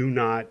and do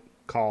not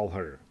call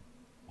her.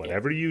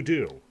 Whatever you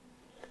do.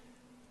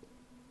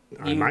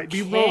 I might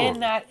be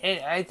wrong.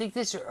 And I think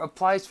this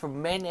applies for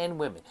men and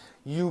women.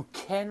 You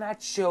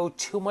cannot show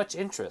too much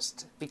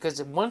interest,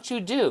 because once you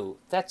do,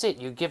 that's it.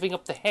 You're giving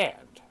up the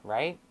hand,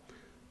 right?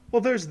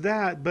 Well, there's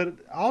that, but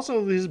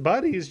also his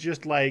buddy's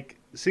just like,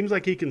 seems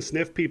like he can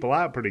sniff people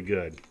out pretty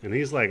good. And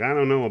he's like, I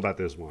don't know about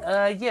this one.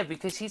 Yeah,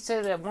 because he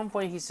said at one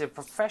point he's a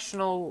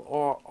professional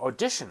or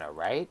auditioner,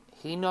 right?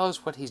 He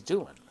knows what he's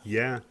doing.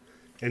 Yeah.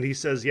 And he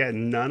says, yeah,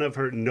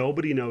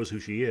 nobody knows who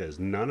she is.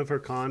 None of her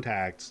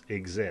contacts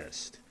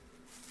exist.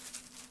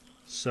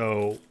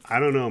 So, I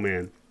don't know,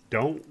 man.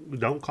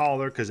 Don't call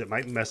her, because it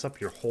might mess up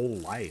your whole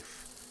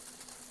life.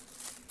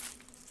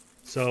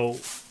 So,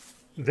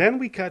 then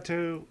we cut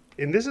to,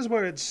 and this is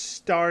where it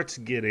starts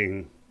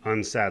getting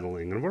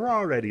unsettling. And we're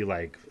already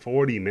like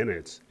 40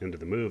 minutes into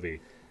the movie.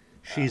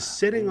 She's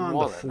sitting on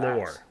the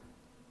floor.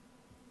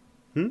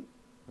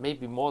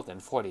 Maybe more than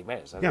 40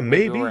 minutes. Yeah,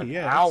 maybe. We're an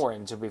hour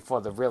into before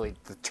the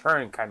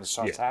turn kind of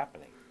starts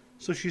happening.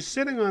 So she's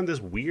sitting on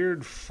this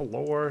weird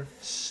floor,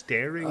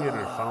 staring at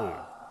her phone.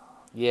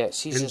 Yeah,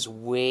 she's just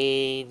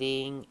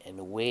waiting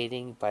and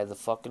waiting by the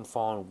fucking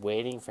phone,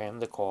 waiting for him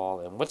to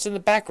call. And what's in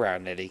the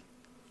background, Eddie?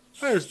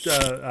 There's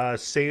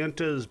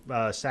Santa's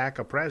sack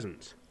of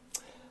presents.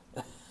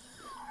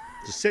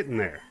 Just sitting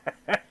there.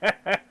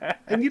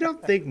 And you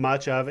don't think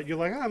much of it. You're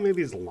like, oh,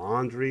 maybe it's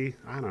laundry.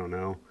 I don't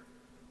know.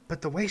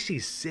 But the way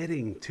she's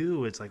sitting,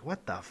 too, it's like,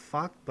 what the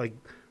fuck? Like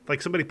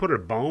somebody put her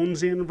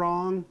bones in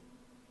wrong?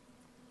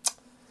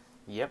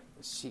 Yep.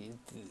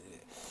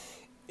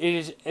 It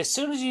is, as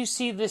soon as you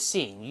see this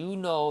scene, you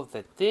know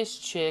that this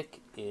chick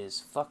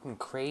is fucking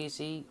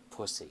crazy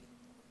pussy.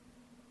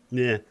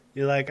 Yeah.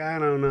 You're like, I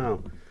don't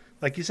know.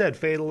 Like you said,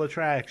 fatal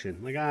attraction.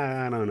 Like,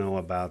 I don't know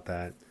about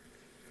that.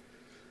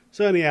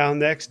 So anyhow,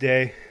 next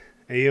day,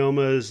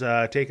 Aoma's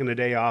taking a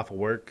day off of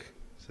work.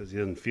 Says he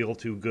doesn't feel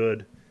too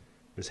good.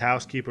 His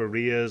housekeeper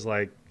Rhea is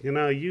like, you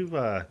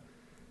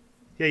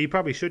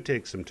probably should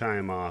take some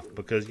time off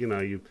because you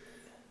don't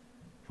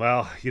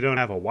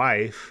have a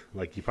wife.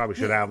 Like you probably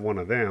should have one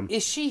of them.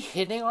 Is she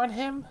hitting on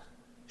him?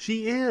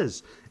 She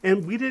is,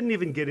 and we didn't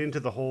even get into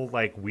the whole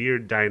like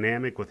weird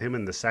dynamic with him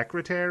and the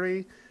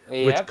secretary,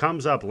 which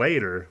comes up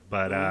later.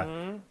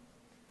 But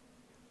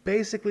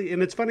basically,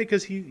 and it's funny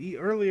because he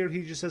earlier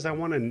he just says, "I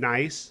want a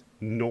nice,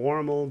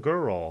 normal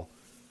girl."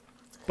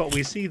 But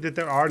we see that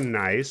there are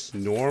nice,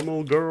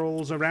 normal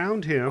girls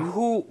around him.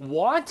 Who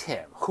want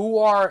him. Who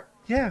are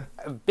Yeah.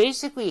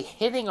 basically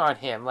hitting on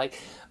him. Like,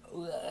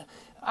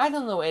 I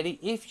don't know, Eddie.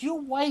 If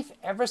your wife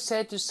ever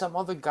said to some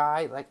other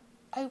guy, like,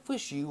 I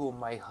wish you were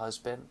my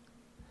husband,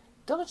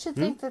 don't you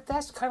think that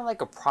that's kind of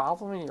like a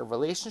problem in your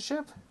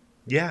relationship?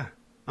 Yeah,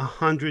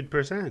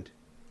 100%.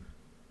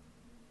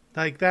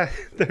 Like that,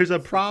 there's a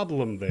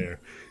problem there,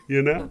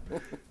 you know?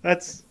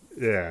 That's,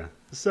 yeah.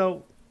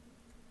 So...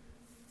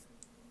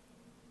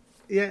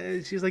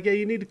 yeah, she's like, yeah,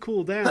 you need to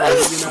cool down.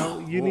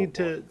 You need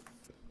to.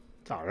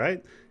 It's all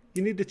right.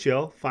 You need to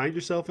chill. Find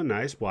yourself a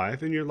nice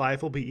wife, and your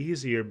life will be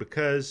easier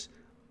because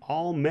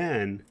all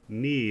men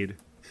need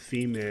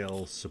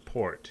female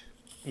support.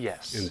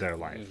 Yes. In their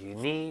life. You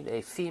need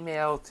a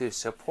female to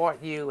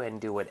support you and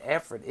do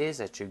whatever it is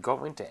that you're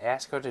going to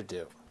ask her to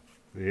do.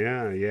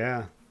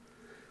 Yeah.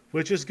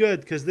 Which is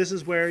good because this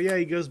is where,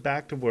 he goes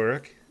back to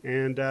work,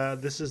 and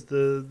this is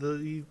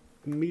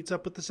he meets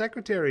up with the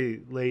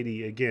secretary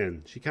lady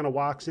again. She kind of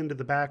walks into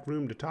the back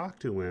room to talk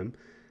to him.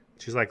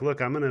 She's like,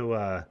 "Look, I'm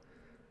gonna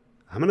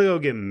go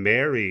get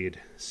married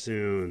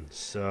soon.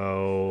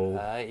 So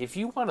if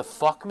you want to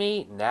fuck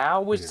me,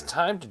 now is the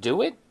time to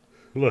do it."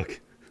 Look,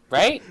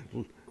 right?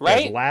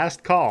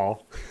 Last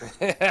call.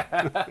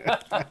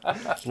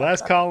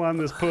 Last call on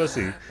this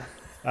pussy.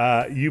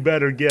 You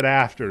better get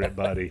after it,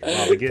 buddy.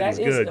 While the getting's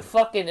good. That is a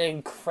fucking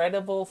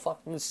incredible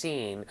fucking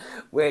scene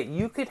where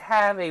you could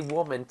have a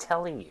woman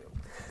telling you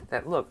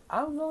that, look,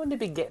 I'm going to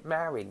be getting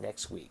married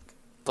next week,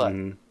 but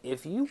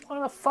if you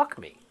want to fuck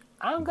me,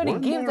 I'm going to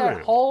give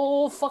that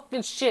whole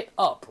fucking shit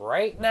up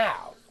right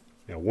now.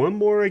 Yeah, one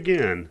more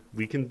again.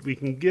 We can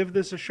give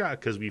this a shot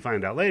because we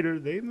find out later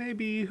they may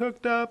be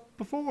hooked up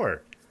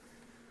before.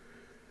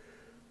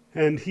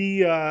 And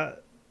he,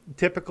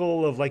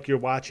 typical of like you're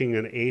watching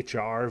an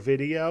HR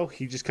video,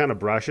 he just kind of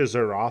brushes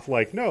her off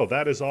like, no,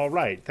 that is all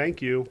right.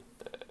 Thank you.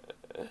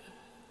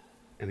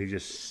 And he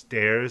just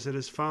stares at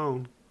his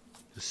phone.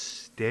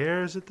 Just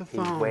stares at the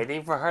phone. He's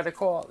waiting for her to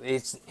call.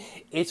 It's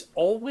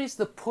always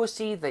the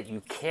pussy that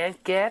you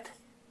can't get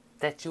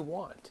that you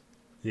want.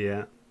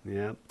 Yeah.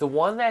 The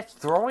one that's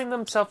throwing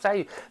themselves at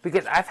you.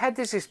 Because I've had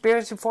this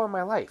experience before in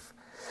my life.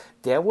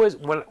 There was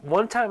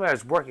one time I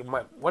was working.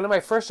 One of my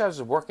first jobs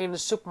was working in the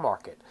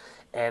supermarket,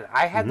 and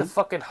I had the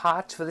fucking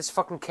hots for this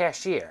fucking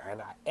cashier.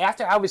 And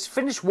after I was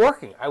finished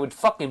working, I would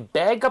fucking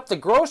bag up the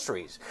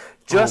groceries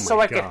just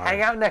so I could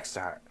hang out next to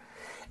her.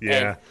 Yeah.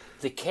 And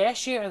the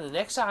cashier in the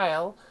next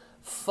aisle,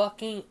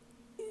 fucking,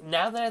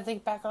 now that I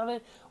think back on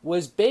it,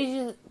 was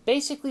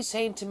basically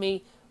saying to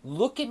me,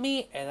 "Look at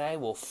me and I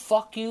will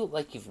fuck you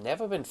like you've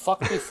never been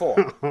fucked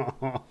before."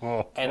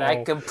 And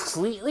I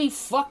completely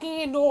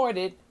fucking ignored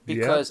it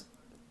because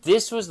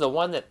this was the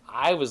one that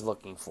I was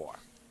looking for.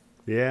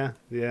 Yeah.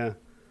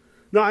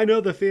 No, I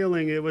know the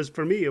feeling. It was,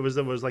 for me, it was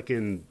like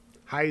in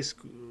high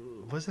school.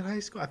 Was it high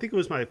school? I think it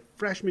was my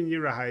freshman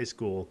year of high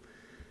school.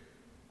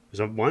 There was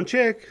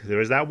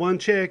that one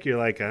chick. You're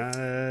like,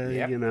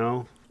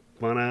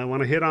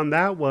 wanna hit on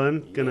that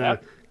one. Gonna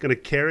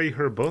carry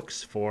her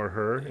books for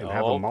her and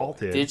have them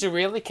malted. Did you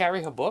really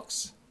carry her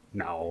books?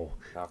 No.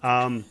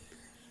 Okay.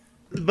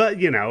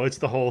 But it's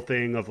the whole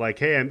thing of like,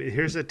 hey,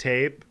 here's a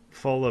tape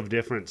full of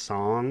different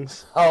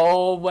songs.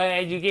 Oh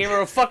man, you gave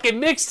her a fucking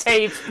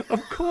mixtape.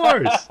 Of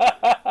course,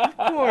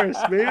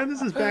 man.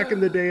 This is back in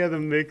the day of the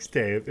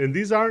mixtape, and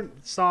these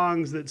aren't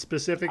songs that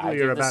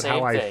specifically are about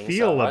how I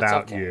feel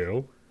about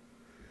you.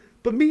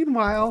 But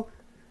meanwhile,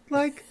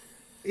 like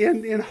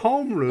in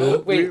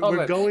homeroom,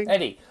 we're going.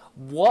 Eddie,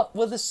 what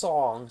were the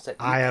songs that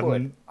you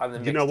put on the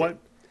mixtape? You know what?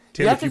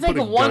 Tim, you have to think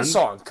of one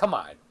song. Come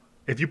on.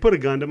 If you put a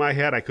gun to my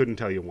head, I couldn't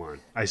tell you one.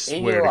 I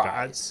swear to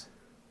God.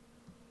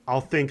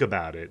 I'll think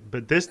about it.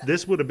 But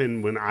this would have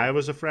been when I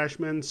was a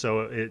freshman,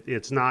 so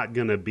it's not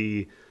gonna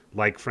be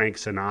like Frank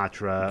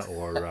Sinatra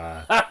or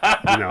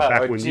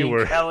back when you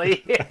were.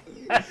 Kelly.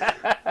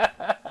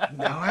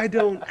 No, I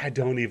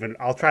don't even.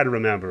 I'll try to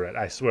remember it.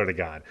 I swear to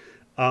God.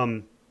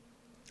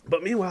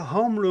 But meanwhile,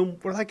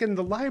 homeroom, we're like in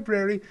the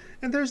library,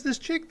 and there's this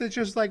chick that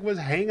just like was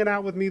hanging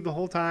out with me the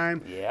whole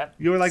time. Yeah.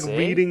 You were like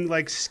reading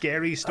like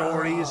scary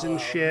stories and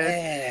shit.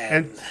 Man.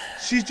 And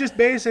she's just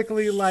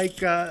basically like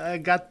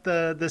got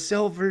the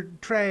silver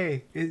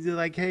tray. And you're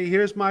like, hey,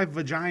 here's my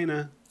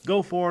vagina.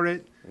 Go for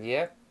it.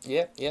 Yep.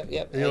 Yep. And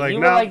you're like, you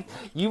no. were like,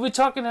 you were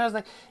talking, and I was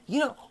like,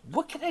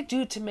 what can I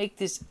do to make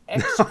this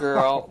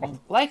ex-girl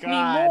like me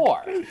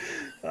more?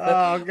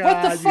 Oh, God.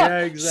 What the fuck? Yeah,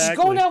 exactly.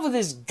 She's going out with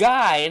this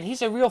guy, and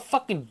he's a real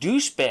fucking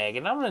douchebag,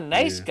 and I'm a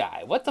nice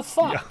guy. What the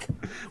fuck?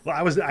 Yeah.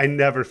 Well, I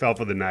never fell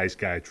for the nice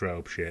guy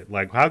trope shit.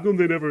 Like, how come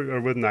they never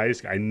are with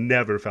nice guy? I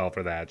never fell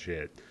for that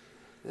shit.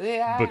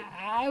 Yeah, But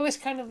I was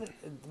kind of.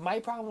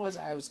 My problem was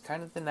I was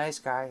kind of the nice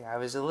guy. I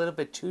was a little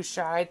bit too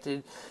shy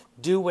to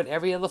do what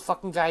every other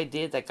fucking guy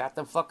did that got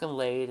them fucking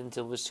laid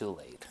until it was too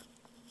late.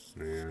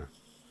 yeah.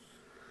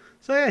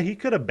 So yeah, he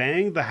could have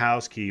banged the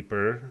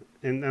housekeeper,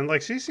 and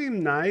like she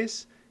seemed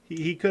nice.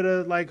 He could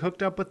have like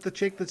hooked up with the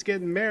chick that's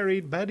getting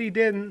married, but he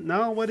didn't.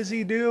 No, what does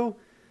he do?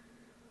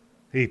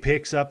 He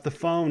picks up the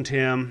phone,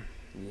 Tim.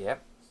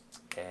 Yep.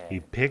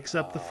 He picks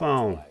up the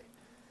phone. Boy.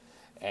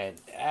 And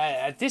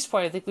at this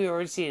point, I think we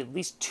already see at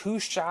least 2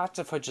 shots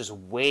of her just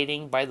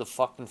waiting by the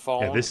fucking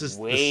phone. Yeah, this is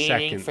the waiting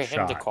second for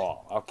him to shot.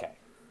 call. Okay.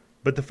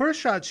 But the first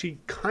shot, she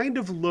kind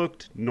of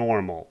looked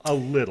normal, a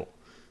little.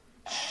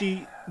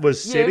 She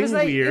was sitting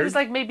weird. It was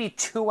like maybe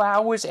 2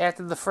 hours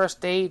after the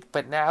first date,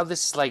 but now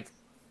this is like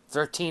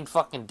 13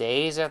 fucking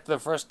days after the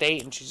first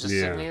date, and she's just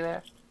sitting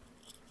there.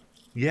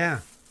 Yeah.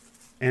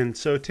 And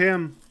so,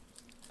 Tim,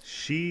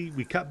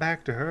 we cut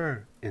back to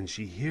her, and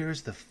she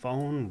hears the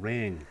phone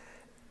ring.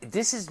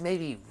 This is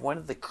maybe one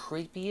of the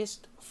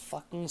creepiest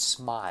fucking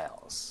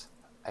smiles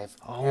I've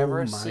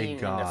ever seen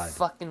in a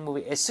fucking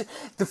movie.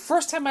 The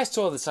first time I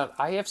saw this on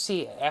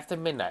IFC after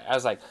midnight, I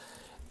was like,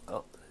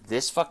 oh,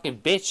 this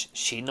fucking bitch,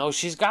 she knows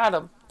she's got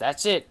him.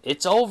 That's it.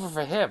 It's over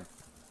for him.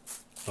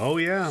 Oh,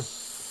 yeah.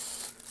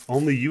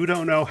 Only you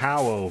don't know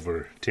how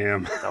over,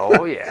 Tim.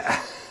 Oh,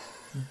 yeah.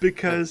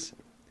 Because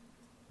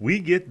we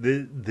get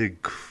the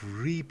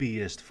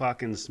creepiest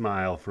fucking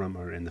smile from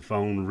her, and the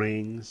phone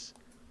rings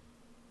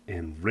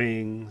and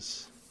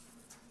rings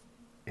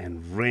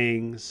and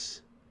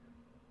rings,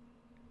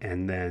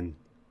 and then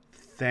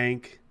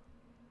thank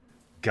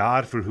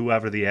God for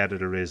whoever the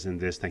editor is in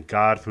this. Thank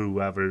God for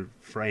whoever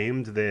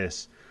framed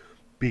this,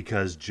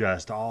 because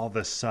just all of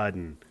a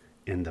sudden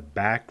in the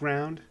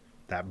background,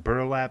 that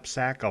burlap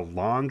sack of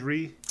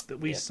laundry that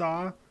we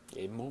saw,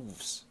 it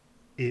moves.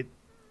 It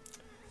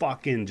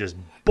fucking just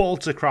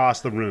bolts across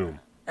the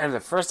room. And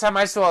the first time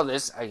I saw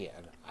this,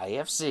 again,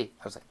 IFC,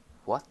 I was like,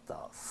 what the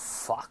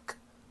fuck?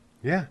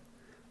 Yeah.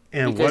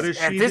 And because what does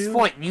she do? At this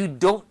point,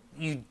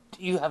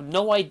 you have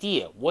no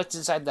idea what's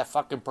inside that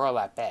fucking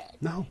burlap bag.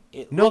 No.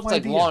 It no looks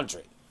idea. like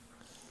laundry.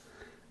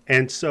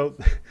 And so,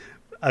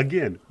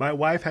 again, my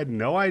wife had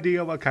no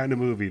idea what kind of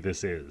movie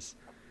this is.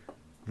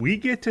 We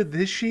get to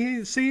this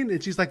scene,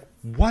 and she's like,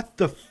 what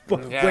the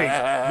fuck?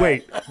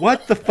 Wait,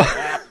 what the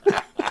fuck?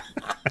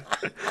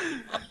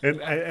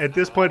 And at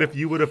this point, if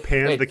you would have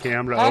panned the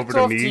camera over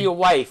to me. to your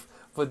wife,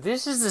 but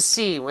this is the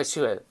scene where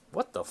she went,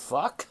 what the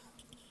fuck?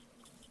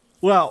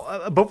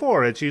 Well,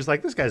 before it, she's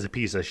like, this guy's a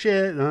piece of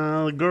shit.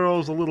 The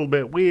girl's a little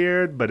bit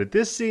weird. But at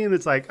this scene,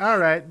 it's like, all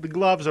right, the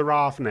gloves are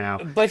off now.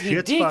 But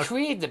he did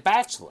create The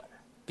Bachelor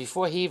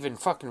before he even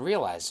fucking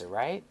realized it,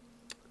 right?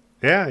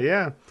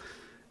 Yeah.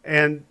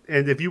 And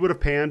if you would have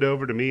panned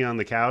over to me on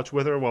the couch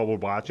with her while we're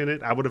watching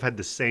it, I would have had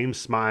the same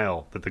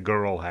smile that the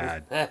girl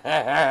had.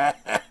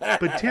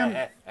 But Tim,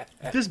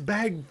 this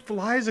bag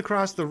flies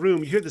across the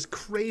room. You hear this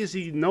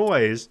crazy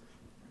noise.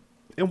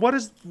 And what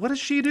does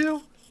she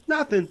do?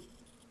 Nothing.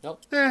 Nope.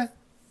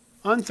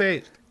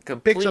 Unfazed.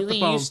 Completely picks up the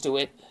phone. used to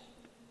it.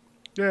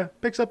 Yeah,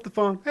 picks up the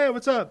phone. Hey,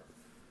 what's up?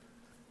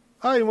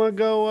 Oh, you want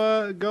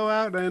to go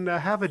out and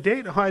have a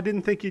date? Oh, I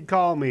didn't think you'd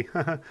call me.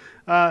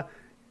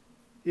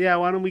 Yeah,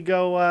 why don't we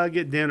go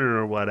get dinner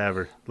or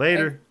whatever?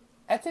 Later. And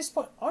at this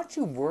point, aren't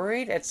you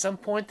worried at some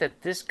point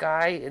that this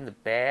guy in the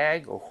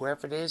bag, or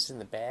whoever it is in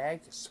the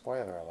bag,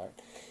 spoiler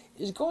alert,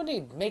 is going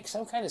to make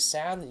some kind of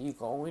sound that you're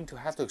going to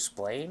have to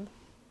explain?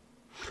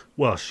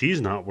 Well, she's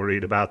not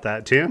worried about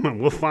that, Tim,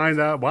 and we'll find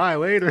out why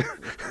later.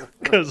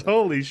 Because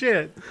holy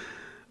shit.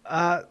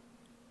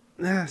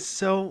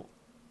 So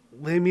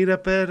they meet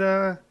up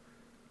at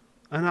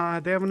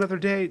they have another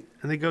date,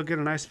 and they go get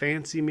a nice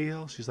fancy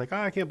meal. She's like,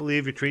 I can't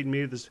believe you're treating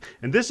me this.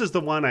 And this is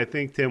the one, I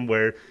think, Tim,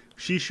 where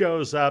she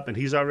shows up and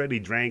he's already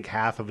drank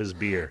half of his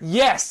beer.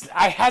 Yes,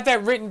 I had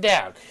that written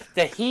down.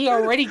 That he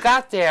already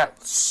got there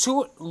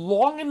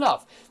long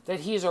enough that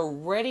he's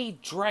already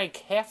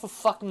drank half a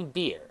fucking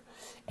beer.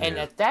 And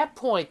at that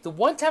point, the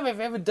one time I've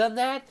ever done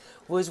that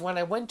was when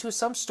I went to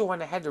some store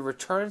and I had to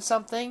return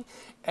something.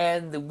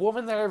 And the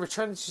woman that I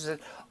returned, she said,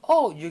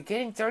 oh, you're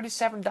getting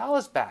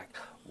 $37 back.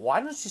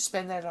 Why don't you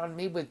spend that on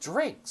me with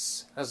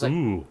drinks? I was like,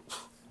 ooh.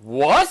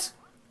 What?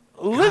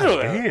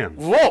 Literally. God damn.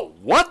 Whoa,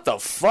 what the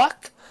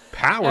fuck?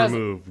 Power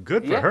move.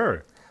 Good for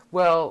her.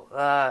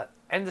 Well,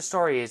 and the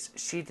story is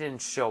she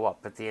didn't show up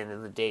at the end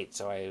of the date,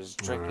 so I was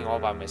drinking all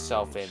by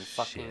myself and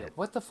fucking... Shit.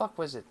 What the fuck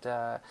was it?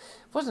 It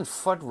wasn't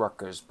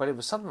Fuddruckers, but it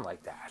was something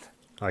like that.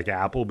 Like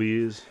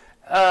Applebee's?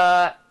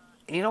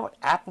 You know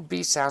what?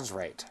 Applebee's sounds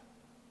right.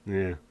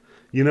 Yeah.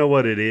 You know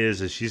what it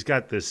is she's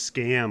got this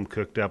scam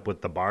cooked up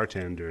with the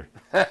bartender.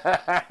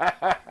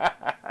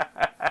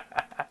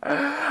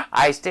 I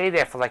I stayed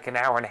there for like an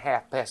hour and a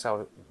half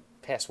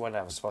past when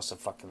I was supposed to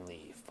fucking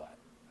leave. But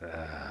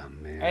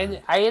man.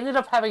 and I ended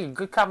up having a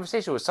good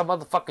conversation with some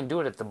other fucking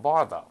dude at the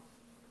bar, though.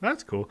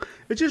 That's cool.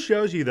 It just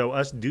shows you, though,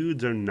 us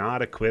dudes are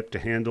not equipped to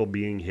handle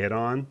being hit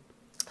on.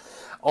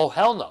 Oh,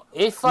 hell no.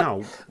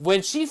 No.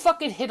 When she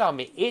fucking hit on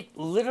me,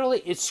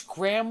 it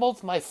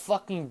scrambled my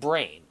fucking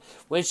brain.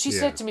 When she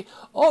said to me,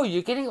 oh,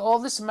 you're getting all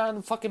this amount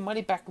of fucking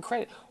money back in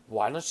credit.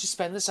 Why don't you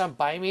spend this on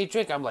buying me a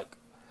drink? I'm like...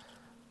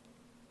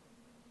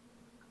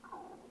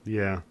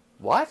 Yeah.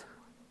 What?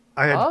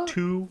 I had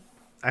two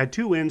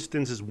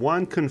instances.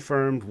 One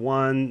confirmed.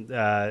 One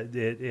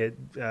it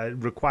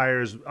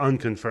requires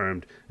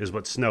unconfirmed, is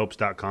what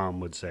Snopes.com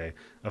would say,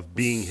 of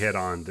being hit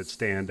on that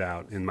stand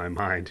out in my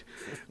mind.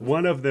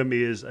 One of them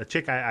is a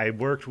chick I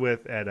worked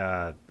with at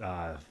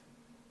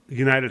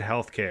United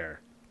Healthcare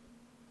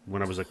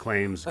when I was a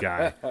claims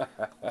guy,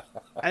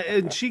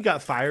 and she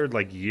got fired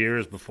like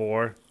years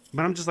before.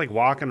 But I'm just like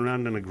walking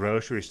around in a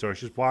grocery store.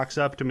 She just walks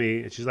up to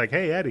me and she's like,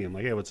 "Hey, Eddie." I'm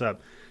like, "Hey, what's up?"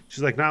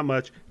 She's like, "Not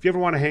much. If you ever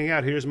want to hang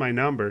out, here's my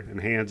number,"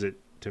 and hands it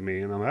to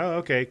me. And I'm like, "Oh,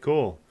 okay,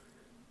 cool."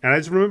 And I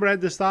just remember I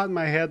had this thought in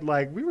my head,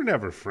 like, we were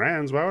never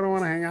friends. Why would I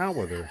want to hang out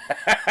with her?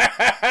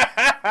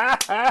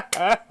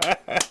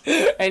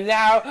 And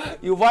now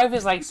your wife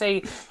is like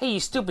saying, "Hey, you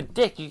stupid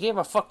dick, you gave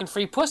her fucking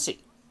free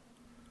pussy."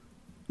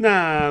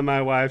 Nah,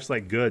 my wife's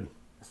like, good.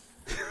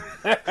 She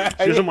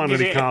doesn't want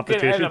any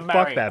competition.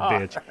 Fuck that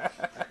bitch.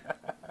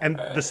 And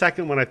the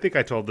second one, I think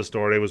I told the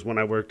story, was when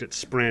I worked at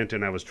Sprint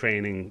and I was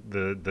training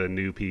the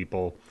new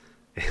people,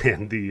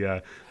 and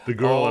the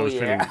girl I was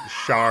training,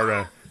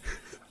 Shara,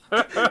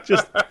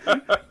 just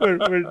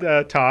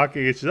we're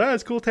talking. And she's, "Oh,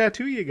 it's a cool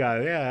tattoo you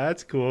got." "Yeah,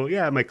 that's cool.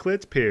 Yeah, my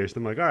clit's pierced."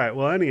 I'm like, "All right,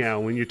 well,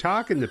 anyhow, when you're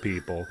talking to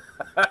people,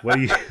 what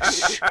do you?"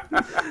 Because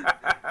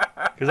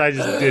I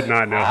just did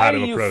not know how to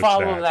approach that. How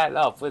do you follow that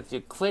up with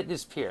your clit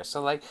is pierced?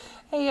 So like,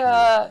 hey,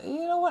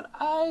 you know what?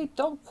 I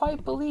don't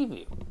quite believe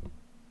you.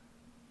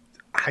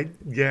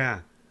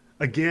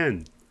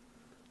 Again,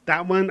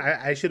 that one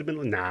I should have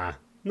been. Nah,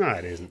 no,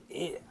 it isn't.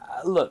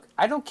 Look,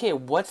 I don't care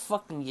what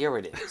fucking year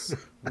it is.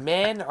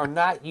 Men are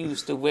not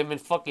used to women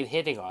fucking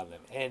hitting on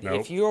them. And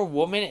if you're a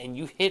woman and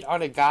you hit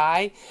on a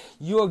guy,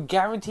 you're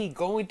guaranteed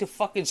going to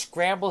fucking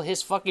scramble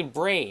his fucking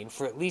brain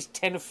for at least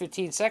 10 or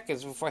 15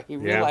 seconds before he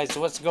realizes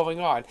what's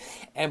going on.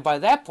 And by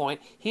that point,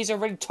 he's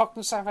already talked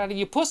himself out of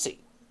your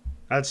pussy.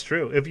 That's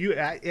true. If you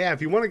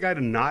want a guy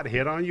to not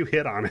hit on you,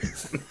 hit on him.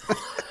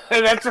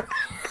 That's right.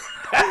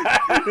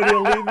 And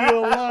he'll leave you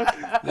alone.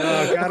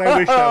 Oh, God, I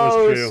wish that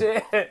was true.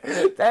 Shit.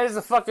 That is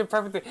the fucking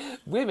perfect thing.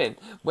 Women,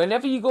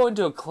 whenever you go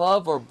into a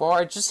club or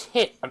bar, just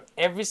hit on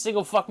every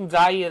single fucking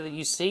guy that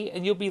you see,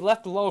 and you'll be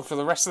left alone for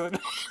the rest of the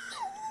night.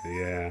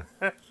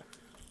 Yeah.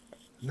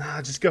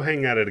 Nah, just go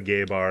hang out at a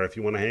gay bar if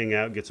you want to hang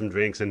out, get some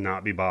drinks, and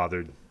not be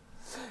bothered.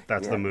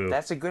 That's the move.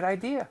 That's a good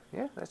idea.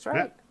 Yeah, that's right.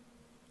 Yeah.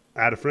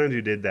 I had a friend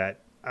who did that.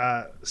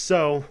 And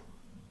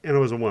it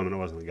was a woman, it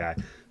wasn't a guy.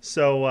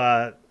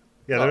 So,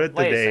 they're at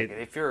the date. Wait a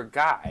second. If you're a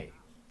guy.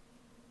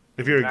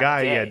 If you're a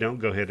guy, don't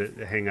go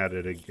hang out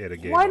at a gay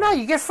bar. Why not?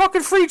 You get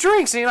fucking free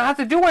drinks and you don't have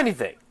to do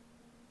anything.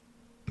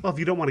 Well, if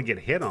you don't want to get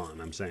hit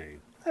on, I'm saying.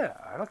 Yeah,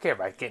 I don't care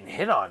about getting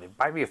hit on.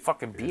 Buy me a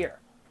fucking beer.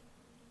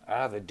 I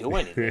don't have to do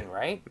anything,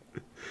 right?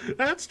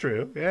 That's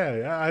true.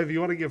 Yeah. If you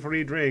want to get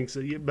free drinks,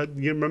 but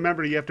you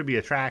remember you have to be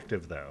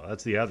attractive, though.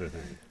 That's the other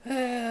thing.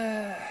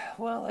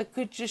 Well, I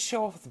could just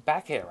show off the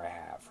back hair I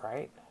have,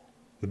 right?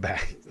 The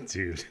back,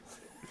 dude.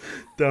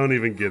 Don't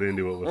even get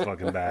into it with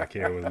fucking back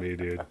hair with me,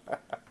 dude.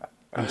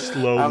 I'm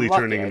slowly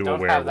turning into a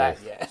werewolf. I don't have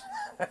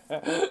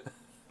that yet.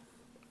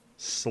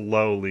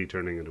 Slowly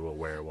turning into a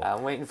werewolf.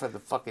 I'm waiting for the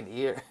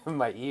fucking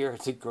my ear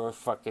to grow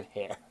fucking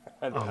hair.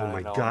 Oh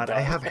my God,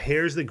 I have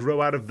hairs that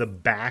grow out of the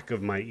back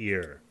of my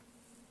ear.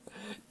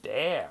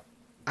 Damn.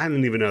 I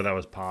didn't even know that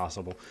was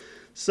possible.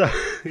 So,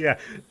 yeah,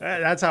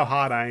 that's how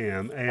hot I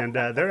am. And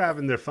they're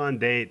having their fun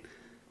date.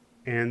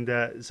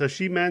 And so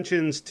she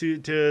mentions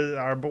to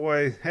our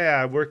boy, "Hey,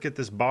 I work at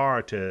this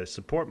bar to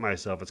support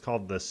myself. It's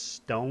called the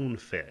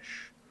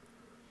Stonefish."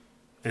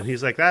 And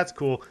he's like, "That's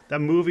cool. That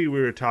movie we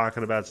were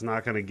talking about is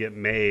not going to get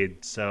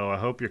made, so I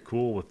hope you're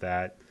cool with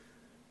that."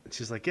 And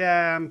she's like,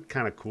 "Yeah, I'm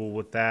kind of cool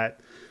with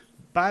that.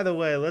 By the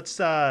way, let's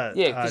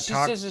because she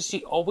says that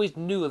she always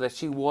knew that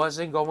she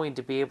wasn't going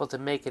to be able to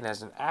make it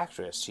as an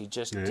actress. She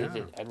just did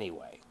it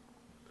anyway."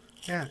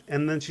 Yeah,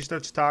 and then she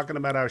starts talking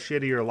about how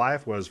shitty her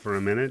life was for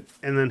a minute,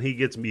 and then he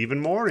gets even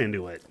more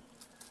into it.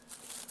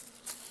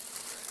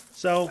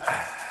 So,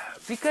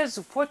 because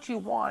what you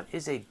want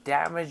is a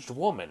damaged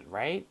woman,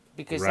 right?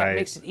 Because that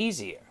makes it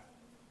easier.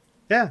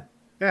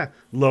 Yeah.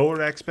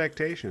 Lower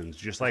expectations,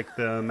 just like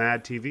the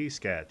Mad TV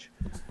sketch.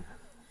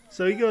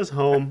 So he goes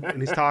home,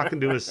 and he's talking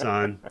to his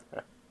son.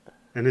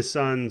 And his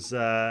son's,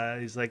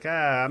 he's like,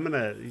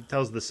 he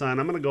tells the son,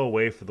 "I'm going to go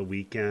away for the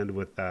weekend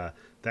with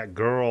that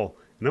girl,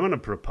 and I'm going to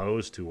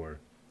propose to her.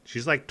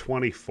 She's like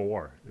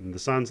 24. And the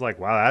son's like,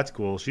 "Wow, that's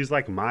cool. She's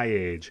like my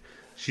age.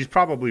 She's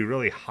probably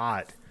really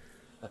hot.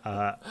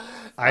 I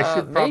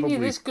should probably..." Maybe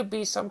this could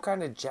be some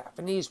kind of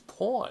Japanese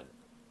porn.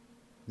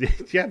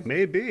 Yeah,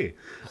 maybe.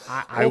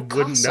 I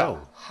wouldn't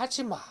know.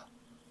 Hachima.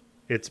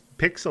 It's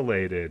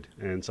pixelated,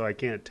 and so I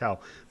can't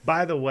tell.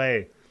 By the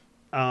way,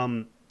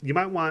 you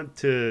might want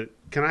to.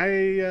 Can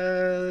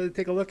I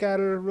take a look at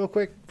her real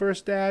quick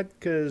first, Dad?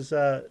 Because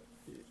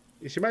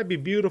she might be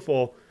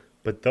beautiful,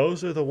 but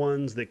those are the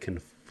ones that can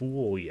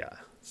fool you.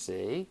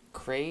 See?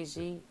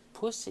 Crazy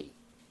pussy.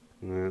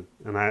 And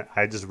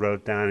I just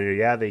wrote down here,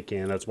 yeah, they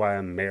can. That's why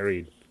I'm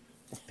married.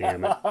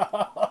 Damn it.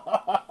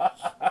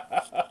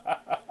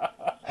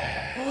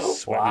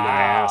 Sweating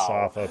my ass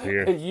off up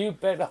here. You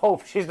better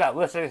hope she's not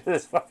listening to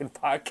this fucking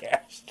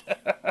podcast.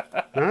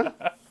 Huh?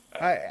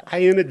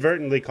 I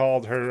inadvertently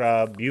called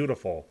her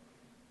beautiful.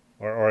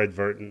 Or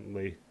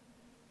advertently.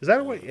 Is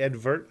that what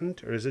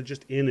advertent, or is it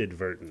just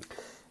inadvertent?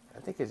 I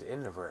think it's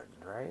inadvertent,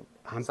 right?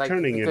 I'm it's like,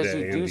 turning into because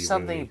you do Andy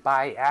something Rooney.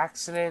 by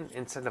accident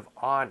instead of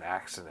on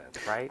accident,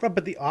 right? Right,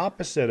 but the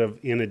opposite of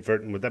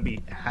inadvertent, would that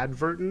be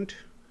advertent?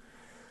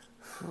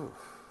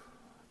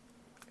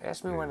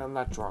 Ask me when I'm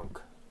not drunk.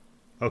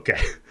 Okay.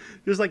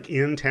 Just like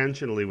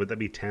intentionally, would that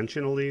be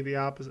tensionally the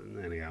opposite?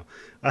 Anyhow.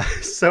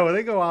 So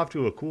they go off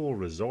to a cool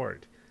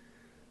resort.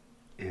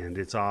 And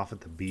it's off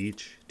at the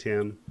beach,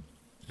 Tim.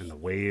 And the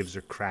waves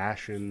are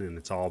crashing, and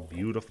it's all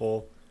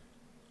beautiful.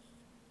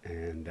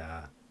 And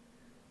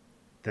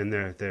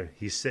then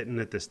he's sitting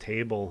at this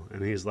table,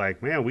 and he's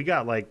like, man, we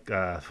got like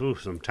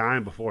some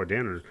time before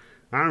dinner.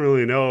 I don't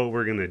really know what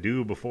we're going to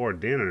do before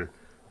dinner.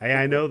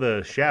 I know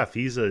the chef,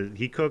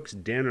 he cooks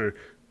dinner,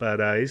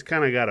 but he's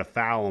kind of got a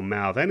foul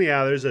mouth.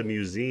 Anyhow, there's a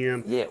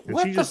museum. Yeah, and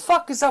what the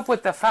fuck is up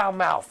with the foul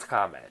mouth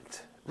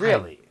comment?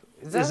 Really?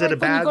 Is that Is like it a when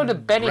bad you go to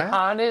rap?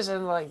 Benihana's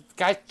and like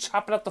guys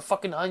chopping up the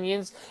fucking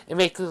onions and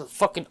make the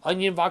fucking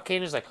onion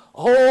volcanoes like,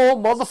 oh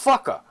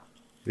motherfucker.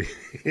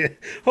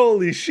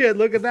 Holy shit,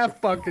 look at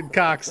that fucking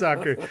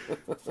cocksucker.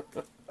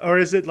 Or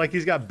is it like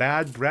he's got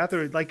bad breath?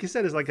 Or like you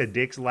said, it's like a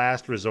Dick's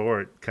Last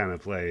Resort kind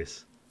of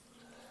place.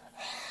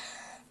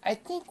 I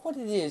think what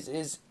it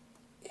is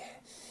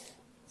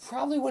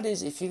probably what it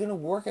is, if you're going to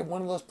work at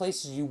one of those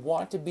places, you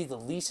want to be the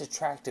least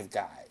attractive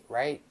guy,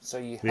 right? So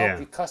you help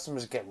your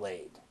customers get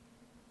laid.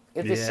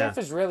 If the chef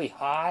is really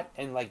hot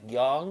and like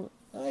young,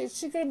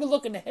 she's going to be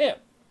looking to him.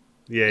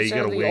 Yeah, you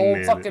got a the old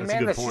wingman. fucking That's a man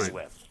good that point. she's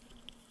with.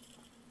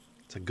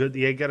 It's a good.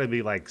 You got to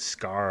be like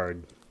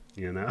scarred,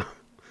 you know,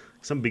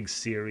 some big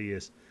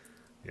serious.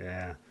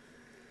 Yeah.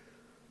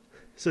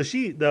 So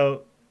she's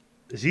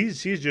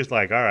just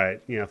like, all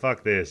right,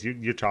 fuck this.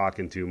 You're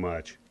talking too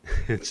much.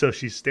 And so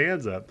she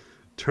stands up,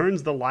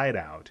 turns the light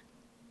out,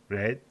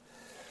 right?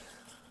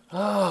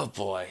 Oh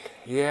boy.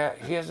 Yeah,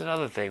 here's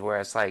another thing where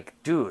it's like,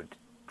 dude,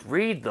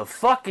 read the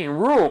fucking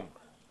room.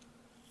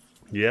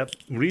 Yep,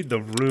 read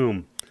the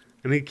room.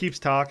 And he keeps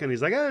talking.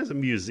 He's like, there's a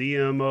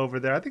museum over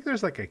there. I think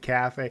there's like a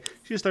cafe.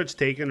 She starts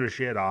taking her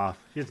shit off.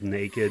 She's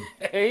naked.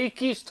 He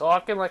keeps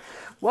talking like,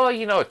 well,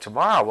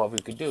 tomorrow what we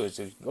could do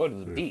is go to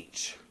the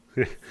beach.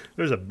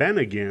 There's a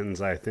Bennigan's,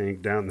 I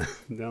think, down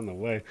the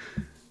way.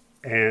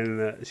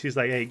 And she's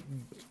like, hey,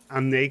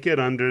 I'm naked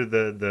under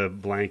the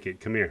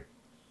blanket. Come here.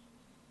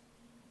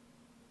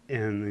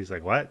 And he's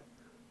like, what?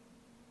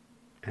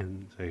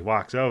 And so he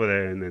walks over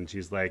there, and then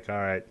she's like, all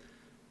right.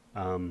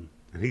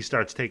 And he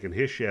starts taking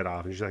his shit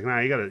off. And she's like, no,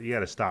 you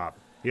gotta stop.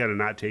 You gotta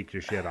not take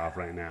your shit off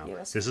right now. Yeah,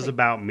 this is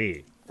about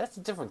me. That's a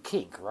different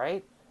kink,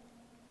 right?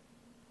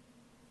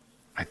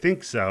 I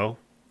think so.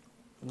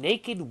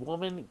 Naked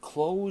woman,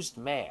 closed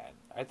man.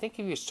 I think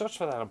if you search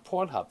for that on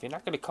Pornhub, you're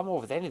not going to come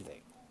up with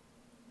anything.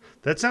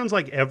 That sounds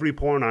like every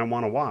porn I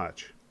want to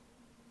watch.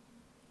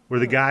 Where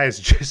the guy has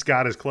just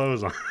got his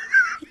clothes on.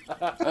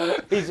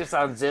 He just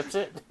unzips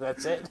it.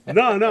 That's it.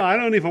 No, I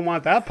don't even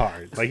want that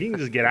part. Like, he can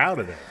just get out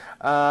of there.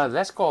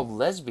 That's called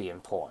lesbian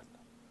porn.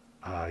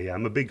 Yeah,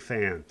 I'm a big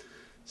fan.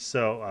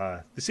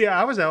 So, see,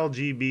 I was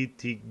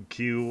LGBTQIA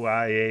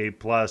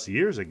plus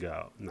years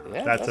ago. No,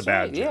 Yeah, that's a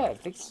bad right. joke. Yeah, I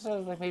think so,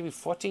 like maybe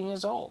 14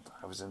 years old.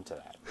 I was into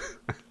that.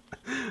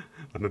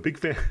 I'm a big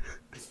fan.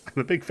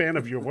 I'm a big fan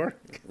of your work.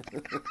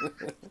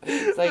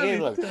 It's like, hey,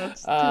 look,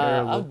 That's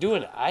terrible. I'm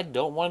doing it. I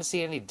don't want to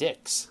see any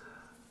dicks.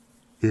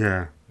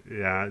 Yeah,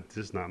 it's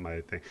just not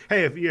my thing.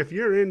 Hey, if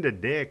you're into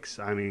dicks,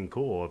 I mean,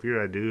 cool. If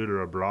you're a dude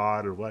or a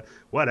broad or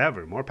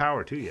whatever, more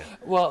power to you.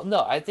 Well,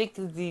 no, I think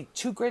the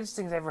two greatest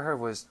things I ever heard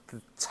was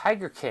the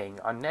Tiger King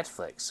on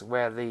Netflix,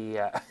 where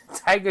the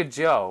Tiger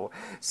Joe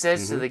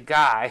says to the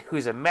guy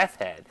who's a meth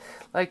head,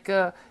 like,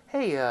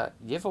 hey,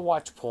 you ever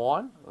watch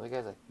porn? And the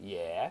guy's like,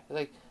 yeah. He's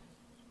like,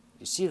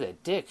 you see their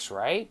dicks,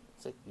 right?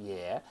 He's like,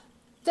 yeah.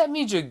 That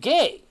means you're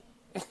gay.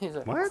 He's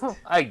like, What?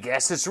 I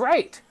guess it's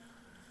right.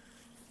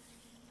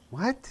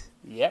 What?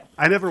 Yeah.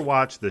 I never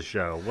watched the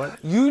show. What?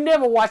 You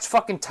never watched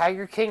fucking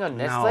Tiger King on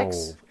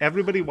Netflix? No.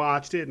 Everybody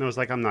watched it, and I was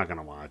like, I'm not going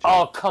to watch it.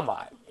 Oh, come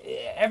on.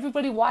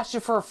 Everybody watched it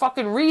for a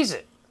fucking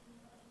reason.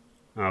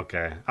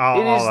 Okay.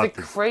 It is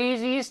the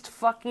craziest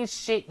fucking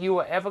shit you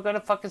are ever going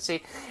to fucking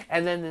see.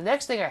 And then the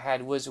next thing I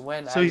had was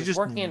when I was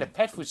working in a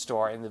pet food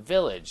store in the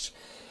village,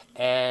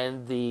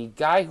 and the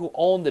guy who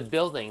owned the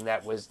building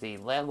that was the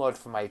landlord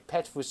for my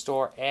pet food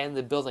store and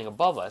the building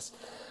above us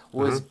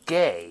was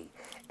gay.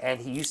 and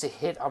he used to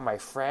hit on my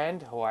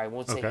friend, who I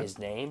won't say Okay. his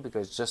name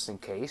because just in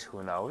case,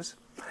 who knows.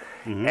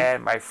 Mm-hmm.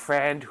 And my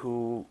friend,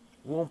 who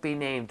won't be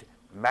named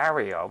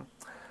Mario,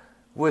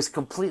 was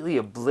completely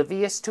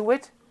oblivious to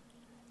it.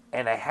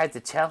 And I had to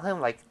tell him,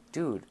 like,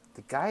 dude,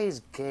 the guy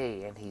is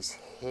gay and he's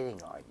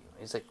hitting on you.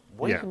 He's like,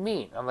 what do you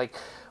mean? I'm like,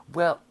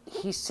 well,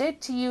 he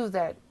said to you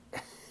that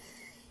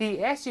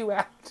he asked you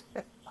out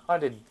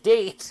on a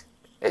date.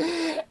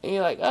 And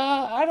you're like,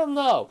 I don't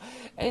know.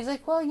 And he's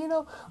like,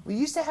 well, we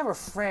used to have a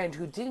friend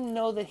who didn't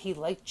know that he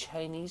liked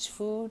Chinese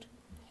food.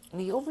 And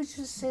he always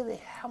used to say that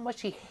how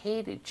much he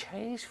hated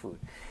Chinese food.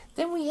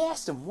 Then we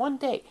asked him one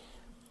day,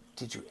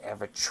 did you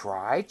ever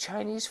try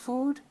Chinese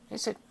food? And he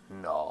said,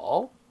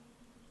 no.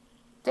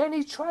 Then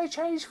he tried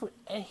Chinese food,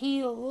 and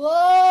he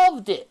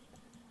loved it.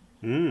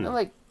 I'm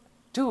like,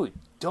 dude,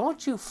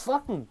 don't you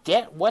fucking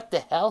get what the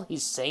hell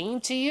he's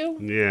saying to you?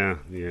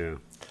 Yeah.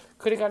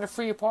 Could have got a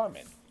free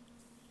apartment.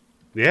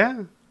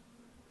 Yeah.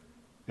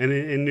 And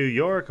in New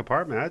York,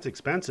 apartment, that's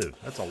expensive.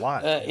 That's a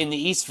lot. In the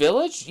East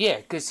Village? Yeah,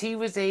 because he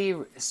was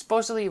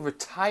supposedly a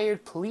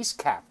retired police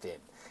captain,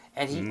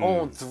 and he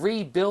owned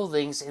 3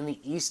 buildings in the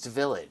East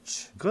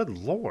Village. Good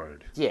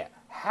Lord. Yeah,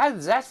 how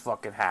does that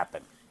fucking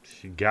happen?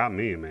 She got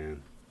me,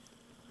 man.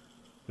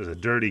 He was a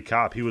dirty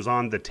cop. He was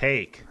on the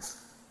take.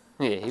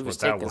 Yeah, he was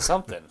taking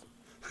something.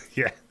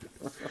 Yeah.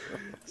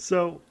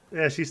 So,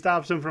 yeah, she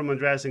stops him from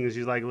undressing, and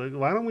she's like, look,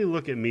 why don't we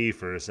look at me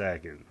for a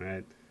second,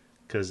 right?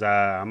 Because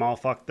I'm all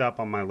fucked up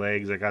on my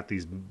legs. I got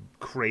these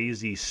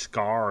crazy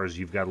scars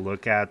you've got to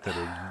look at that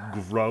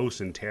are gross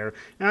and terrible.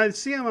 And I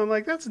see him, I'm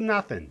like, that's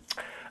nothing.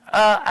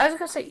 I was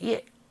going to say, yeah,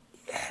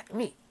 I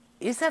mean,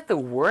 is that the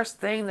worst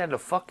thing that a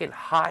fucking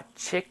hot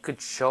chick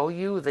could show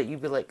you, that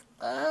you'd be like,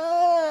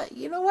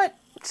 you know what?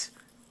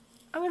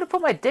 I'm going to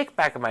put my dick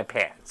back in my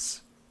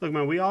pants. Look,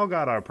 man, we all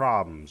got our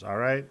problems, all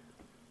right?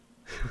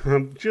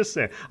 I'm just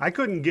saying. I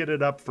couldn't get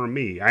it up for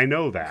me. I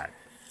know that.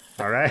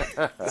 All right?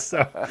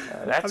 So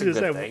That's I'm a just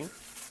good saying, thing.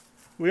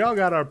 we all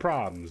got our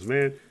problems,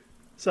 man.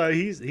 So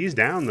he's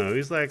down, though.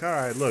 He's like, all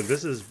right, look,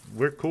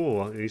 we're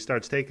cool. And he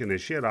starts taking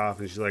his shit off,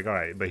 and she's like, all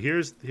right, but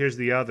here's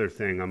the other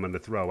thing I'm going to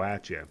throw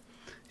at you.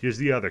 Here's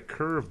the other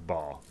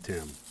curveball,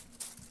 Tim.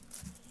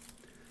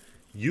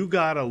 You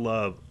got to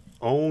love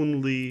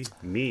only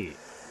me.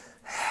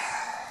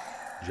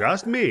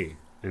 Just me.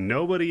 And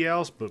nobody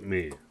else but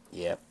me.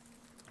 Yep.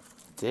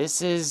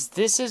 This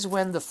is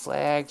when the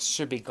flags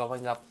should be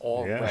going up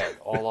all red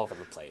all over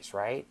the place,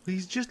 right?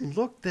 He's just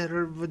looked at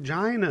her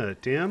vagina,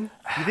 Tim.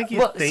 You think he's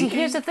Well, thinking? see,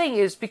 here's the thing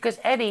is, because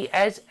Eddie,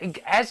 as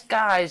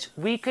guys,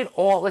 we could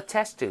all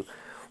attest to,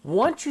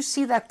 once you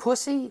see that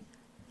pussy,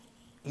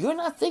 you're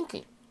not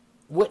thinking.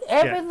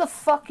 Whatever the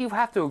fuck you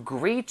have to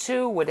agree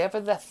to, whatever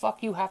the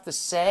fuck you have to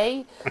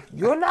say,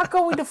 you're not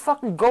going to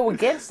fucking go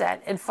against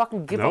that and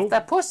fucking give up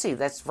that pussy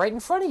that's right in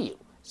front of you.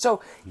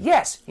 So,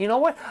 yes, you know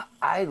what?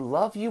 I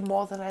love you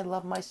more than I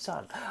love my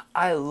son.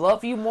 I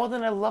love you more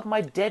than I love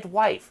my dead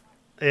wife.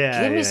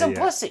 Give me some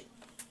pussy.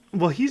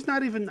 Well,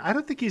 I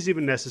don't think he's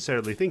even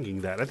necessarily thinking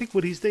that. I think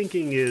what he's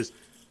thinking is,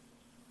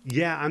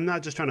 I'm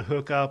not just trying to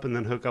hook up and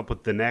then hook up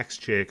with the next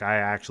chick. I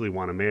actually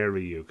want to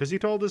marry you. Because he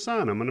told his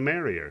son, I'm going to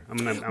marry her. I'm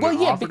going to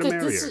offer to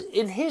marry her.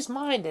 In his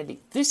mind,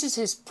 Eddie, this is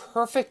his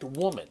perfect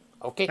woman,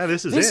 okay? Yeah,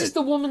 this is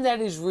the woman that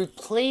is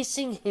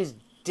replacing his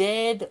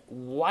dead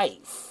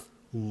wife.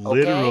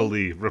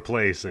 Literally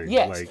replacing.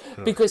 Yes,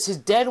 because his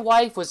dead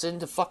wife was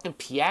into fucking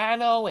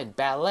piano and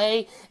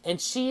ballet,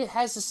 and she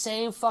has the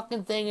same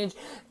fucking thing, and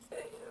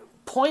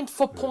point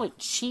for point,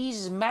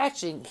 she's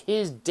matching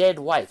his dead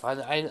wife.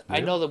 I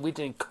know that we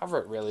didn't cover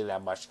it really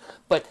that much,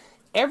 but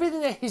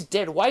everything that his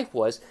dead wife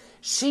was,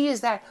 she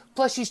is that,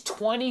 plus she's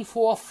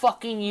 24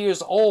 fucking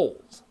years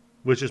old.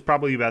 Which is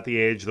probably about the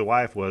age the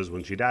wife was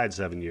when she died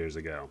 7 years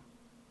ago.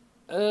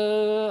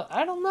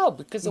 I don't know,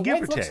 because the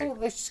wife looks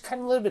like she's kind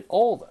of a little bit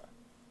older.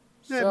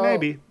 Yeah,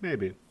 so,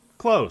 maybe.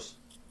 Close.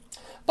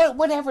 But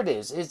whatever it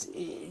is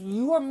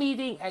you are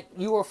meeting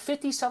you are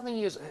 50-something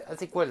years, I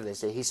think, what did they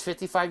say? He's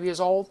 55 years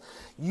old.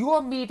 You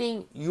are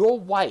meeting your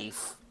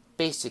wife,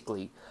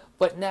 basically,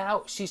 but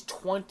now she's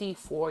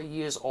 24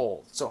 years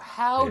old. So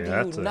how do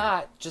you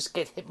not just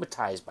get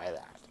hypnotized by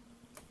that?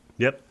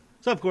 Yep.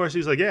 So, of course,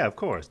 he's like, yeah, of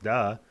course,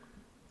 duh.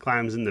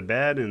 Climbs into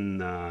bed, and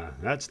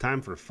that's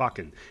time for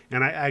fucking.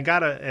 And I got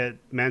to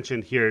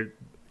mention here,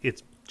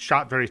 it's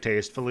shot very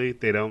tastefully.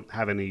 They don't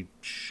have any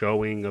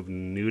showing of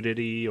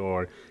nudity,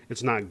 or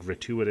it's not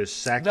gratuitous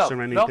sex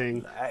or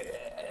anything.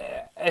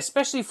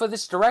 Especially for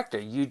this director,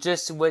 you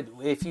just would,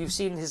 if you've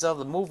seen his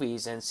other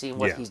movies and seen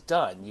what he's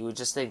done, you would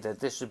just think that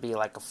this would be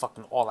like a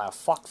fucking all-out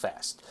fuck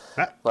fest.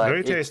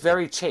 But it's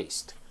very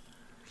chaste.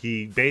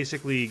 He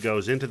basically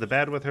goes into the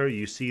bed with her.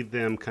 You see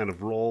them kind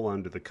of roll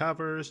under the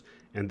covers,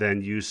 and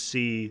then you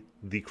see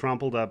the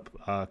crumpled up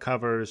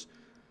covers.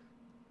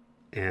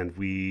 And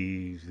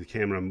the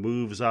camera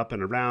moves up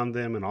and around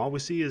them, and all we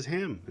see is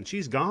him, and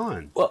she's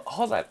gone. Well,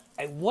 hold on.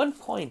 At one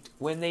point,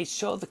 when they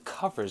show the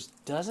covers,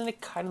 doesn't it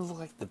kind of look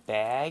like the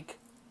bag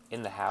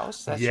in the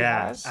house that she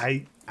has?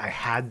 I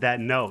had that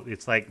note.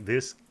 It's like,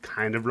 this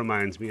kind of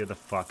reminds me of the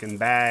fucking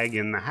bag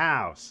in the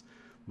house.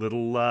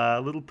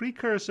 little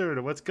precursor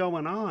to what's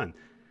going on.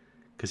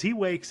 Because he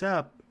wakes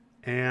up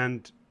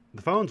and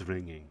the phone's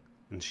ringing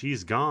and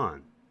she's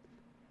gone.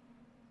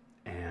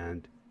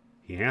 And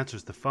he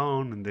answers the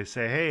phone and they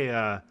say,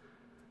 hey,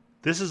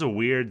 this is a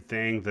weird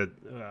thing that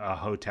a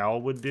hotel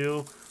would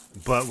do,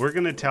 but we're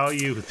going to tell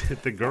you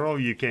that the girl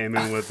you came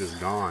in with is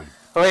gone.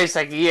 Wait a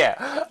second,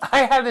 yeah.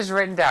 I have this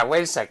written down.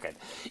 Wait a second.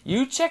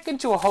 You check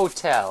into a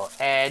hotel,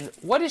 and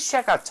what is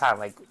checkout time?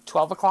 Like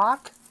 12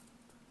 o'clock?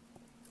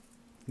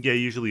 Yeah,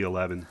 usually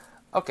 11.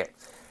 Okay.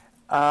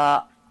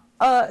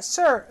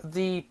 Sir,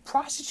 the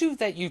prostitute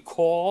that you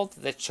called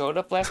that showed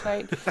up last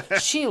night,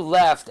 she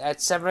left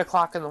at 7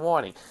 o'clock in the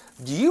morning.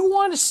 Do you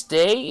want to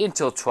stay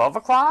until 12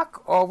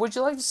 o'clock, or would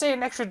you like to stay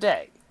an extra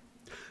day?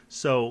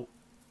 So,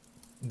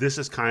 this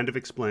is kind of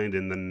explained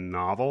in the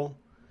novel,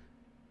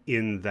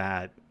 in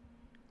that,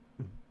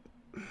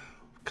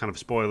 kind of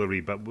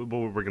spoilery, but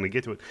we're going to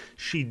get to it.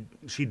 She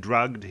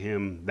drugged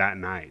him that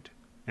night,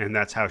 and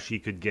that's how she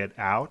could get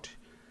out.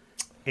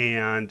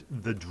 And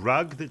the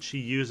drug that she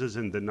uses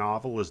in the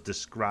novel is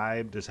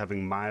described as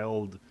having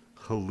mild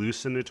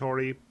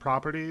hallucinatory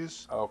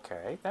properties.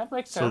 Okay, that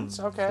makes sense.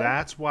 So okay.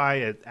 that's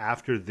why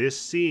after this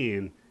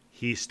scene,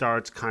 he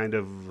starts kind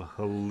of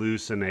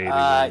hallucinating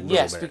a little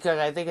yes, bit. because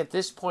I think at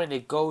this point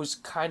it goes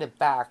kind of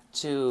back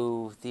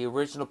to the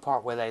original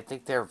part where I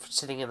think they're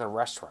sitting in the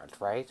restaurant,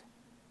 right?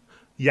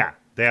 Yeah,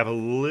 they have a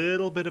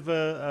little bit of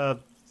a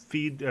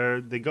feed, or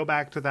they go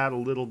back to that a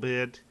little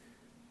bit.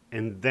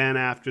 And then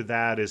after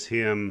that is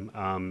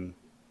him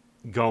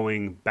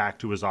going back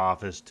to his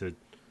office to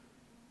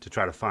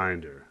try to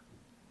find her,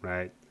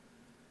 right?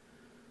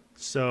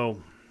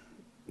 So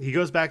he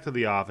goes back to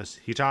the office.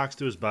 He talks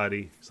to his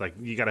buddy. He's like,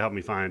 you got to help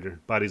me find her.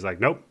 Buddy's like,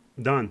 nope,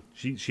 done.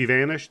 She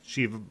vanished.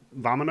 She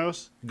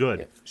vamonos. Good.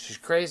 Yeah, she's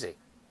crazy.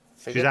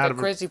 Forget She's out that of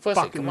crazy her pussy.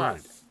 fucking Come on.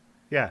 mind.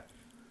 Yeah.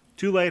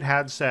 Too late,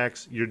 had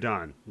sex. You're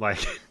done.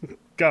 Like,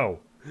 go.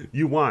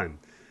 You won.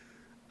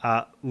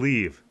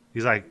 Leave.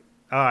 He's like,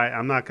 all right,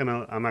 I'm not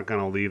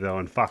gonna leave though,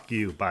 and fuck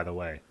you, by the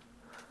way,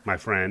 my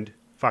friend.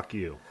 Fuck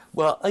you.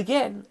 Well,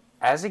 again,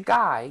 as a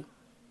guy,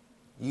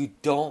 you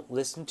don't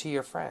listen to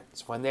your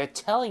friends when they're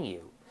telling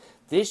you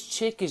this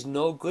chick is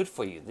no good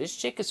for you. This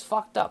chick is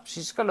fucked up.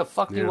 She's gonna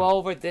fuck you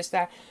over. This,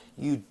 that.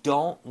 You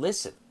don't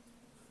listen.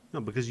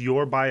 No, because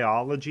your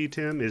biology,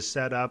 Tim, is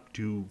set up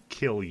to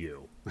kill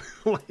you.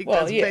 Well,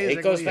 yeah,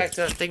 it goes back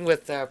to the thing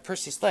with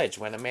Percy Sledge,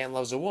 when a man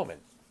loves a woman.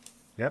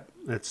 Yep,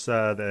 it's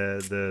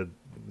the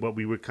what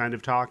we were kind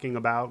of talking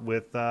about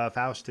with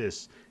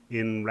Faustus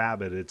in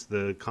Rabbit. It's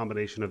the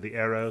combination of the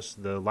Eros,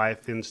 the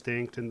life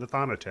instinct, and the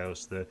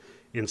Thanatos, the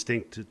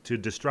instinct to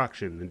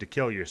destruction and to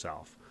kill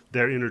yourself.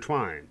 They're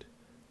intertwined.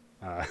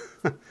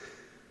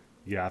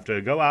 You have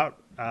to go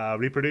out,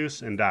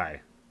 reproduce, and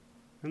die.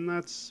 And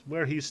that's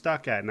where he's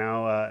stuck at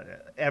now.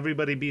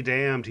 Everybody be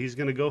damned. He's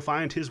going to go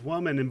find his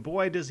woman. And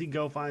boy, does he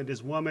go find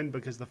his woman,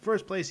 because the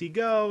first place he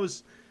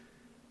goes,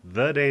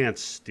 the dance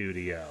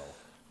studio.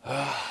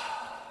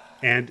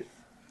 And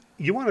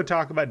you want to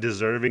talk about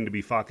deserving to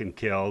be fucking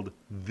killed?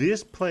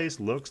 This place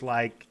looks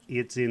like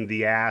it's in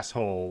the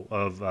asshole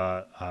of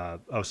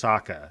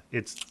Osaka.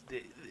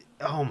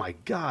 Oh my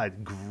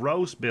God,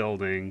 gross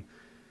building,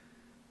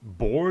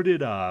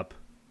 boarded up.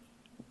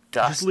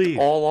 Dust Just leave.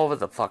 all over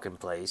the fucking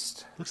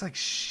place. Looks like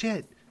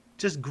shit.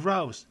 Just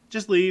gross.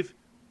 Just leave.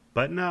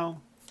 But no.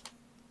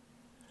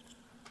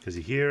 Because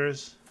he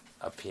hears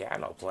A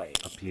piano playing.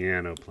 a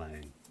piano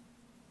playing.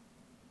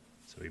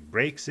 So he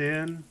breaks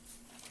in,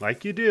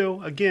 like you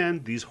do.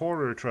 Again, these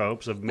horror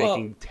tropes of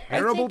making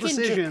terrible I think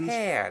decisions. in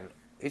Japan,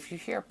 if you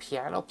hear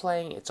piano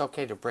playing, it's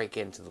okay to break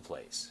into the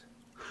place.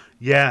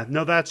 Yeah,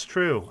 no, that's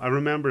true. I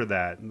remember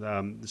that.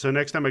 So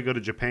next time I go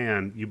to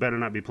Japan, you better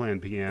not be playing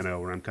piano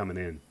or I'm coming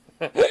in.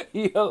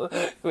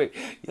 Wait,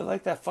 you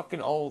like that fucking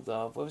old,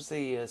 what was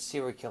the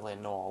serial killer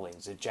in New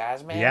Orleans? The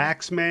Jazz Man? The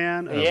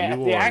Axeman of Yeah,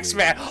 New the Orleans.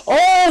 Axeman.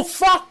 Oh,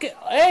 fuck,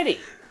 Eddie.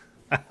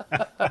 Oh,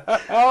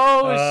 shit.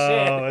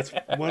 Oh, that's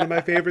one of my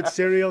favorite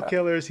serial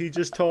killers. He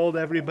just told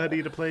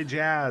everybody to play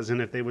jazz,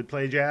 and if they would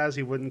play jazz,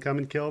 he wouldn't come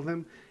and kill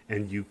them.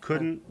 And you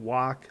couldn't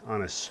walk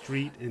on a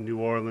street in New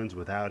Orleans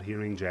without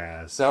hearing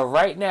jazz. So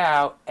right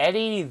now,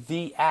 Eddie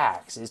the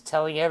Axe is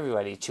telling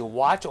everybody to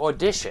watch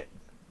Audition.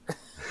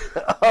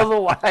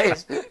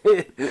 Otherwise,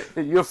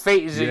 your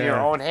fate is in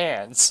your own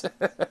hands.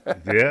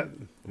 Yeah.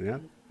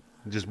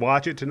 Just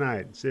watch it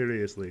tonight.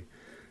 Seriously.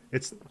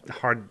 It's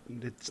hard.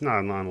 It's not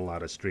on a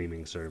lot of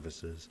streaming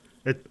services.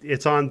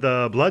 It's on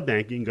the Blood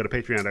Bank. You can go to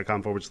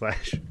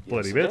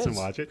patreon.com/Bloody Bits and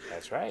watch it.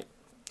 That's right.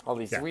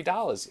 Only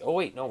 $3. Oh,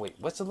 wait.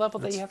 What's the level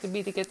that you have to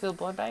be to get to the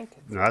Blood Bank?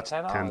 No, that's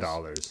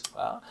 $10.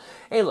 Well,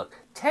 hey, look,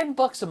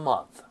 $10 a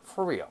month,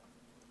 for real.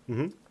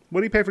 Mm-hmm. What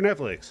do you pay for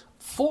Netflix?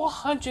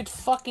 400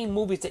 fucking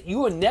movies that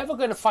you are never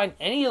going to find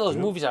any of those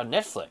movies on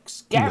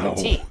Netflix.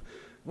 Guaranteed. No.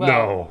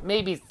 Well,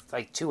 maybe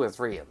like 2 or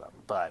 3 of them,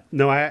 but...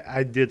 No,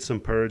 I did some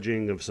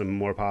purging of some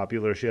more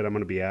popular shit. I'm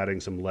going to be adding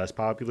some less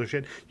popular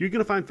shit. You're going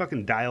to find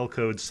fucking Dial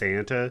Code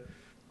Santa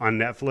on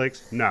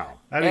Netflix? No.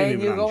 And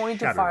you're going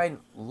to find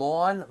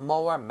Lawn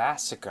Mower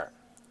Massacre.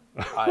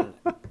 on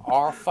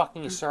our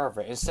fucking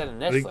server instead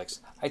of I think Netflix.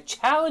 I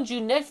challenge you,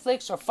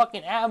 Netflix or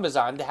fucking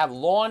Amazon, to have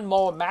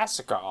Lawnmower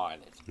Massacre on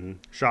it.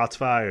 shots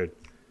fired.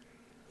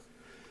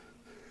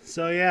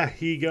 So yeah,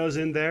 he goes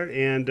in there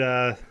and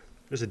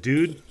there's a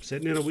dude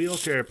sitting in a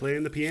wheelchair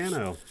playing the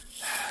piano.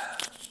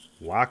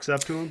 Walks up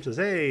to him, says,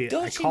 "Hey, I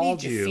Don't you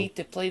called need your you." feet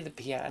to play the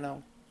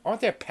piano?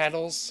 Aren't there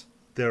pedals?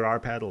 There are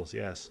pedals,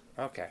 yes.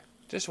 Okay.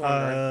 Just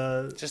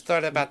wondering. Just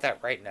thought about that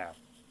right now.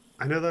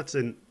 I know that's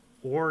an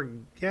org.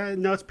 Yeah,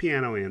 no, it's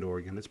piano and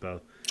organ. It's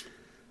both.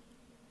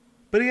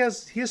 But he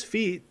has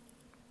feet,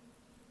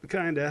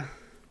 kinda.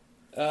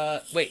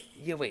 Wait.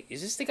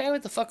 Is this the guy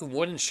with the fucking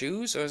wooden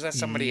shoes, or is that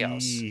somebody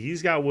else?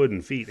 He's got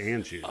wooden feet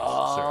and shoes.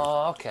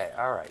 Oh, okay.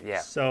 All right, yeah.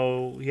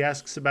 So he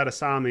asks about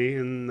Asami,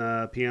 and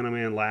the piano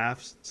man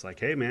laughs. It's like,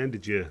 "Hey, man,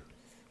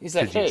 He's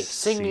like, did you hey,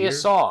 sing see me a her?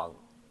 song.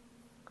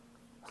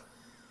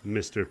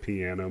 Mr.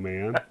 Piano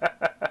Man?"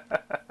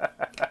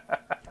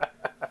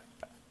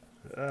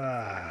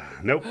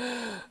 Nope.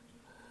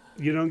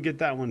 You don't get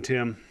that one,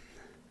 Tim.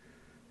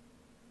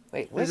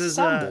 Wait, where's This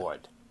the is, soundboard?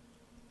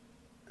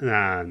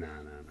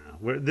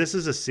 No. This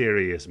is a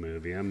serious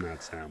movie. I'm not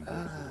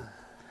soundboarding.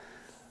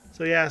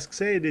 So he asks,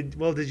 "Hey, did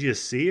you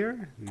see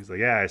her?" And he's like,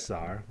 "Yeah, I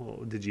saw her."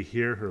 "Well, did you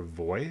hear her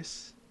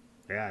voice?"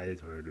 "Yeah, I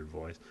heard her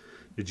voice."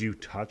 "Did you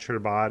touch her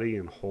body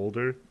and hold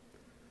her?"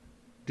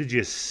 "Did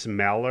you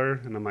smell her?"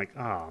 And I'm like,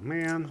 "Oh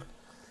man,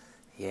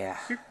 Yeah.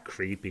 you're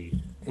creepy."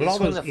 Is With all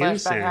this when those the flashback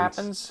incense.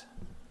 happens?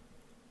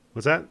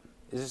 What's that?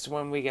 Is this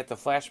when we get the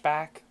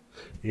flashback?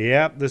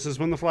 Yep, this is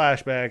when the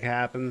flashback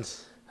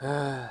happens.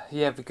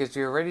 Yeah, because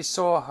you already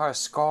saw her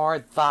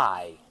scarred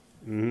thigh,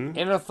 Mm-hmm.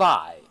 inner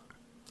thigh,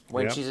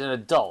 when Yep. she's an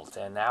adult,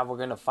 and now we're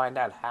gonna find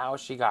out how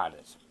she got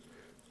it.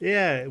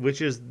 Yeah,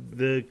 which is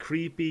the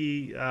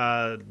creepy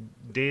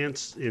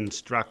dance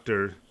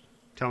instructor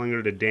telling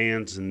her to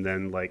dance and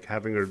then like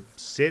having her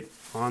sit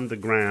on the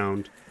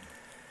ground,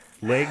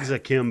 legs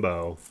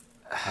akimbo.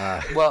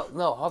 Well,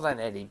 no, hold on,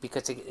 Eddie,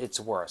 because it's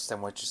worse than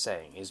what you're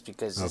saying. Is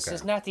because this Okay.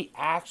 is not the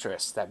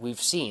actress that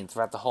we've seen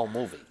throughout the whole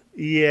movie.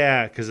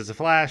 Yeah, because it's a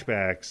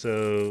flashback.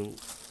 So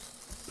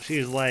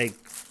she's like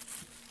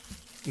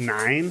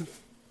 9.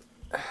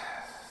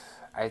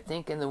 I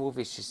think in the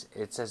movie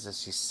it says that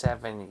she's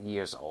 7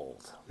 years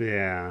old.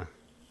 Yeah.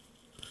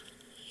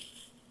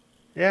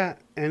 Yeah,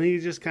 and he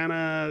just kind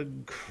of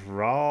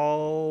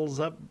crawls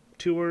up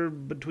to her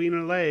between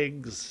her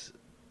legs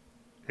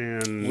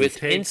and With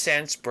takes...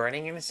 incense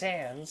burning in his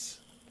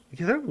hands.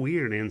 Yeah, they're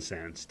weird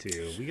incense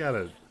too. We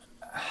gotta...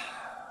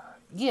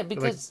 Yeah,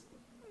 because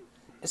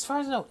as far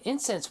as I know,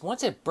 incense,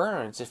 once it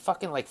burns, it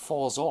fucking like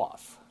falls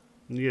off.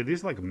 Yeah,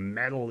 these are like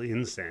metal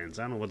incense.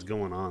 I don't know what's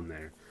going on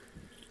there.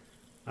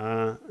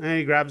 And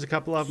he grabs a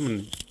couple of them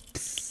and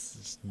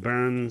just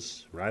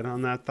burns right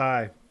on that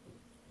thigh.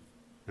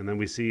 And then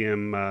we see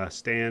him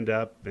stand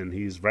up, and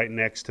he's right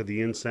next to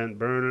the incense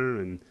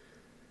burner, and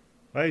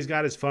well, he's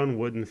got his fun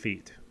wooden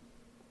feet.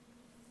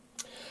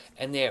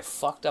 And they're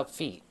fucked up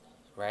feet,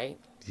 right?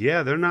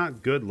 Yeah, they're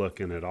not good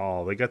looking at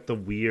all. They got the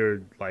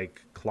weird,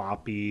 like,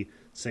 cloppy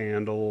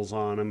sandals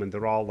on them, and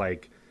they're all,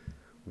 like,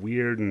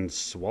 weird and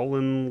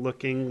swollen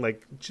looking.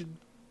 Like,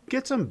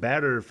 get some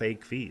better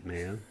fake feet,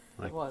 man.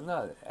 Like, Well,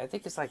 no, I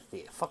think it's like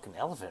the fucking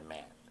Elephant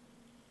Man.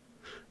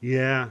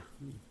 yeah,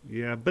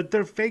 but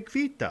they're fake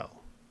feet, though.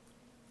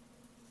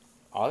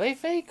 Are they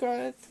fake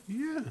or?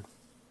 Yeah.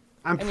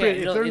 I mean,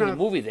 If they're in not, the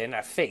movie they're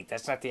not fake.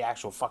 That's not the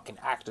actual fucking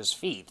actor's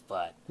feet,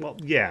 but well,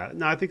 yeah.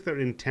 No, I think they're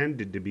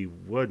intended to be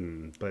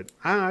wooden, but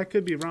I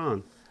could be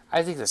wrong.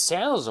 I think the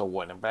sandals are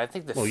wooden. But I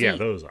think the Well, feet. yeah,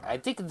 those are. I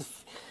think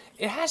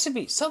it has to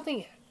be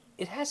something.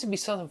 It has to be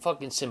something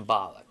fucking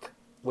symbolic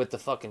with the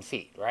fucking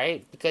feet,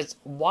 right? Because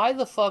why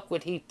the fuck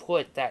would he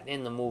put that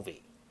in the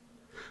movie?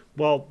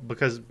 Well,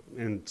 because,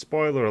 and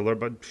spoiler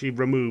alert, but she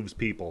removes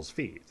people's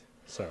feet,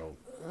 so.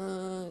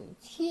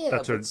 Yeah,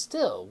 That's but her-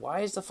 still,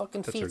 why is the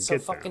fucking that's her feet so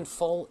get down. fucking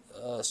full,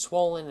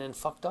 swollen and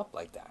fucked up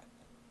like that?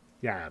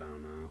 Yeah, I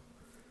don't know.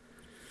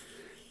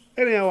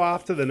 Anyhow,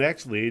 off to the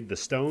next lead, the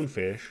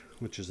Stonefish,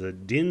 which is a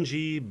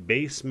dingy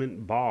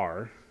basement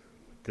bar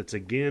that's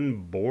again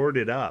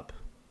boarded up.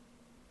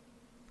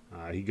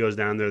 He goes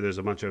down there, there's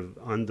a bunch of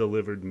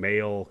undelivered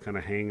mail kind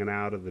of hanging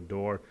out of the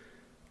door.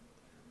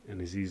 And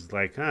he's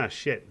like,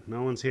 shit,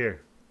 no one's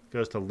here.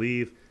 Goes to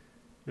leave.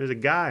 There's a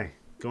guy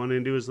going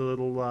into his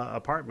little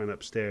apartment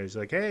upstairs. He's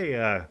like,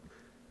 hey,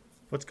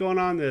 what's going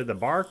on? The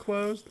bar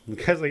closed?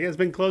 Because like it's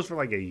been closed for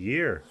like a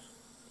year.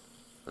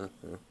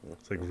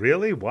 It's like,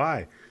 really?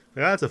 Why?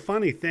 Like, that's a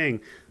funny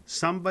thing.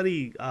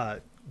 Somebody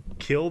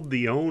killed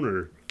the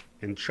owner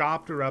and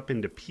chopped her up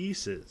into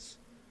pieces.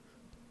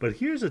 But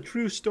here's a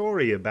true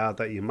story about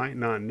that you might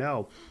not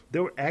know.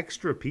 There were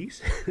extra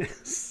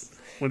pieces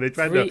when they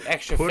tried Three to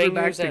extra put her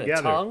back fingers and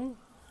together. a tongue.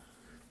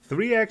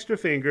 3 extra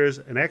fingers,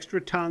 an extra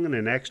tongue, and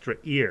an extra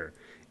ear.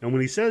 And when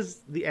he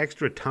says the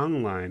extra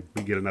tongue line,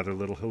 we get another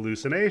little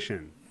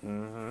hallucination.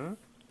 Mm-hmm.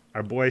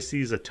 Our boy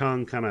sees a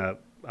tongue kind of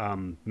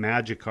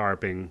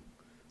magikarping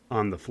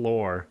on the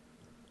floor.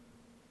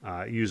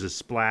 Uses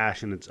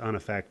splash and it's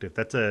ineffective.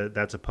 That's a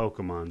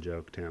Pokemon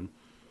joke, Tim.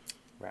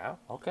 Well,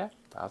 okay.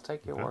 I'll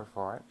take your word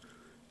for it.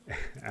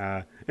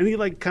 And he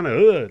like kind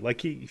of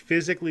like he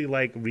physically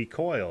like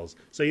recoils.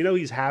 So you know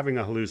he's having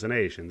a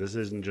hallucination. This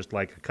isn't just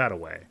like a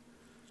cutaway.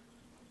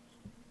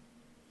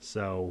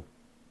 So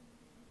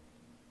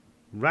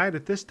right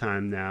at this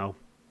time now,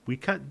 we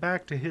cut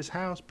back to his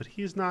house, but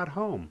he's not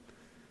home.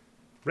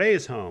 Ray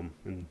is home,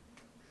 and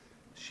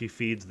she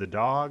feeds the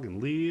dog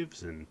and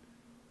leaves, and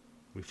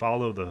we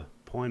follow the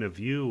point of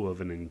view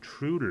of an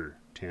intruder,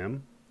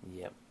 Tim.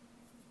 Yep.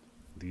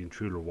 The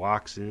intruder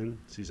walks in,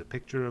 sees a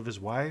picture of his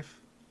wife,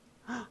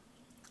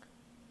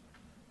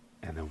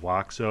 and then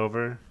walks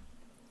over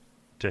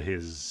to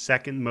his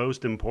second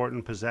most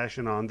important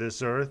possession on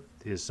this earth,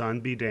 his son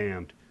be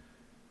damned,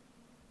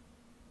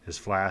 his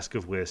flask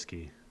of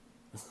whiskey.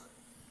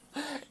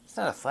 It's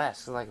not a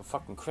flask. It's like a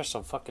fucking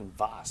crystal fucking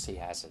vase he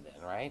has it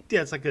in, right?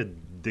 Yeah, it's like a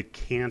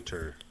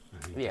decanter.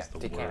 I think is the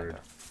decanter. word.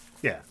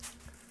 Yeah.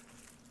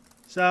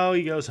 So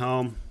he goes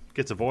home,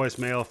 gets a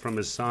voicemail from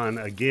his son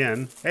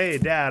again. Hey,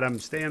 Dad, I'm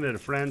staying at a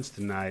friend's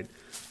tonight.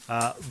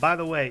 By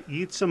the way,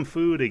 eat some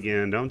food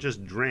again. Don't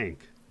just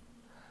drink.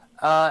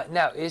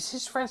 Now, is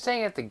his friend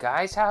staying at the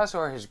guy's house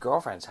or his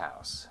girlfriend's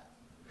house?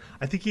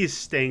 I think he's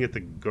staying at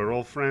the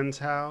girlfriend's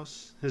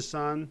house, his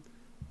son.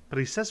 But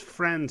he says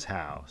friend's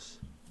house.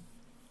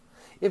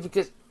 Yeah,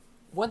 because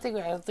one thing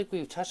I don't think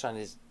we've touched on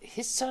is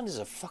his son is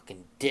a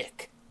fucking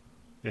dick.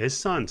 His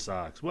son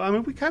sucks. Well, I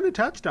mean, we kind of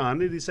touched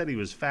on it. He said he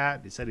was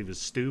fat. He said he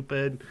was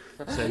stupid.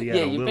 He said he had a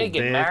you little better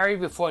get dick. married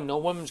before no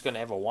woman's going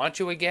to ever want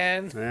you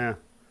again. Yeah.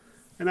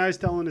 And I was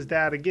telling his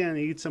dad again,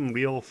 eat some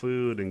real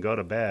food and go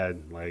to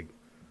bed. Like,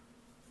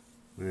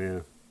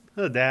 yeah.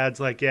 The dad's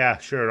like, yeah,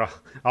 sure,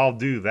 I'll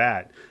do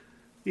that.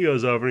 He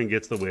goes over and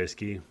gets the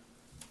whiskey.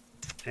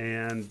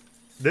 And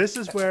this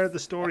is where the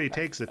story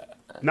takes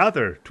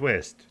another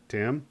twist,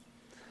 Tim.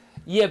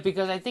 Yeah,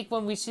 because I think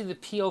when we see the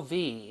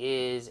POV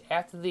is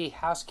after the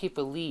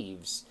housekeeper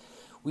leaves,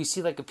 we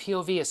see like a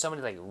POV of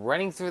somebody like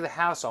running through the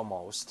house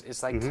almost.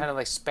 It's like kind of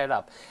like sped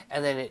up.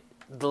 And then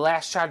the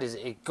last shot is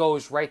it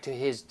goes right to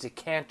his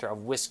decanter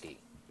of whiskey.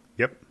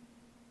 Yep.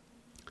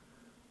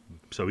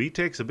 So he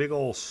takes a big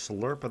old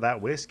slurp of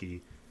that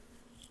whiskey,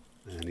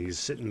 and he's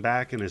sitting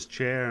back in his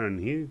chair, and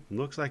he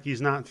looks like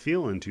he's not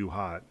feeling too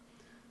hot.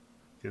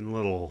 Getting a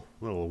little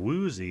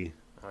woozy.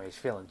 Oh, he's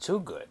feeling too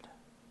good.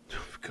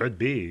 Could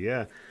be,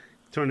 yeah.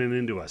 Turning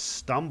into a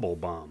stumble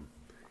bum.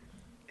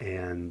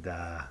 And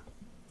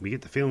we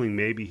get the feeling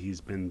maybe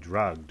he's been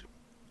drugged.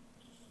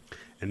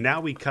 And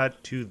now we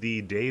cut to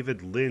the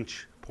David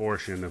Lynch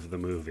portion of the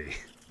movie.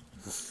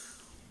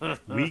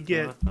 We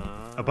get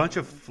a bunch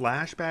of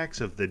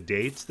flashbacks of the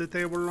dates that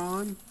they were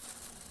on.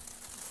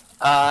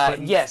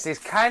 Yes, it's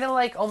kind of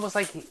like almost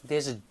like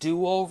there's a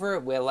do-over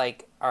where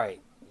like, all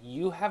right,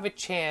 you have a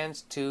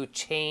chance to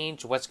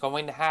change what's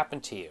going to happen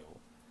to you,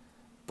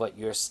 but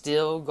you're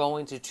still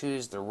going to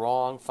choose the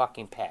wrong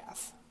fucking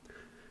path.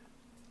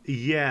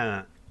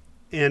 Yeah,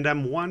 and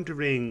I'm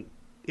wondering,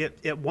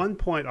 at one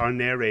point our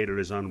narrator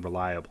is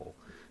unreliable,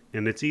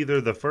 and it's either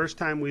the first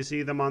time we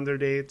see them on their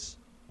dates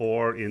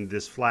or in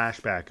this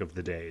flashback of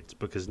the dates,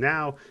 because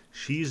now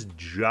she's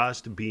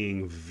just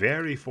being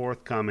very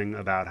forthcoming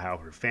about how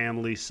her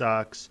family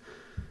sucks.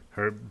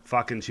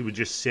 She would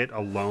just sit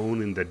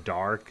alone in the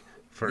dark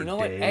for days. You know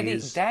what, Eddie?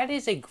 That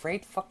is a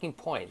great fucking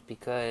point,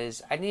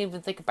 because I didn't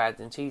even think about it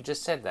until you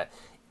just said that.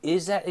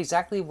 Is that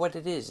exactly what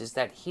it is? Is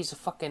that he's a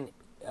fucking...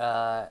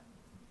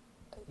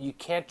 you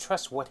can't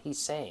trust what he's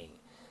saying.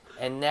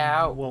 And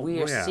now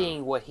we are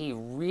seeing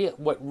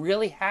what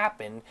really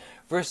happened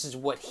versus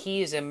what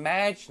he is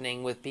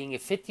imagining with being a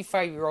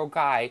 55-year-old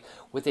guy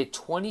with a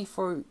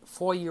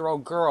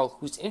 24-year-old girl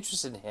who's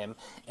interested in him.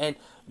 And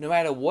no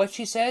matter what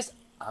she says,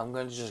 I'm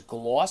going to just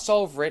gloss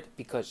over it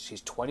because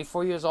she's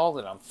 24 years old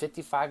and I'm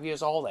 55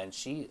 years old and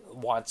she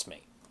wants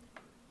me.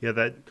 Yeah,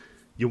 that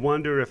you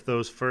wonder if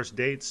those first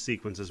date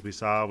sequences we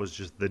saw was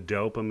just the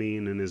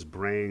dopamine in his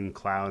brain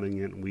clouding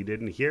it. And we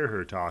didn't hear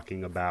her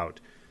talking about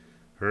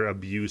her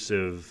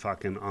abusive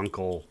fucking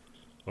uncle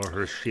or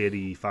her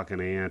shitty fucking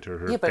aunt or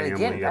her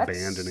family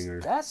abandoning her.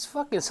 That's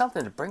fucking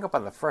something to bring up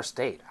on the first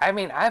date. I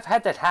mean, I've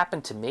had that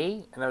happen to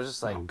me, and I was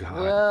just like, oh,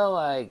 God. Well,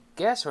 I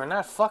guess we're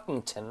not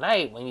fucking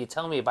tonight when you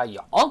tell me about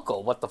your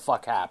uncle what the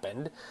fuck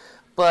happened.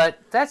 But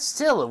that's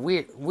still a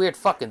weird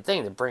fucking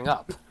thing to bring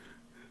up.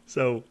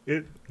 So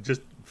it just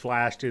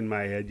flashed in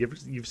my head.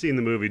 You've seen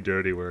the movie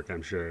Dirty Work,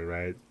 I'm sure,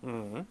 right?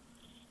 Mm-hmm.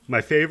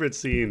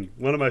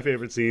 One of my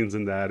favorite scenes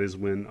in that is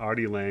when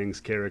Artie Lang's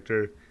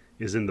character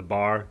is in the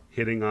bar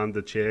hitting on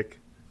the chick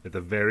at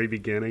the very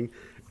beginning.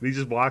 And he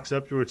just walks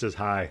up to her and says,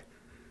 "Hi,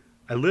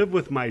 I live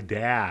with my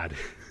dad."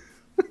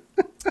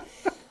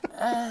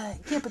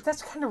 Yeah, but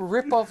that's kind of a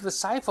rip off the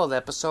Seinfeld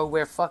episode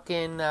where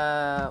fucking,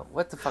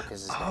 what the fuck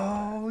is his name?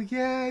 Oh,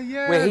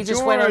 yeah. Where he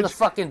just went on the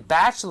fucking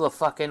Bachelor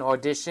fucking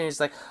audition. He's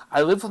like,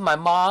 I live with my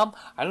mom,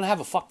 I don't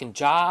have a fucking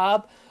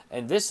job,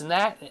 and this and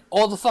that. And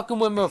all the fucking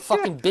women are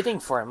fucking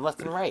bidding for him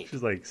left and right.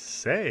 She's like,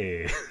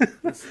 say.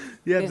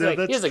 Yeah,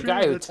 he's a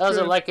guy who tells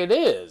it like it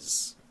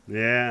is.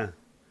 Yeah.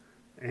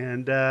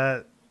 And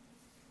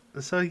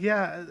So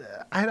yeah,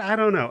 I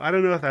don't know. I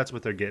don't know if that's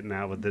what they're getting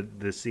at with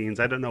the scenes.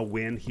 I don't know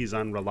when he's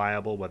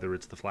unreliable, whether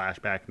it's the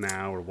flashback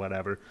now or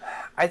whatever.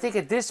 I think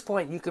at this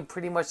point you can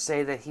pretty much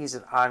say that he's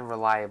an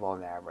unreliable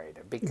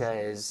narrator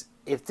because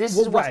if this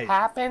is what right.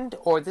 happened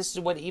or this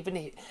is what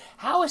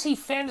how is he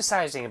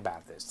fantasizing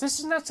about this? This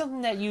is not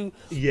something that you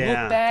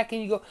look back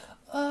and you go,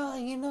 oh,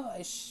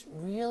 I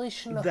really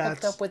shouldn't have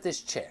hooked up with this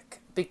chick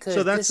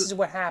because this is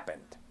what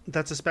happened.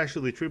 That's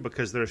especially true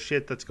because there's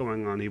shit that's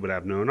going on he would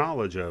have no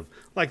knowledge of.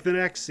 Like the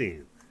next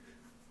scene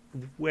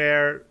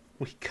where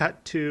we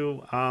cut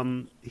to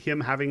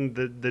him having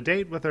the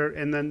date with her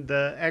and then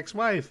the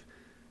ex-wife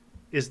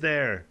is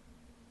there.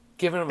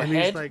 Giving him and a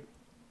head? He's like,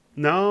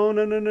 no.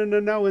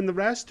 In the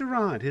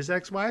restaurant, his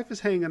ex-wife is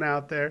hanging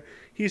out there.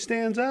 He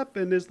stands up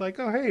and is like,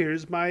 oh, hey,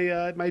 here's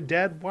my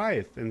dead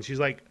wife. And she's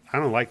like, I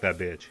don't like that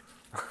bitch.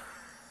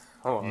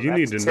 Oh, you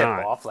need to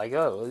not. Off. Like,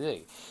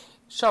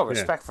 show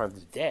respect for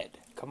the dead.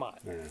 Come on.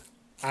 Yeah.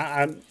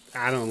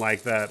 I don't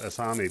like that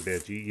Asami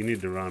bitch. You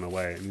need to run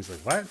away. And he's like,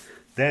 what?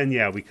 Then,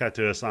 we cut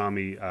to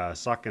Asami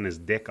sucking his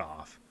dick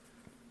off.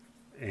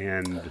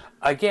 And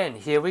again,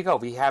 here we go.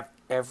 We have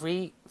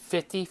every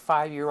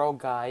 55-year-old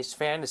guy's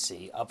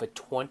fantasy of a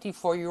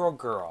 24-year-old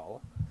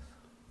girl.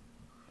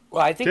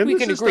 Well, I think Tim, we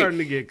can this is agree. Starting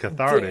to get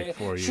cathartic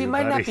for you. She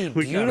might not be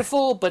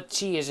beautiful, but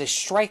she is a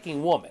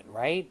striking woman,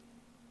 right?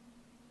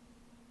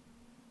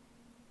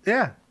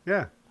 Yeah.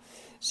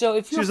 So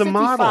if you're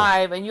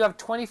 55 and you have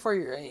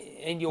 24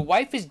 and your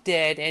wife is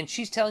dead and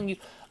she's telling you,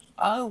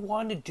 I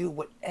want to do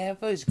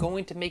whatever is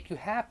going to make you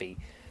happy,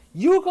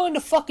 you're going to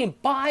fucking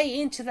buy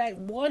into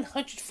that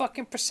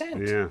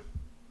 100%. Yeah.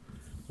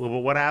 Well, but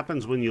what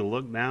happens when you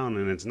look down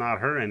and it's not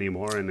her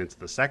anymore and it's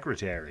the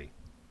secretary?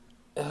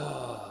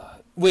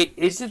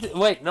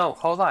 Wait, no,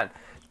 hold on.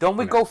 Don't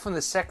we go from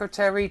the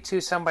secretary to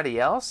somebody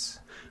else?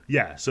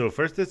 Yeah, so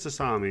first it's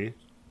Asami,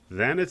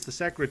 then it's the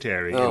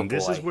secretary, and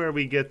this is where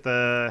we get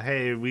the,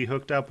 hey, we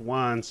hooked up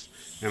once,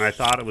 and I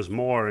thought it was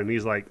more, and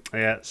he's like,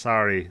 yeah,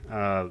 sorry,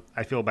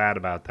 I feel bad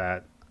about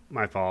that,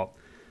 my fault.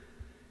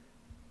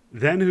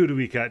 Then who do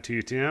we cut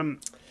to,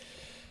 Tim?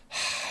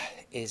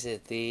 Is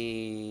it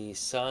the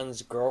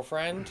son's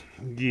girlfriend?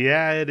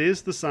 Yeah, it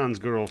is the son's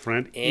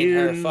girlfriend. In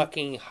her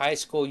fucking high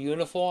school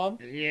uniform?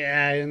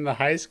 Yeah, in the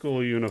high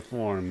school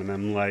uniform, and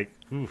I'm like,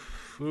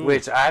 oof.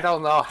 Which I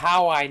don't know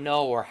how I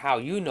know or how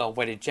you know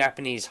what a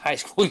Japanese high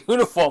school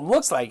uniform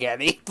looks like,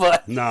 Eddie,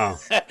 but no,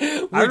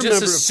 we're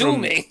just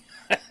assuming.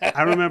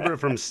 I remember it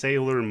from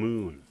Sailor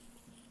Moon.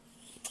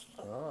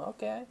 Oh,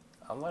 okay.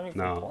 I'm learning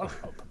from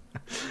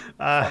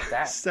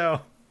Pornhub.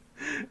 So,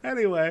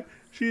 anyway,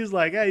 she's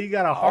like, hey, you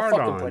got a hard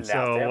on,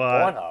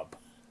 so,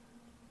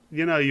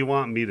 you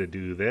want me to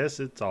do this.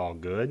 It's all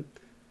good.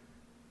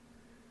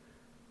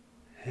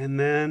 And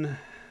then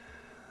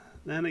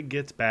it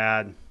gets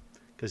bad.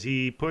 Because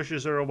he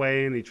pushes her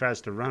away and he tries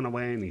to run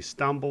away and he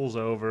stumbles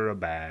over a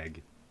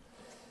bag.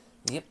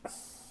 Yep.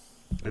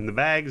 And the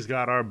bag's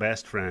got our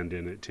best friend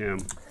in it, Tim.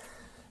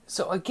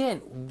 So again,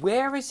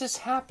 where is this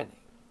happening?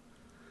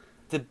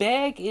 The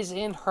bag is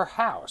in her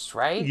house,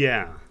 right?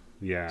 Yeah.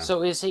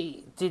 So this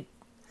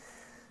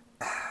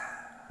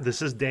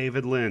is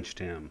David Lynch,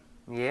 Tim.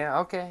 Yeah,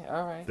 okay,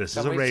 all right. This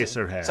is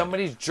Eraserhead.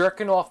 Somebody's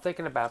jerking off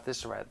thinking about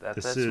this at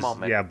this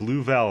moment. Yeah,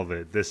 Blue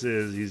Velvet.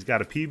 He's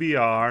got a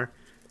PBR.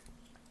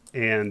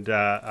 And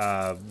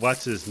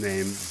what's his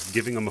name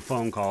giving him a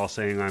phone call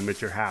saying I'm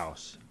at your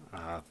house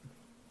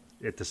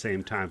at the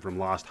same time from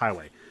Lost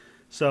Highway.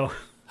 So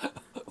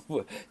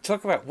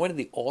talk about one of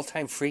the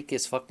all-time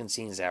freakiest fucking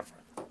scenes ever.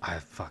 I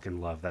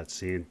fucking love that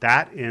scene.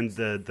 That and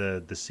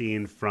the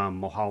scene from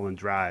Mulholland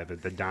Drive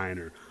at the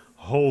diner.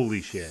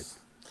 Holy shit.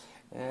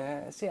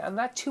 See, I'm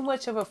not too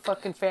much of a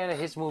fucking fan of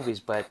his movies,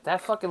 but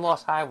that fucking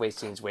Lost Highway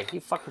scenes where he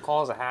fucking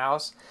calls a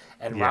house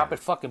and Robert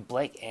fucking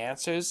Blake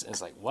answers,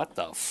 it's like, what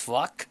the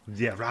fuck?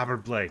 Yeah,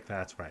 Robert Blake,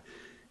 that's right.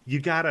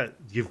 You've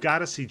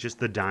gotta see just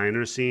the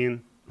diner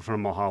scene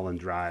from Mulholland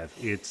Drive.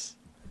 It's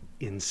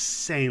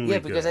insanely good. Yeah,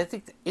 because I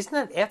think, isn't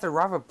that after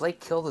Robert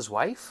Blake killed his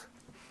wife?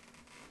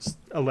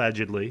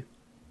 Allegedly.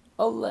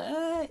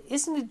 Oh,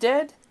 isn't he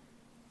dead?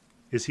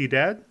 Is he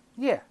dead?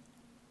 Yeah.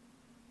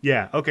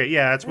 Yeah, okay,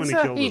 yeah, that's when he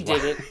killed his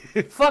wife. He did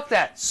it. Fuck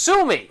that.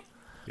 Sue me.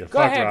 Yeah, Go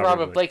ahead,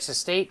 Robert Blake's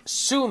estate.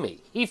 Sue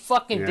me. He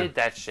fucking did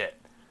that shit.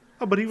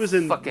 Oh, but he was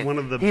in one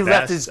of the best He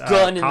left his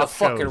gun in the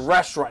fucking shows.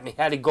 restaurant and he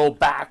had to go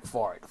back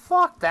for it.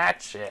 Fuck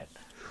that shit.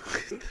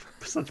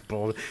 Such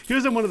bullshit. He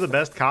was in one of the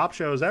best cop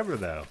shows ever,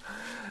 though.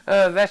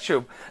 That's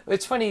true.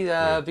 It's funny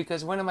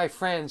because one of my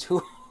friends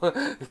who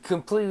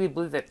completely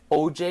believed that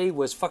OJ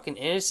was fucking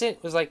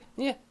innocent was like,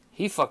 yeah,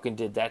 he fucking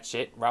did that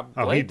shit. Robert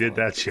Blake. Oh, he did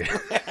that shit.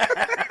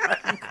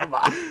 Come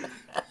on.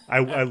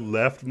 I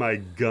left my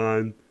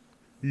gun.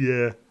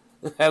 Yeah.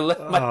 I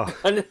left my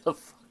gun in the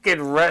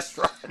fucking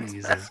restaurant.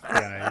 Jesus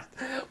Christ.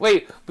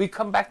 Wait, we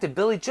come back to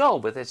Billy Joel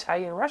with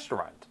Italian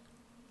restaurant.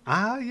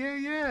 Ah,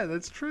 yeah,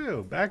 that's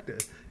true. Back to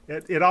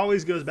it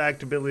always goes back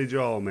to Billy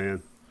Joel,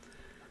 man.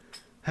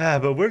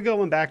 But we're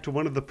going back to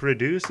one of the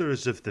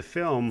producers of the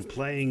film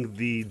playing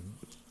the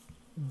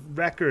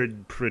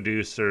record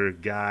producer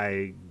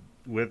guy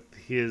with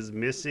his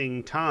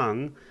missing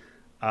tongue,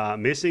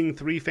 missing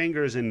 3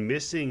 fingers, and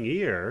missing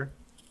ear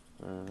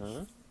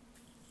in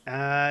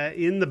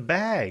the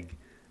bag.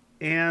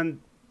 And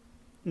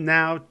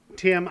now,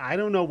 Tim, I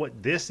don't know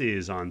what this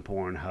is on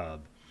Pornhub,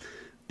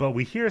 but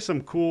we hear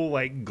some cool,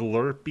 like,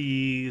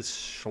 glurpy,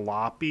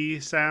 sloppy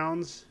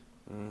sounds.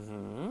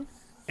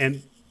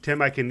 And,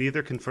 Tim, I can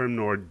neither confirm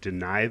nor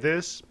deny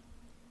this,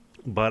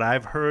 but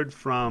I've heard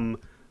from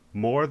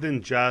more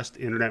than just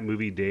Internet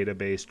Movie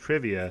Database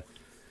trivia,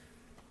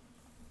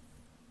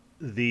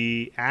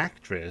 the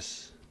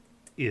actress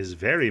is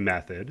very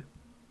method.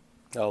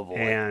 Oh, boy.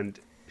 And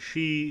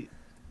she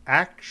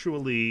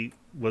actually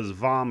was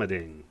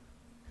vomiting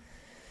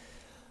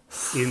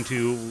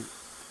into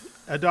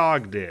a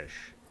dog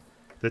dish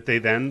that they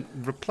then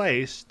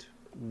replaced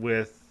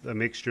with a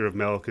mixture of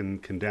milk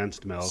and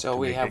condensed milk. So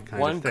we have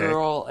one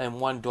girl and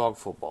one dog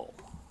food bowl.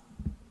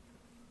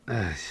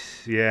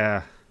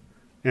 Yeah.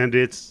 And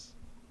it's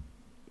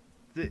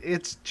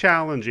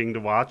challenging to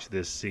watch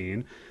this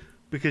scene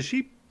because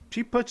she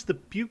puts the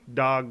puke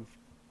dog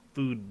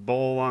food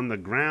bowl on the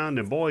ground,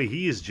 and boy,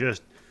 he's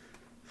just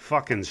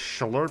fucking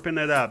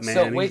slurping it up, man.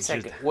 So wait a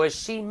second. Was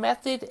she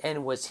method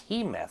and was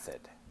he method?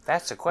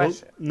 That's the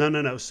question. Well,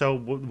 no. So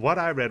what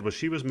I read was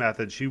she was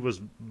method. She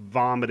was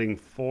vomiting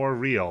for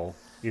real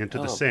into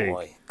the sink.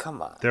 Oh, boy.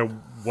 Come on. There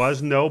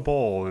was no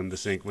bowl in the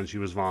sink when she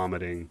was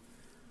vomiting.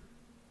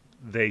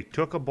 They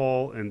took a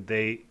bowl and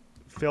they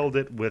filled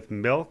it with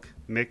milk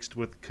mixed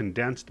with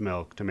condensed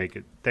milk to make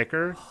it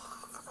thicker.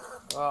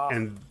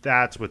 And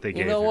that's what they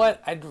gave her. You know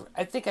what?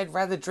 I think I'd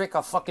rather drink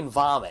a fucking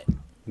vomit.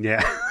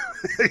 Yeah.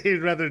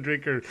 You'd rather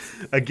drink her.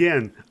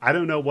 Again, I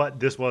don't know what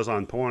this was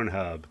on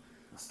Pornhub,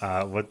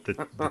 what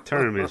the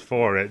term is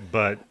for it,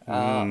 but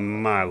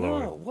my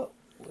lord. No,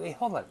 wait,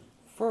 hold on.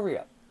 For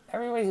real.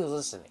 Everybody who's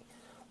listening,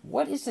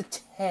 what is the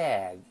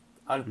tag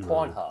on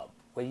Pornhub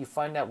where you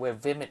find out where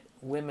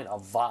women are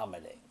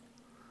vomiting?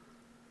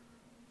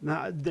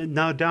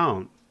 No,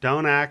 don't.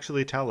 Don't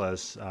actually tell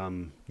us.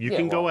 You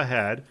can go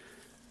ahead.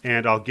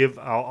 And I'll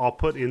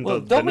put in the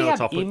notes. Don't we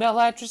have email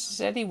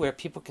addresses, Eddie, where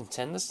people can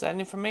send us that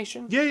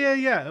information?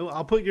 Yeah.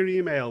 I'll put your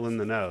email in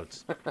the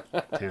notes,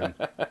 Tim.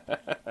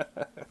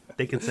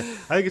 They can say.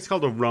 I think it's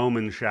called a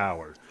Roman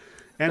shower.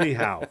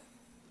 Anyhow,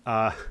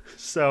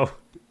 so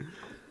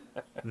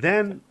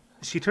then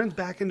she turns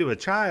back into a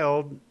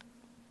child,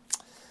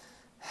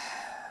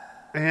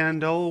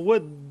 and old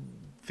wood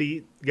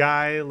feet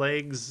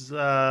legs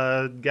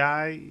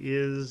guy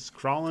is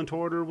crawling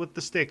toward her with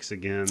the sticks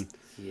again.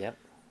 Yep.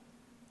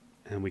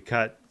 And we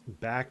cut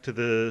back to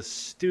the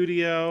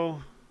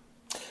studio.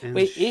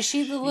 Wait, is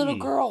she the little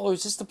girl, or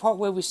is this the part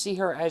where we see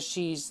her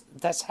as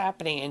that's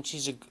happening, and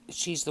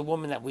she's the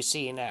woman that we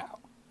see now?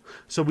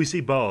 So we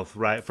see both,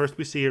 right? First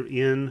we see her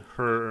in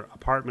her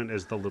apartment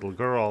as the little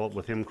girl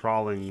with him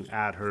crawling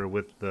at her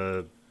with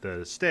the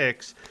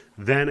sticks.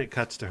 Then it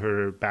cuts to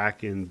her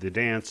back in the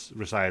dance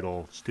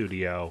recital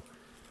studio,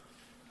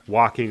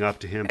 walking up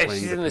to him and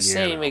playing the piano. She's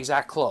in the same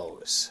exact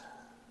clothes.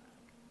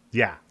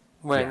 Yeah.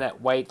 Wearing that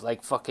white,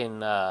 like,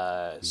 fucking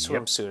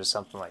swimsuit or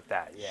something like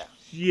that, yeah.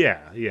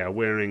 Yeah,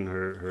 wearing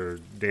her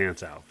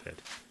dance outfit.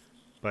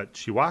 But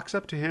she walks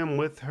up to him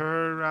with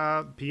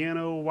her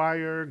piano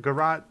wire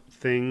garrote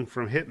thing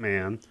from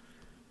Hitman.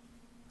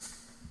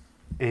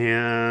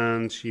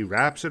 And she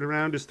wraps it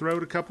around his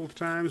throat a couple of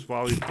times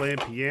while he's playing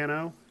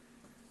piano.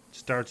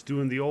 Starts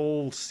doing the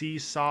old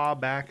seesaw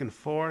back and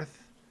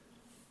forth.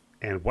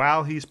 And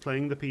while he's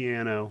playing the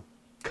piano,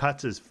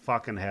 cuts his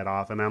fucking head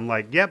off. And I'm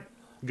like, yep,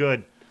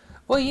 good.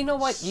 Well, you know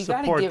what? You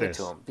got to give this.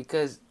 it to him,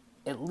 because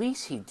at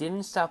least he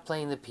didn't stop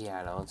playing the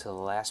piano until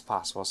the last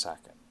possible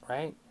second,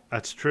 right?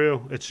 That's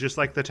true. It's just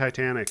like the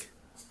Titanic.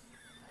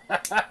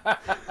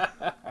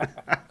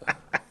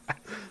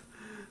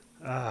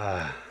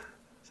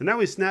 So now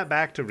we snap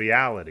back to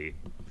reality,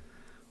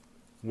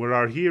 where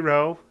our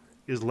hero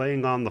is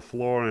laying on the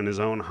floor in his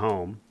own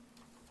home.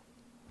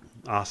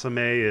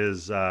 Asame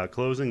is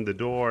closing the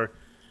door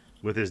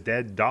with his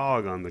dead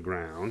dog on the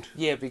ground.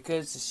 Yeah,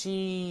 because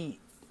she...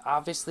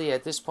 Obviously,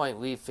 at this point,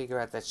 we figure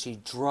out that she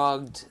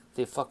drugged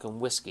the fucking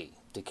whiskey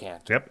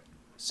decanter. Yep.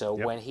 So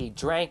when he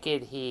drank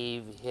it,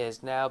 he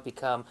has now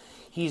become...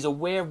 He's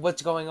aware of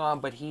what's going on,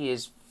 but he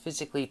is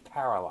physically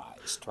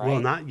paralyzed, right?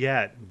 Well, not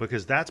yet,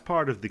 because that's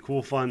part of the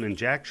cool fun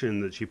injection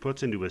that she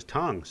puts into his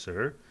tongue,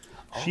 sir.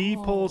 She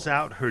pulls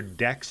out her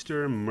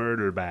Dexter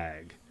murder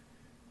bag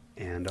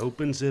and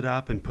opens it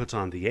up and puts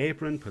on the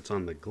apron, puts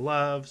on the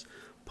gloves,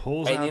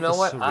 pulls out the syringe. And you know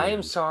what? I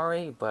am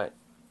sorry, but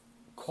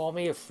call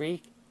me a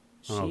freak.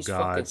 She's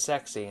fucking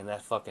sexy in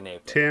that fucking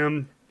apron.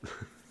 Tim,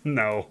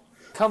 no.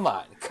 Come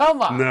on.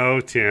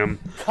 No, Tim.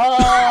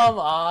 Come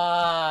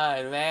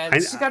on, man.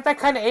 She's got that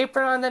kind of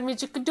apron on. That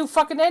means you can do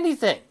fucking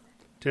anything.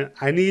 Tim,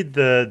 I need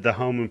the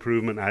home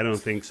improvement. I don't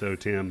think so,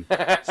 Tim.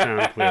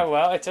 Sound clip.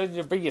 Well, I told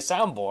you to bring your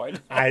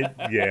soundboard.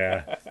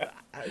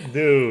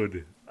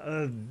 Dude.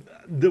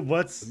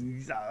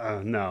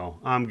 No,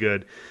 I'm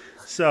good.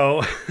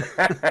 So,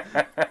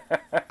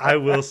 I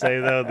will say,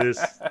 though,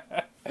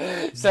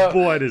 So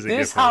boy, does it get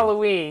this funny.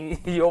 Halloween,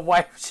 your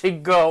wife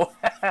should go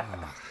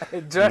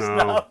dressed No.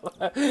 up.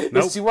 If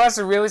Nope. she wants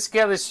to really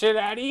scare the shit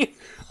out of you.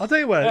 I'll tell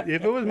you what,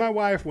 if it was my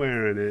wife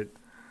wearing it,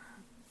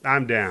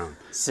 I'm down.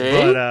 See?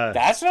 But,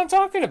 That's what I'm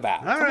talking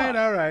about. all Come right, on.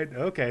 all right.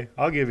 Okay.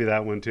 I'll give you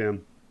that one,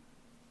 Tim.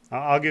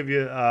 I'll give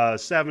you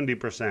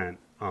 70%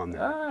 on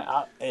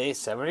that.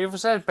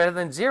 70% better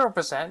than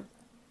 0%.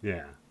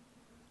 Yeah.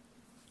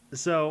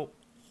 So,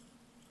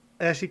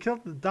 as she killed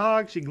the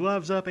dog, she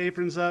gloves up,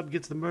 aprons up,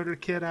 gets the murder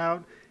kit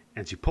out,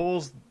 and she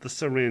pulls the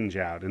syringe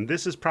out. And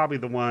this is probably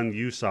the one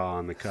you saw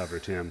on the cover,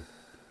 Tim.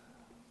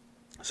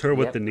 It's her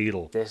with Yep. the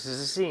needle. This is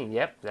the scene.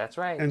 Yep, that's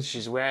right. And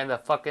she's wearing the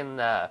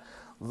fucking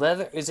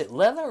leather. Is it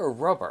leather or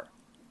rubber?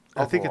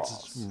 I think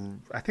Overalls? it's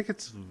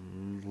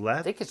leather.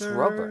 I think it's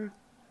rubber.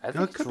 I think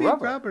No, it it's could rubber.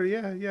 be rubber.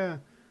 Yeah.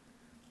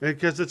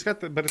 Because it's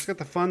got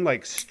the fun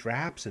like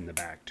straps in the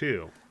back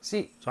too.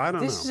 See, So I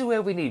don't this know. is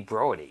where we need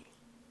Brody.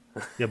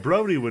 Yeah,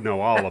 Brody would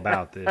know all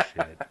about this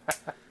shit.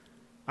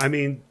 I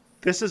mean,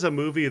 this is a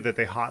movie that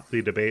they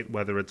hotly debate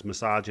whether it's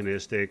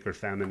misogynistic or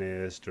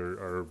feminist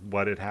or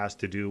what it has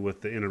to do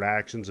with the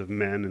interactions of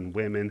men and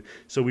women.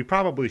 So we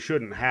probably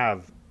shouldn't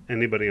have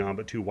anybody on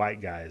but two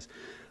white guys.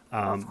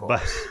 Of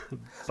course.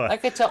 But I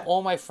could tell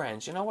all my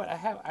friends, you know what?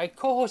 I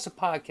co-host a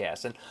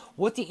podcast, and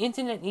what the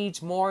internet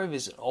needs more of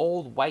is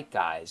old white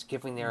guys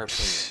giving their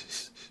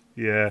opinions.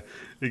 yeah,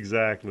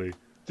 exactly.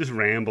 Just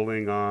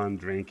rambling on,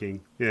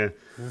 drinking. Yeah.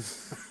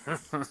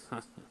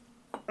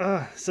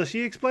 So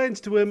she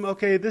explains to him,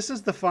 okay, this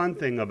is the fun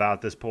thing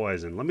about this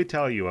poison. Let me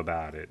tell you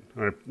about it.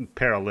 Or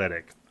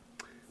paralytic.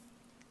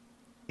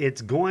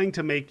 It's going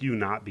to make you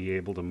not be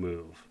able to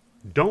move.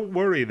 Don't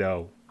worry,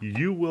 though.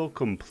 You will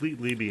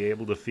completely be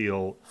able to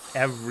feel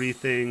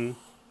everything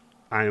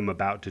I am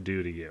about to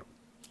do to you.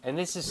 And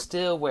this is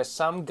still where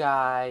some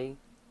guy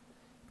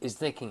is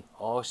thinking,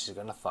 oh, she's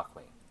going to fuck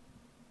me.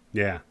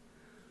 Yeah.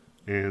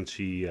 And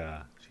she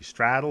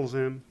straddles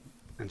him.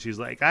 And she's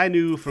like, I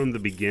knew from the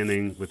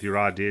beginning with your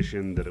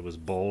audition that it was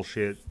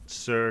bullshit,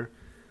 sir.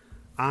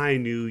 I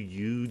knew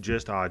you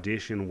just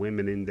audition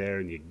women in there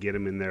and you get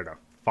them in there to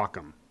fuck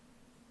them.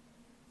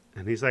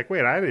 And he's like,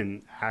 wait, I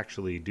didn't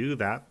actually do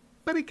that.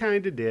 But he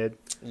kind of did.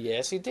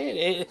 Yes, he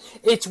did.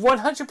 It's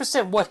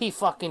 100% what he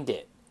fucking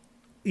did.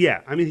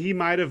 Yeah, I mean, he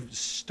might have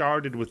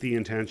started with the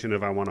intention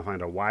of I want to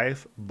find a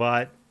wife,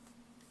 but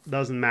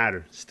doesn't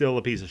matter. Still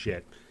a piece of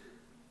shit.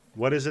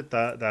 What is it?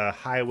 The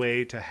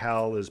highway to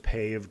hell is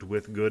paved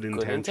with good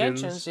intentions. Good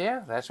intentions,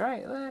 yeah, that's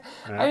right.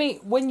 I mean,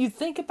 when you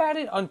think about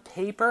it on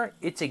paper,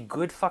 it's a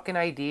good fucking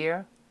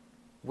idea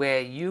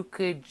where you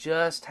could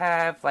just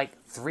have like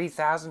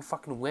 3,000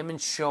 fucking women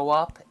show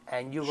up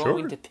and you're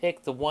going to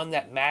pick the one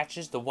that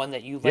matches, the one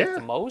that you like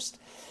the most.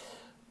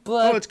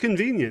 But it's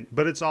convenient,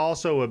 but it's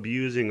also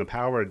abusing a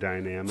power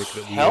dynamic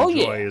that we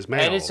enjoy as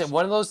males. And it's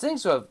one of those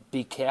things where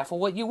be careful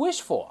what you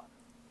wish for.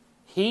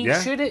 He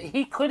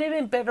could have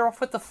been better off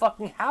with the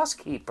fucking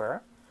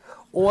housekeeper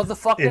or the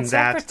fucking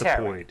secretary. That's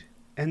the point.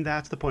 And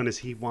that's the point, is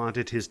he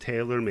wanted his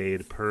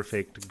tailor-made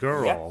perfect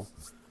girl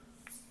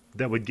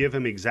that would give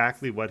him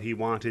exactly what he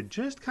wanted,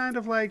 just kind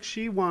of like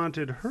she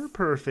wanted her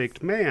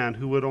perfect man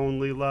who would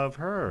only love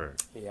her.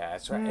 Yeah,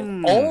 that's right.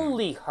 And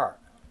only her.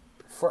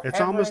 Forever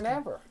and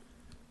ever.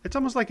 It's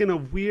almost like in a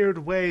weird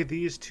way,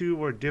 these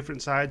two are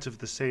different sides of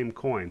the same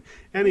coin.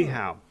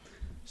 Anyhow,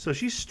 so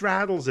she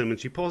straddles him and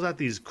she pulls out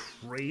these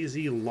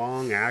crazy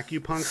long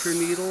acupuncture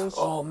needles.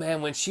 Oh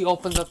man, when she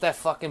opens up that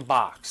fucking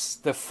box,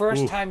 the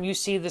first time you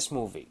see this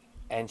movie,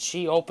 and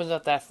she opens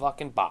up that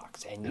fucking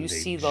box, and you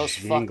see those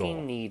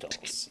fucking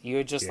needles,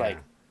 you're just like,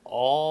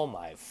 oh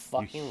my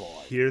fucking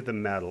lord. Hear the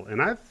metal.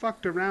 And I've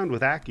fucked around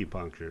with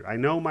acupuncture. I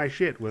know my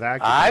shit with acupuncture.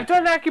 I've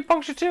done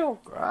acupuncture too.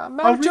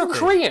 You're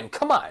Korean,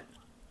 come on.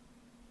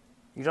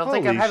 You don't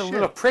think I've had a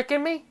little prick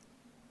in me?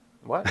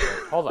 What?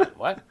 Hold on,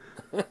 what?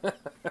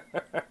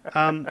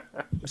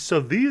 So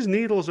these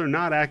needles are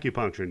not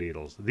acupuncture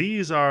needles.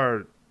 These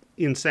are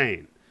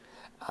insane.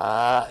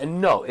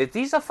 No, if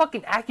these are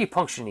fucking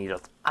acupuncture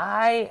needles,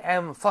 I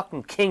am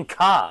fucking King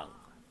Kong,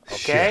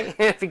 okay?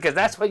 Because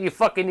that's what you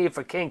fucking need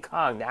for King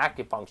Kong, the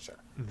acupuncture.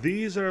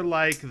 These are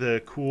like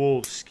the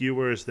cool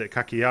skewers that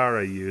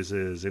Kakihara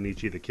uses in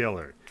Ichi the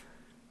Killer.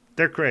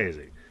 They're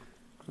crazy.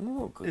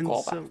 Ooh, good And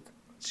callback. so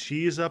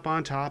she's up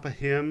on top of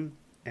him,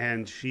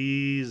 and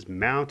she's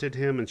mounted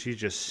him, and she's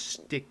just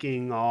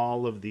sticking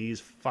all of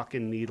these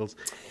fucking needles.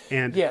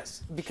 And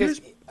yes,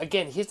 because,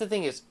 again, here's the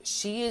thing is,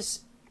 she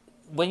is...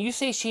 When you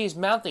say she is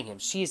mounting him,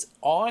 she is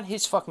on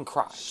his fucking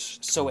crotch.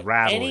 So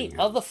at any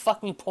other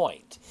fucking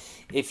point,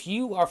 if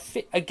you are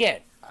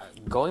again,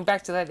 going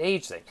back to that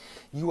age thing,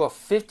 you are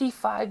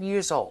 55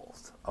 years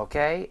old,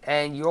 okay?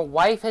 And your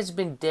wife has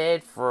been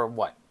dead for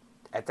what?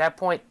 At that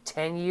point,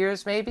 10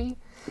 years maybe?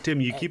 Tim,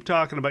 you keep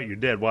talking about your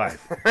dead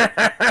wife.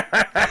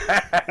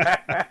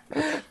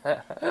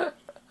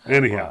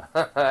 Anyhow.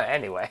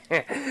 Anyway,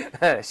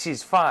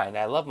 she's fine.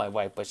 I love my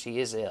wife, but she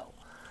is ill.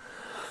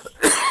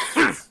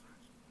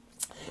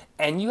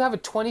 And you have a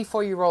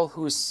 24-year-old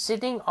who is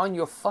sitting on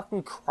your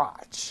fucking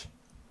crotch.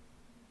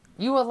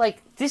 You are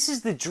like, this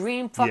is the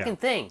dream fucking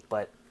thing.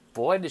 But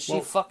Boy, does she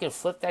fucking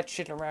flip that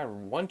shit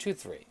around 1, 2,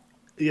 3.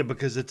 Yeah,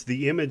 because it's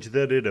the image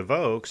that it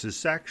evokes is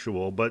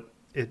sexual, but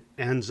it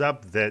ends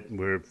up that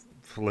we're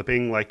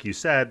flipping, like you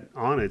said,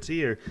 on its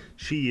ear.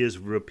 She is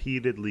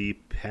repeatedly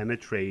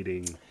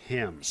penetrating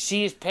him.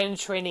 She is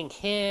penetrating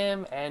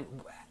him, and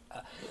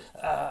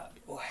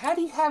how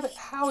do you have it?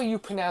 How are you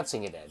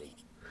pronouncing it, Eddie?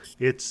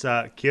 It's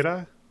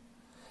Kira.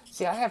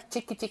 See, I have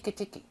tiki tiki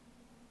tiki.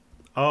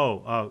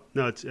 Oh,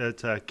 no, it's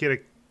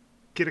Kira,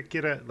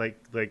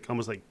 like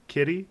almost like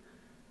kitty.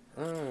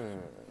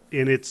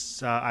 And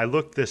it's I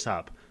looked this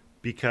up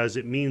because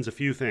it means a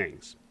few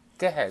things.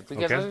 Go ahead,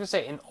 because Okay. I was going to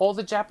say, in all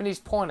the Japanese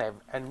porn,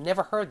 I've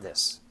never heard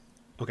this.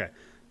 Okay,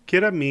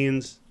 Kira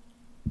means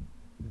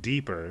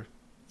deeper.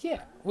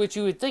 Yeah, which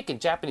you would think in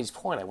Japanese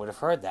porn, I would have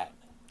heard that.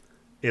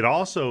 It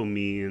also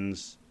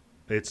means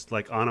it's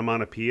like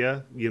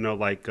onomatopoeia. You know,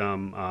 like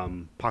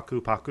paku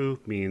paku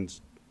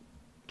means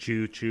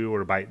chew chew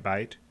or bite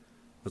bite.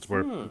 That's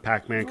where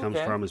Pac-Man comes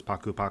Okay. from, is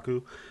paku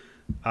paku.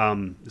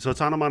 So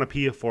it's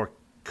onomatopoeia for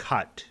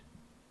cut.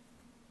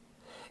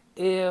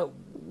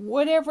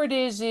 Whatever it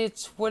is,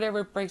 it's whatever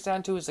it breaks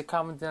down to is the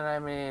common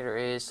denominator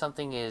is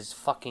something is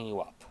fucking you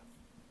up.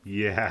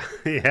 Yeah,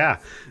 yeah,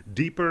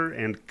 deeper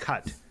and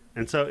cut.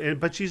 And so,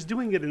 but she's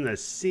doing it in a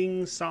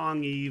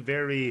sing-songy,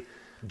 very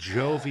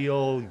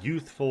jovial,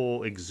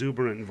 youthful,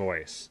 exuberant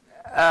voice.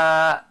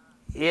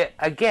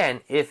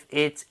 Again, if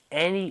it's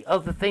any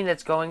other thing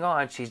that's going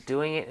on, she's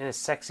doing it in a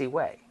sexy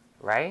way,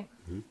 right?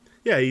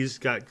 Yeah, he's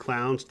got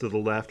clowns to the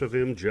left of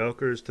him,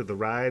 jokers to the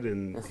right,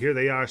 and here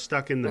they are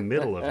stuck in the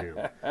middle of him.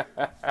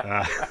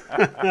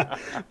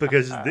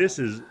 Because this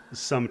is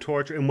some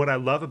torture. And what I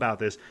love about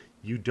this,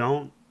 you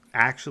don't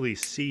actually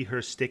see her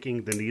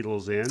sticking the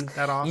needles in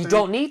that often. You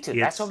don't need to.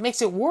 That's what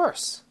makes it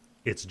worse.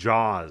 It's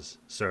Jaws,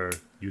 sir.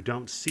 You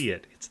don't see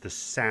it. It's the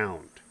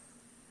sound.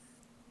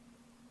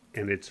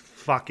 And it's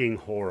fucking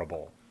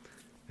horrible.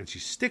 And she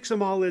sticks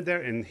them all in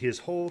there, and his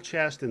whole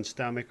chest and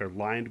stomach are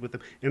lined with them.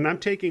 And I'm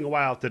taking a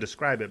while to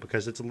describe it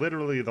because it's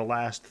literally the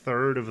last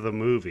third of the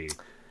movie.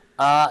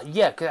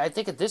 Yeah, because I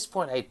think at this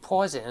point I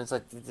pause it and it's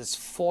like there's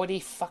 40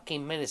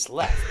 fucking minutes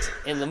left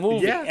in the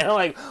movie. Yeah. And I'm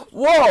like,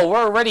 whoa,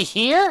 we're already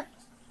here?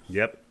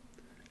 Yep.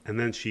 And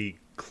then she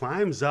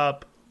climbs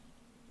up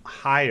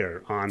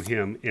higher on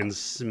him and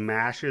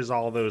smashes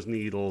all those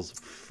needles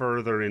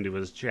further into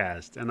his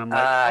chest. And I'm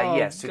like, oh,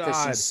 yes, God.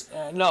 because she's...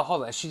 no,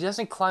 hold on. She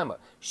doesn't climb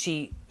up.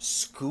 She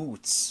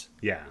scoots.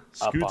 Yeah,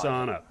 scoots on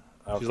on it.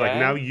 up. She's like, Okay.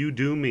 now you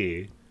do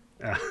me.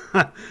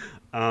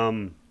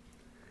 And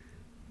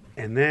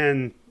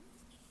then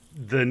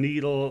the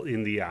needle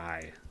in the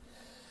eye.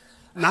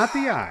 Not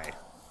the eye,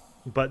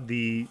 but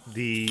the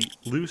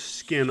loose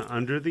skin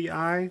under the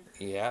eye.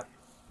 Yeah.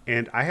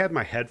 And I had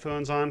my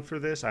headphones on for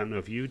this. I don't know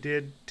if you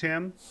did,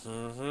 Tim.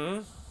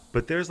 Mm-hmm.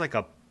 But there's like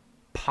a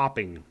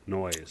popping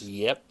noise.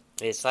 Yep.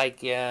 It's like,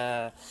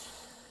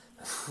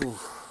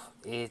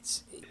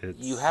 it's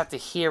you have to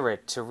hear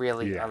it to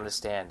really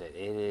understand it.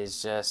 It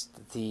is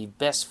just the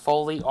best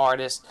Foley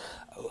artist.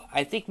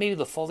 I think maybe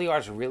the Foley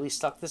artist really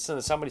stuck this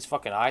into somebody's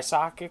fucking eye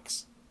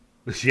sockets.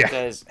 Yeah.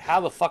 Because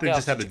how the fuck They else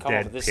just had did a you come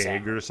up dead with pig this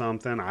sound? or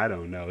something. I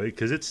don't know.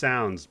 Because it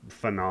sounds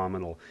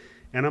phenomenal.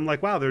 And I'm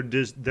like, wow,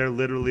 they're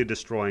literally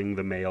destroying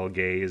the male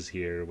gaze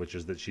here, which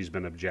is that she's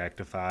been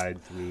objectified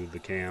through the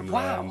camera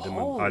Wow, and them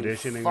holy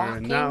auditioning her. fucking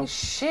And now,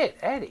 shit,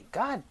 Eddie.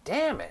 God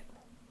damn it.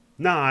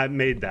 no, I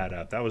made that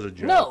up. That was a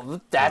joke.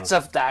 No,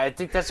 I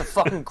think that's a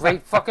fucking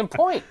great fucking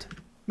point.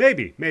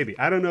 Maybe.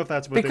 I don't know if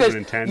that's what they Because were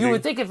intending. you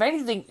would think, if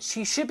anything,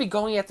 she should be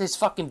going after his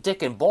fucking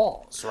dick and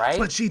balls, right?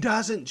 But she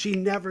doesn't. She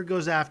never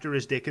goes after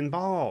his dick and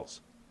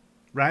balls.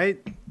 Right?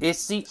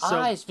 It's the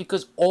eyes,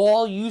 because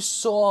all you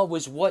saw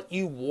was what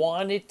you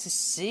wanted to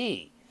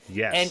see.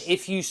 Yes. And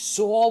if you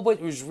saw what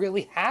was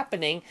really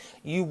happening,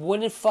 you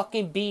wouldn't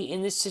fucking be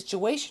in this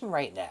situation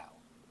right now.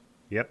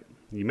 Yep.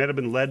 You might have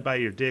been led by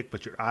your dick,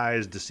 but your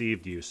eyes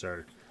deceived you,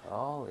 sir.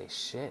 Holy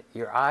shit.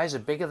 Your eyes are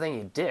bigger than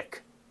your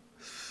dick.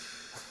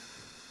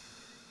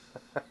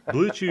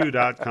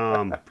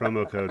 BlueChew.com,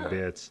 promo code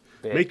BITS.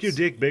 Make your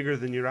dick bigger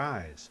than your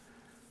eyes.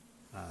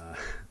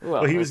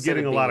 Well, he was instead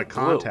getting a lot of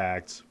being blue.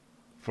 contacts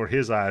for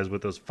his eyes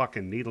with those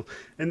fucking needles.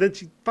 And then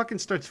she fucking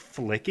starts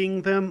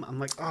flicking them. I'm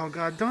like, oh,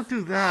 God, don't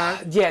do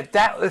that. Yeah,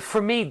 that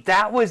for me,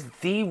 that was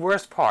the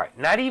worst part.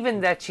 Not even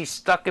that she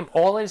stuck him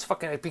all in his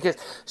fucking... Because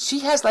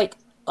she has, like,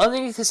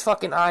 underneath his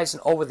fucking eyes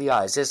and over the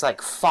eyes, there's,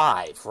 like,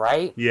 5,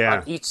 right?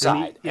 Yeah. On each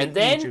side. In And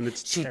then each, and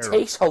it's she terrible.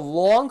 takes her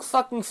long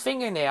fucking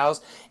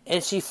fingernails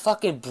and she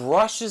fucking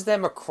brushes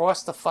them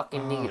across the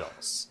fucking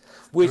needles.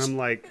 Which, I'm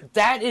like...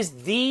 that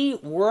is the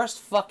worst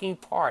fucking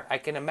part I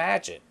can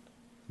imagine.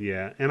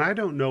 Yeah, and I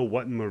don't know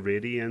what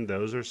meridian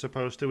those are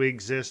supposed to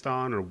exist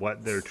on or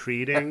what they're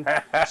treating,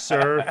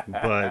 sir,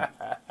 but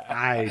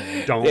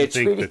I don't They're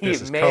think that treating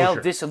this is male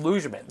kosher.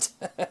 disillusionment.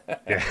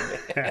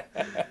 Yeah.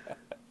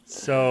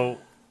 So,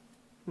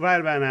 right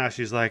about now,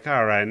 she's like,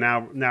 all right,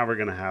 now we're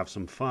going to have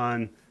some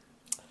fun.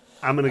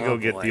 I'm going to go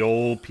get boy. the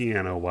old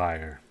piano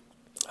wire.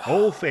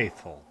 Old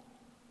Faithful.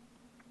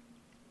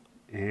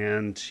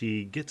 And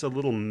she gets a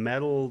little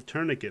metal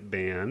tourniquet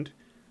band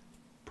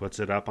puts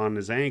it up on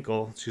his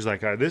ankle. She's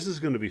like, all right, this is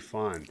going to be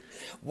fun.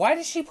 Why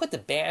does she put the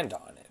band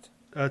on it?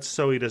 That's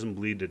so he doesn't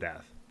bleed to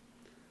death.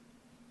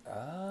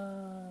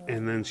 Oh.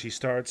 And then she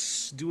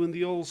starts doing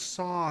the old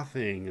saw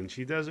thing, and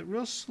she does it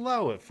real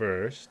slow at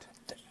first.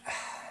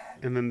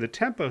 And then the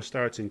tempo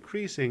starts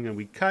increasing, and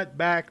we cut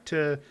back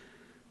to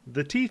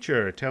the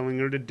teacher telling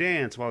her to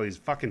dance while he's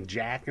fucking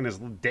jacking his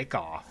little dick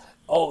off.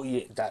 Oh,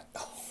 yeah,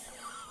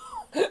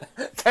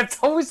 that's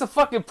always the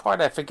fucking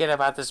part I forget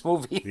about this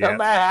movie. No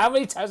matter how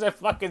many times I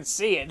fucking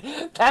see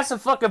it, that's the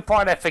fucking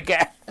part I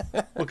forget.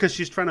 Well, because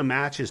she's trying to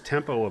match his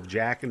tempo of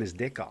jacking his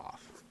dick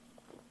off.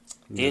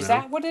 Is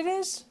that what it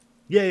is?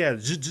 Yeah.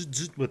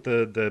 With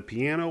the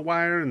piano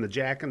wire and the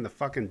jack and the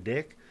fucking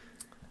dick.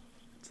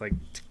 It's like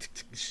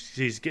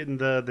she's getting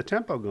the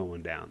tempo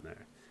going down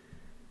there.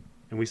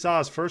 And we saw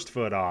his first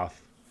foot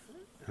off,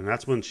 and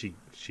that's when she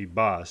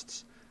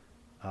busts.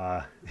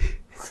 And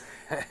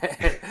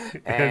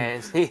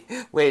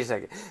wait a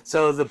second.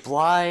 So the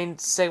blind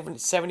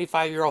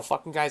 75-year-old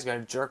fucking guy's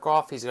going to jerk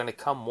off. He's going to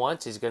come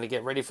once. He's going to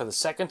get ready for the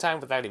second time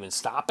without even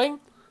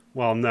stopping?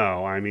 Well,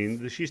 no. I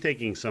mean, she's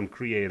taking some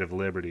creative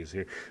liberties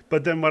here.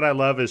 But then what I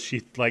love is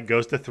she like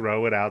goes to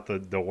throw it out the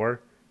door,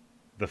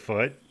 the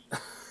foot.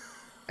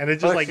 And it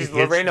just hits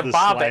Lorena the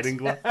Bobbitt. sliding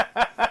glass.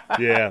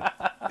 Yeah.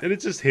 And it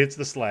just hits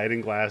the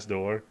sliding glass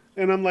door.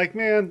 And I'm like,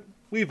 man,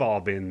 we've all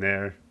been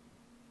there.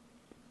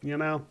 You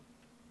know?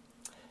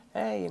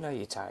 Hey,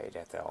 you're tired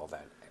after all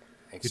that.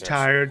 You're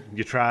tired.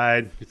 You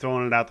tried. You're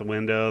throwing it out the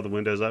window. The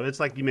window's up. It's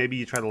like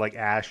you try to like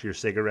ash your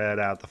cigarette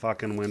out the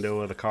fucking window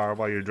of the car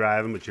while you're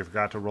driving, but you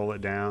forgot to roll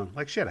it down.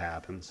 Like shit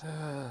happens.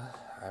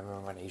 I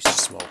remember when I used to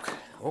smoke.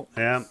 Oh.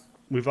 Yeah,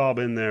 we've all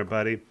been there,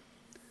 buddy.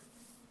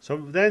 So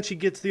then she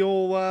gets the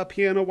old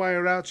piano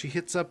wire out. She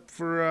hits up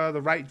for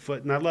the right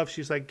foot, and I love.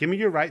 She's like, "Give me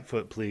your right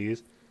foot,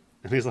 please."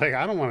 And he's like,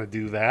 "I don't want to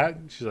do that."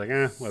 She's like,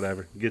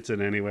 whatever." Gets it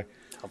anyway.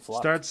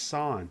 Starts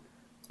sawing.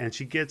 And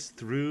she gets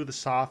through the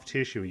soft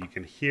tissue. You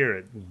can hear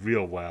it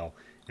real well.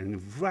 And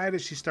right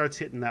as she starts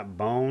hitting that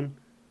bone,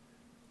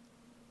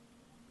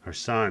 his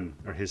son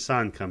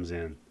comes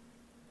in.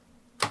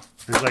 And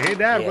he's like, "Hey,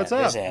 Dad, what's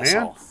up,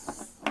 man?"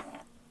 And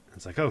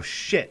it's like, "Oh,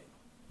 shit.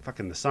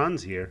 Fucking the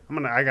son's here.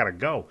 I gotta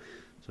go."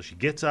 So she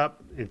gets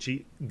up and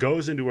she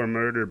goes into her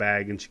murder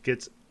bag and she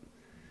gets,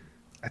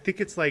 I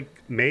think it's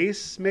like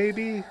mace,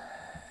 maybe?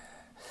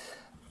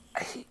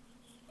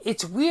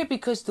 It's weird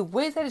because the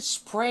way that it's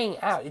spraying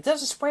out, it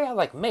doesn't spray out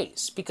like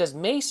mace. Because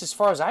mace, as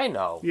far as I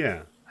know,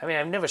 yeah. I mean,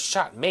 I've never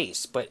shot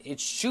mace, but it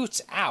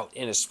shoots out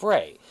in a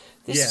spray.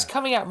 This is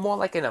coming out more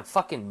like in a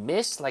fucking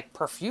mist, like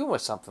perfume or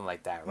something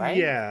like that, right?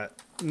 Yeah.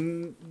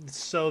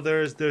 So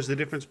there's the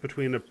difference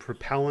between a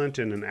propellant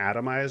and an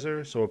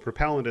atomizer. So a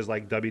propellant is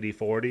like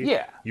WD-40.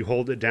 Yeah. You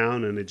hold it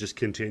down and it just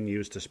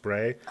continues to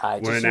spray. I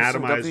just used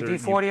some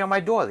WD-40 on my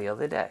door the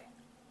other day.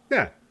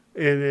 Yeah.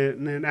 And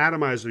in an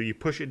atomizer, you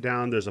push it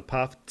down, there's a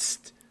puff,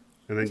 tst,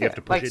 and then you have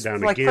to push it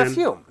down like again. Like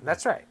perfume,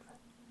 that's right.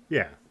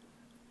 Yeah.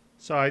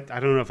 So I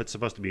don't know if it's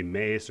supposed to be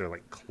mace or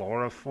like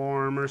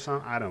chloroform or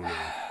something. I don't know.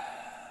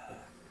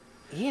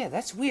 Yeah,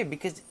 that's weird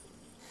because,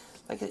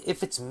 like,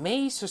 if it's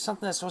mace or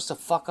something that's supposed to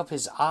fuck up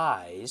his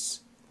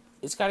eyes,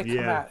 it's got to come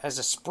out as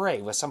a spray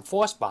with some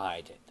force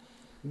behind it.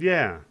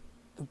 Yeah.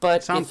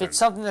 But if it's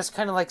something that's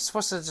kind of like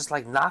supposed to just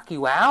like knock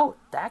you out,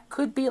 that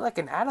could be like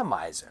an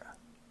atomizer.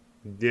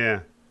 Yeah,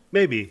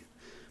 maybe.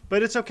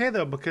 But it's okay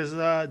though because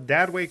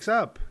Dad wakes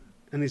up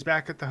and he's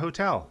back at the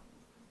hotel.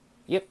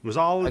 Yep. It was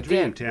all a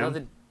dream, Tim.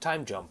 Another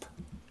time jump.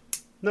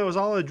 No, it was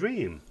all a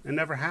dream. It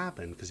never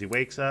happened because he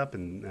wakes up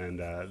and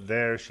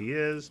there she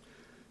is.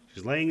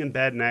 She's laying in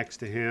bed next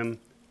to him.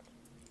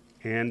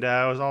 And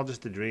it was all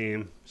just a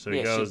dream. So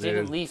he goes in. She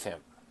didn't leave him.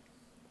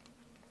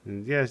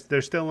 And yes,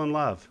 they're still in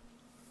love.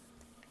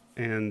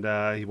 And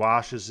he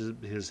washes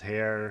his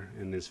hair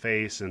and his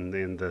face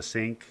in the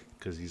sink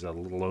because he's a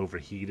little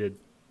overheated.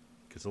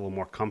 Gets a little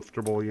more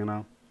comfortable, you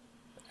know.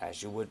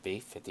 As you would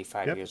be,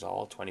 55 years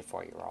old,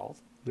 24-year-old.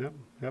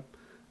 Yep.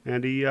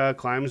 And he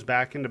climbs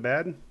back into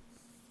bed.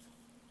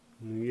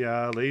 He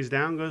lays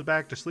down, goes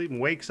back to sleep, and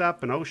wakes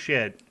up, and oh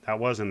shit, that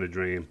wasn't a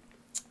dream.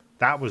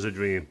 That was a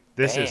dream.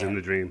 This isn't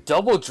a dream.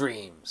 Double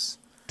dreams.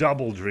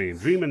 Double dream.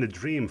 Dream in a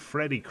dream.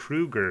 Freddy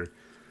Krueger.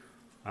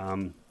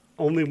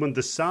 Only when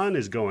the sun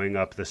is going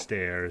up the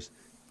stairs,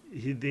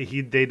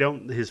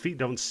 his feet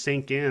don't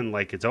sink in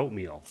like it's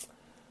oatmeal.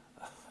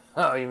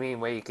 Oh, you mean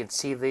where you can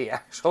see the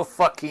actual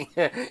fucking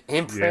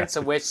imprints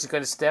of where she's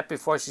going to step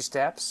before she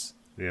steps?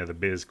 Yeah, the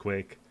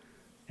Bizquick.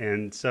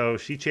 And so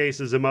she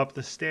chases him up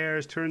the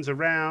stairs, turns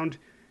around,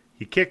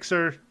 he kicks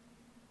her,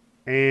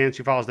 and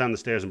she falls down the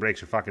stairs and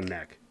breaks her fucking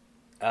neck.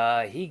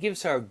 He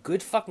gives her a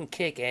good fucking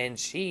kick, and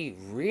she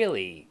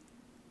really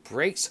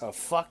breaks her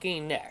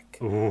fucking neck.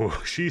 Oh,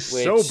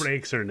 so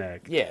breaks her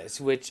neck. Yes,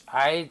 which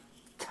I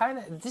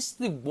this is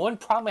the one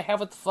problem I have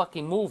with the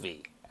fucking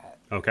movie.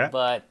 Okay.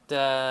 But,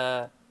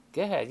 go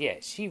ahead, yeah,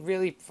 she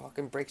really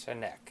fucking breaks her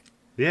neck.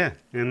 Yeah,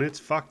 and it's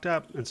fucked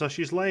up, and so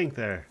she's laying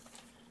there.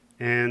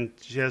 And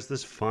she has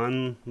this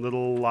fun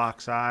little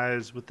locks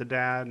eyes with the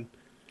dad.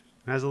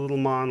 has a little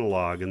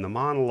monologue, and the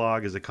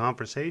monologue is a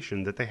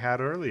conversation that they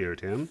had earlier,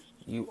 Tim.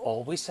 You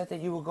always said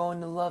that you were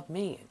going to love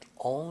me, and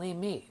only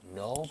me,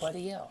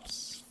 nobody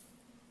else.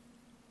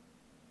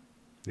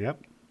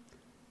 Yep.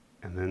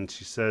 And then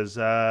she says,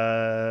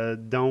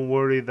 "Don't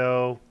worry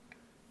though,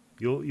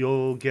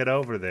 you'll get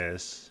over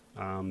this.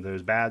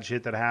 There's bad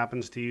shit that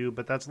happens to you,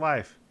 but that's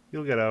life.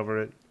 You'll get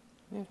over it."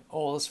 Yeah,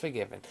 all is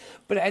forgiven.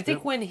 But I think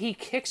Yep. when he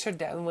kicks her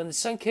down, when the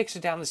son kicks her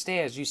down the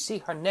stairs, you see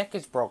her neck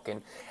is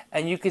broken,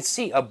 and you can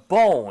see a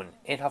bone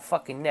in her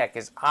fucking neck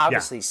is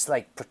obviously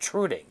like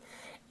protruding,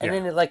 and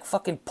then it like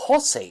fucking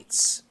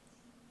pulsates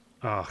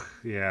Ugh,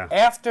 yeah.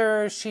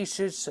 after she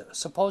should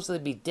supposedly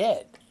be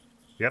dead.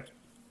 Yep.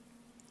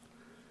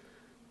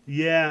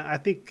 Yeah, I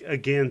think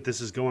again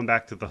this is going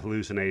back to the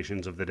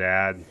hallucinations of the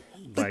dad.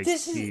 But Like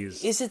this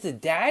he's is it the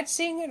dad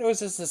seeing it, or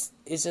is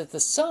it the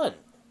son?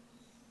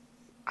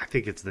 I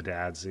think it's the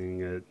dad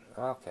seeing it.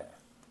 Okay.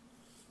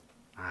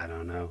 I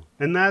don't know.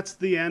 And that's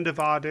the end of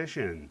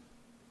Audition.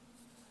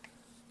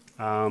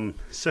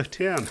 So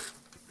Tim,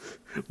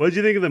 what did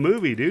you think of the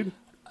movie, dude?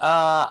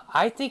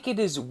 I think it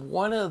is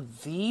one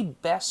of the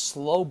best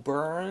slow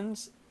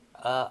burns,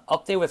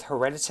 up there with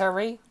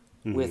Hereditary,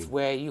 with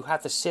where you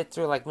have to sit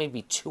through like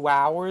maybe 2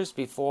 hours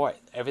before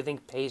everything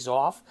pays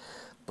off,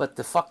 but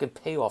the fucking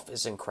payoff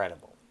is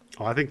incredible.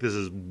 Oh, I think this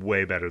is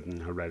way better than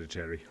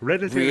Hereditary.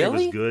 Hereditary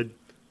Really? was good.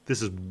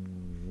 This is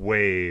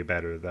way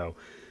better, though.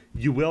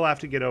 You will have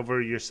to get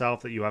over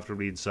yourself that you have to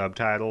read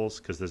subtitles,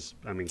 because this,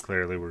 I mean,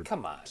 clearly we're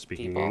Come on,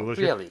 speaking people, English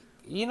here. really.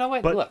 You know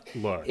what? But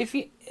look, if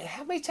you,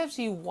 how many times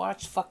do you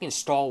watch fucking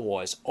Star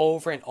Wars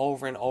over and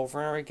over and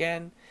over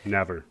again?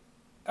 Never.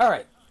 All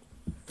right,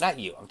 not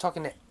you. I'm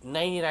talking to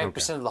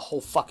 99% of the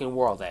whole fucking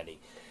world, Eddie.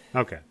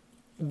 Okay.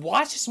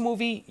 Watch this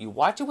movie. You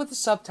watch it with the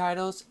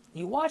subtitles.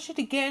 You watch it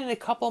again in a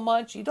couple of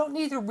months. You don't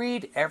need to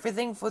read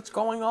everything for what's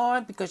going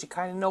on because you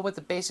kind of know what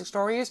the basic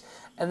story is,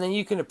 and then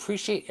you can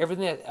appreciate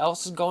everything that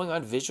else is going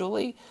on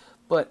visually.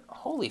 But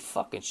holy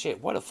fucking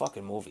shit, what a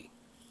fucking movie!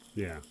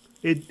 Yeah.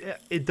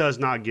 It does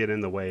not get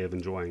in the way of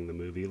enjoying the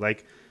movie.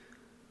 Like,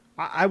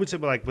 I would say,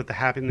 like, with the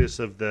happiness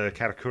of the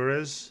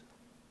Katakuras,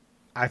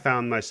 I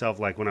found myself,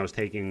 like, when I was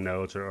taking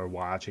notes or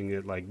watching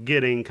it, like,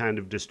 getting kind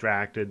of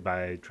distracted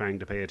by trying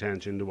to pay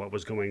attention to what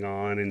was going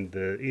on in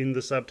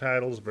the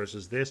subtitles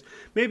versus this.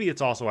 Maybe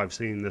it's also I've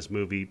seen this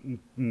movie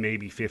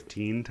maybe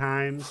 15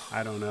 times.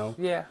 I don't know.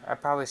 Yeah,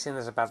 I've probably seen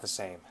this about the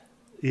same.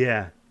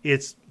 Yeah,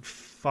 it's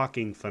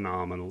fucking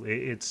phenomenal.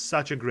 It's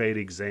such a great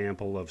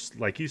example of,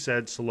 like you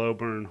said, slow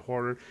burn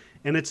horror.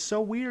 And it's so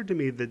weird to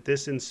me that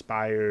this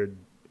inspired,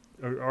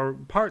 or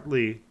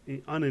partly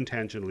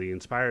unintentionally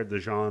inspired, the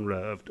genre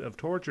of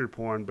torture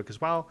porn, because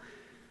while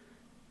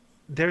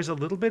there's a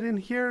little bit in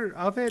here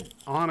of it,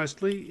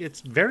 honestly, it's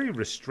very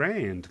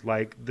restrained.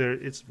 Like,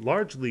 it's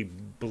largely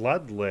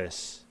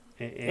bloodless.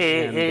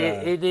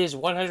 It is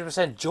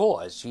 100%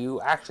 Jaws.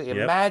 You actually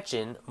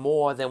imagine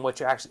more than what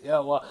you actually...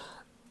 well,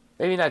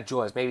 maybe not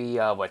Jaws. Maybe,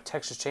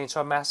 Texas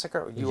Chainsaw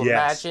Massacre? You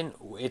imagine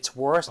it's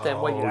worse than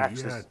what you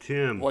actually... Yeah,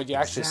 Tim. What you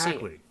actually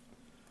see.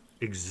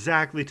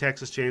 Exactly,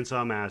 Texas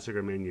Chainsaw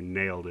Massacre, man. You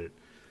nailed it.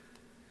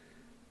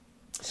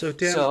 So,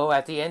 Tim... So,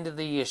 at the end of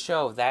the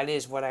show, that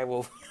is what I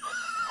will...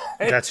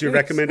 That's your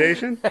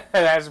recommendation?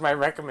 That's my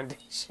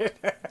recommendation.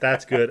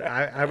 That's good.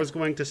 I was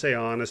going to say,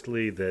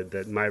 honestly,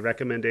 that my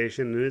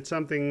recommendation, and it's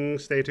something,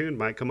 stay tuned,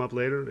 might come up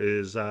later,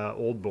 is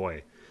Old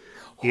Boy.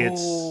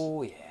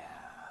 Oh, yeah.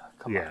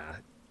 Come on.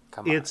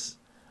 It's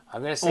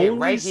I'm going to say it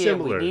right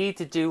similar. here, we need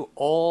to do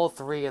all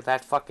 3 of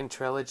that fucking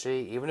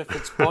trilogy, even if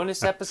it's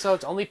bonus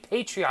episodes, only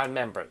Patreon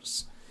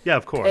members. Yeah,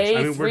 of course. Pay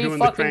I mean, we're $3 doing the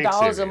fucking Crank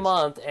dollars series. a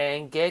month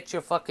and get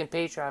your fucking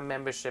Patreon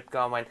membership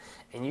going,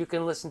 and you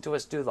can listen to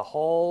us do the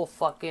whole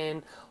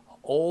fucking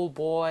Old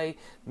Boy,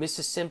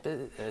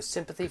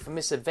 Sympathy for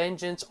Mr.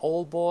 Vengeance,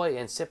 Old Boy,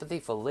 and Sympathy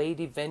for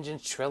Lady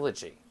Vengeance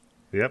trilogy.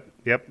 Yep.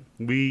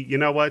 You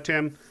know what,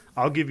 Tim?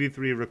 I'll give you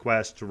 3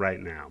 requests right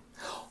now.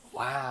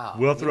 Wow.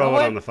 We'll throw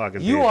it on the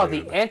fucking You are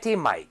Patreon. the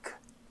anti-Mike.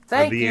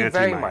 Thank you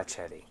very anti-Mike. much,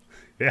 Eddie.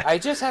 Yeah. I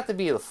just have to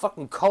be the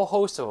fucking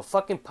co-host of a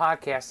fucking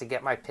podcast to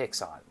get my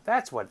picks on.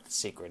 That's what the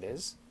secret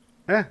is.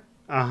 Yeah,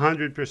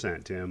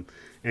 100%, Tim.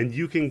 And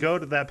you can go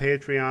to that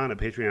Patreon at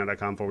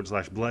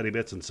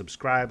patreon.com/bloodybits and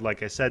subscribe.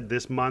 Like I said,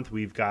 this month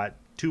we've got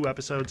 2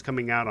 episodes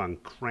coming out on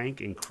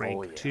Crank and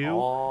Crank 2.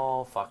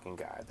 Oh, fucking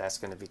God. That's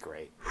going to be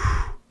great.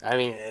 I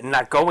mean,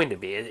 not going to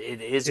be. It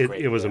is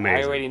great. It was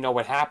amazing. I already know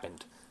what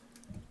happened.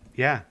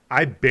 Yeah,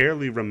 I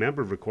barely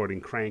remember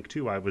recording Crank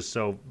 2. I was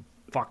so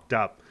fucked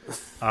up.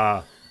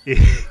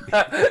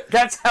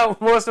 That's how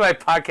most of my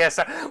podcasts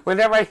are.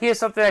 Whenever I hear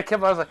something that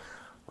came, I was like,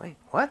 wait,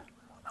 what?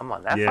 I'm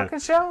on that fucking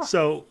show?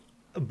 So,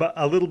 but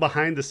a little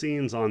behind the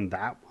scenes on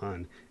that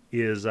one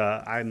is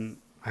I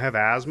have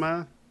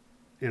asthma,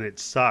 and it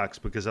sucks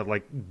because of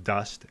like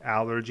dust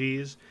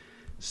allergies.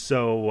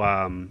 So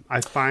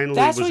I finally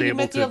That's was what you able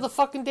meant to. the other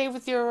fucking day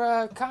with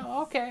your.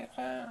 Okay.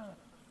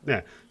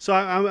 Yeah. So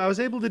I was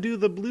able to do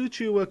the Blue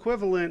Chew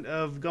equivalent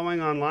of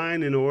going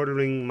online and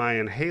ordering my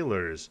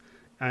inhalers.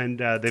 And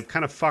they've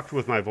kind of fucked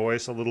with my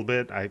voice a little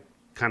bit. I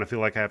kind of feel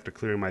like I have to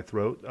clear my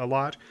throat a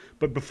lot.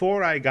 But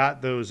before I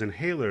got those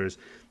inhalers,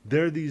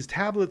 there are these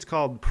tablets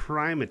called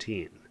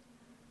Primatine.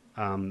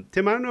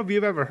 Tim, I don't know if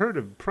you've ever heard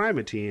of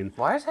Primatine.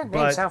 Why does that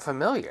name sound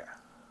familiar?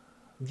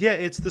 Yeah,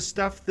 it's the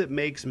stuff that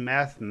makes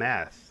meth.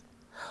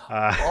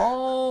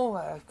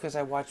 Because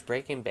I watched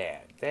Breaking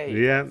Bad. There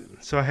you Yeah,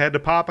 so I had to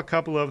pop a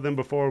couple of them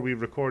before we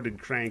recorded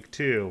Crank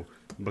 2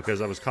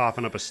 because I was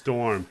coughing up a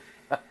storm.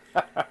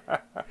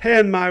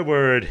 And my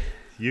word,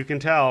 you can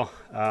tell.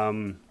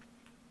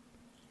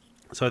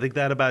 So I think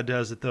that about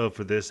does it, though,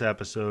 for this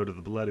episode of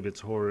the Bloody Bits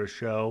Horror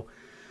Show.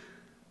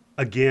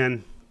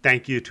 Again,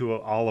 thank you to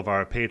all of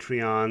our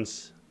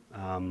Patreons.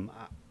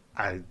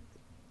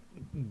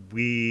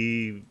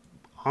 We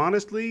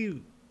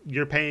honestly,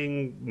 you're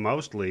paying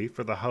mostly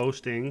for the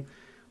hosting.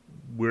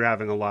 We're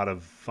having a lot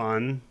of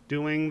fun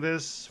doing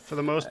this for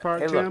the most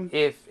part, Hey, Tim. look,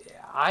 if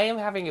I am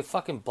having a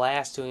fucking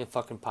blast doing a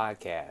fucking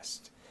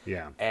podcast,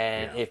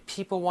 and if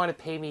people want to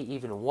pay me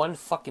even one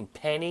fucking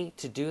penny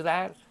to do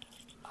that,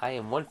 I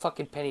am one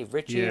fucking penny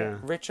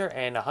richer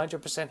and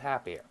 100%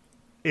 happier.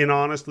 And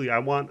honestly, I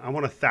want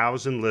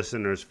 1,000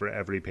 listeners for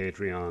every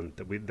Patreon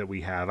that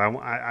we have.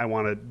 I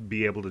want to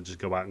be able to just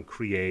go out and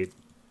create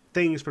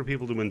things for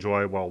people to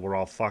enjoy while we're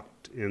all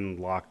fucked in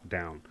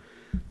lockdown.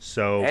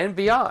 So and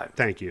beyond.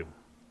 Thank you.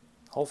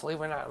 Hopefully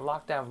we're not in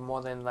lockdown for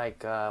more than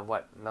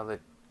another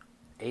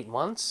 8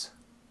 months?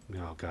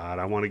 Oh God,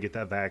 I want to get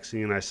that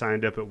vaccine. I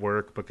signed up at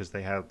work because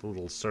they had a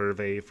little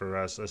survey for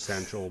us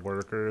essential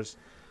workers.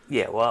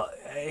 Yeah,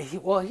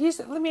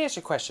 let me ask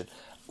you a question.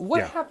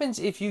 What happens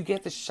if you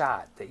get the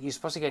shot that you're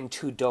supposed to get in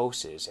 2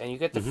 doses, and you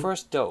get the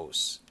first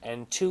dose,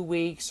 and 2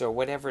 weeks or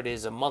whatever it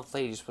is, a month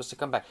later, you're supposed to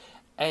come back,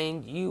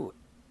 and you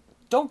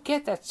don't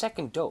get that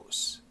second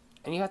dose,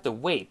 and you have to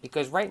wait,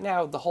 because right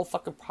now the whole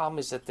fucking problem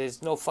is that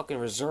there's no fucking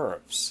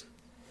reserves.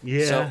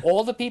 Yeah. So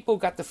all the people who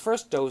got the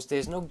first dose,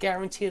 there's no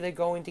guarantee they're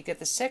going to get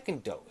the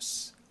second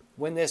dose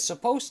when they're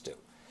supposed to.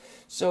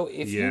 So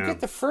if you get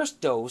the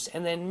first dose,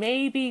 and then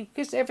maybe,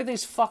 because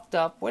everything's fucked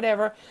up,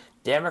 whatever,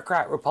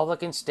 Democrat,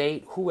 Republican,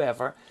 state,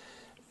 whoever,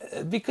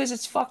 because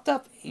it's fucked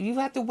up, you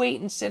have to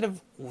wait, instead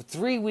of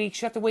 3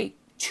 weeks, you have to wait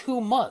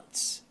 2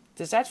 months.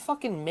 Does that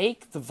fucking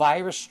make the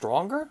virus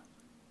stronger?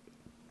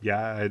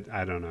 Yeah,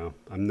 I don't know.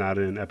 I'm not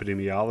an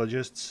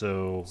epidemiologist,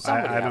 so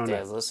Somebody I don't out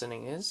there know.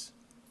 listening is.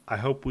 I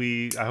hope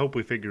we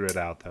figure it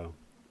out, though.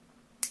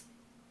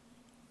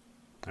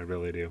 I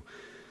really do.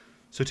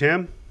 So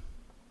Tim,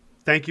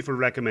 thank you for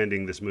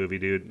recommending this movie,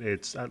 dude.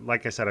 It's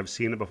like I said, I've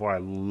seen it before. I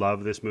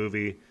love this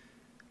movie.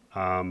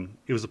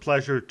 It was a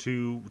pleasure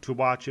to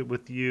watch it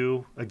with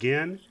you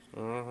again.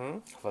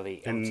 For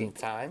the 18th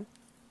time.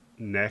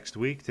 Next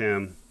week,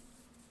 Tim,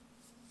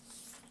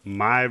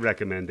 my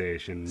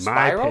recommendation,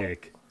 Spiral? my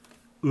pick,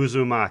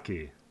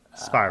 Uzumaki,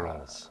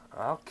 Spirals.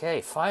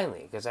 Okay,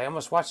 finally, because I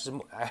almost watched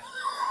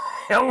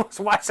I almost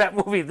watched that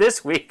movie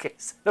this week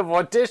instead of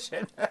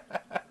Audition.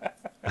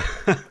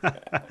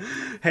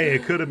 Hey,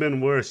 it could have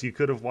been worse. You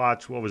could have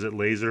watched, what was it,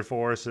 Laser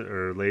Force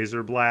or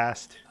Laser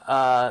Blast?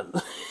 Yeah,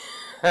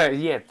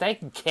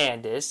 thank you,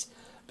 Candace.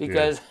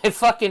 Because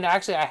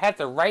I had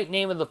the right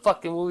name of the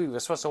fucking movie we were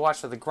supposed to watch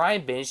for the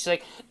grind binge. She's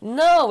like,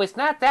 no, it's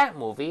not that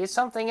movie. It's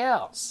something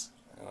else.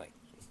 I'm like,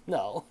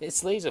 no,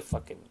 it's Laser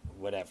fucking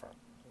whatever.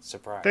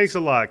 Surprise. Thanks a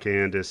lot,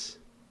 Candace.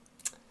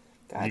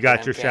 God You got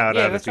damn, your Candace. shout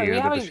out That's at the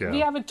right. end of the show.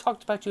 We haven't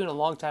talked about you in a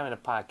long time in a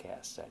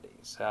podcast setting.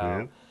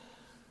 So,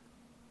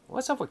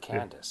 what's up with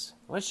Candace?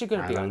 When's she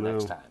going to be on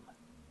next time?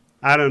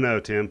 I don't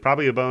know, Tim.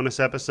 Probably a bonus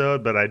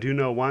episode, but I do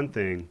know one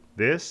thing.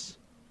 This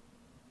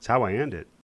is how I end it.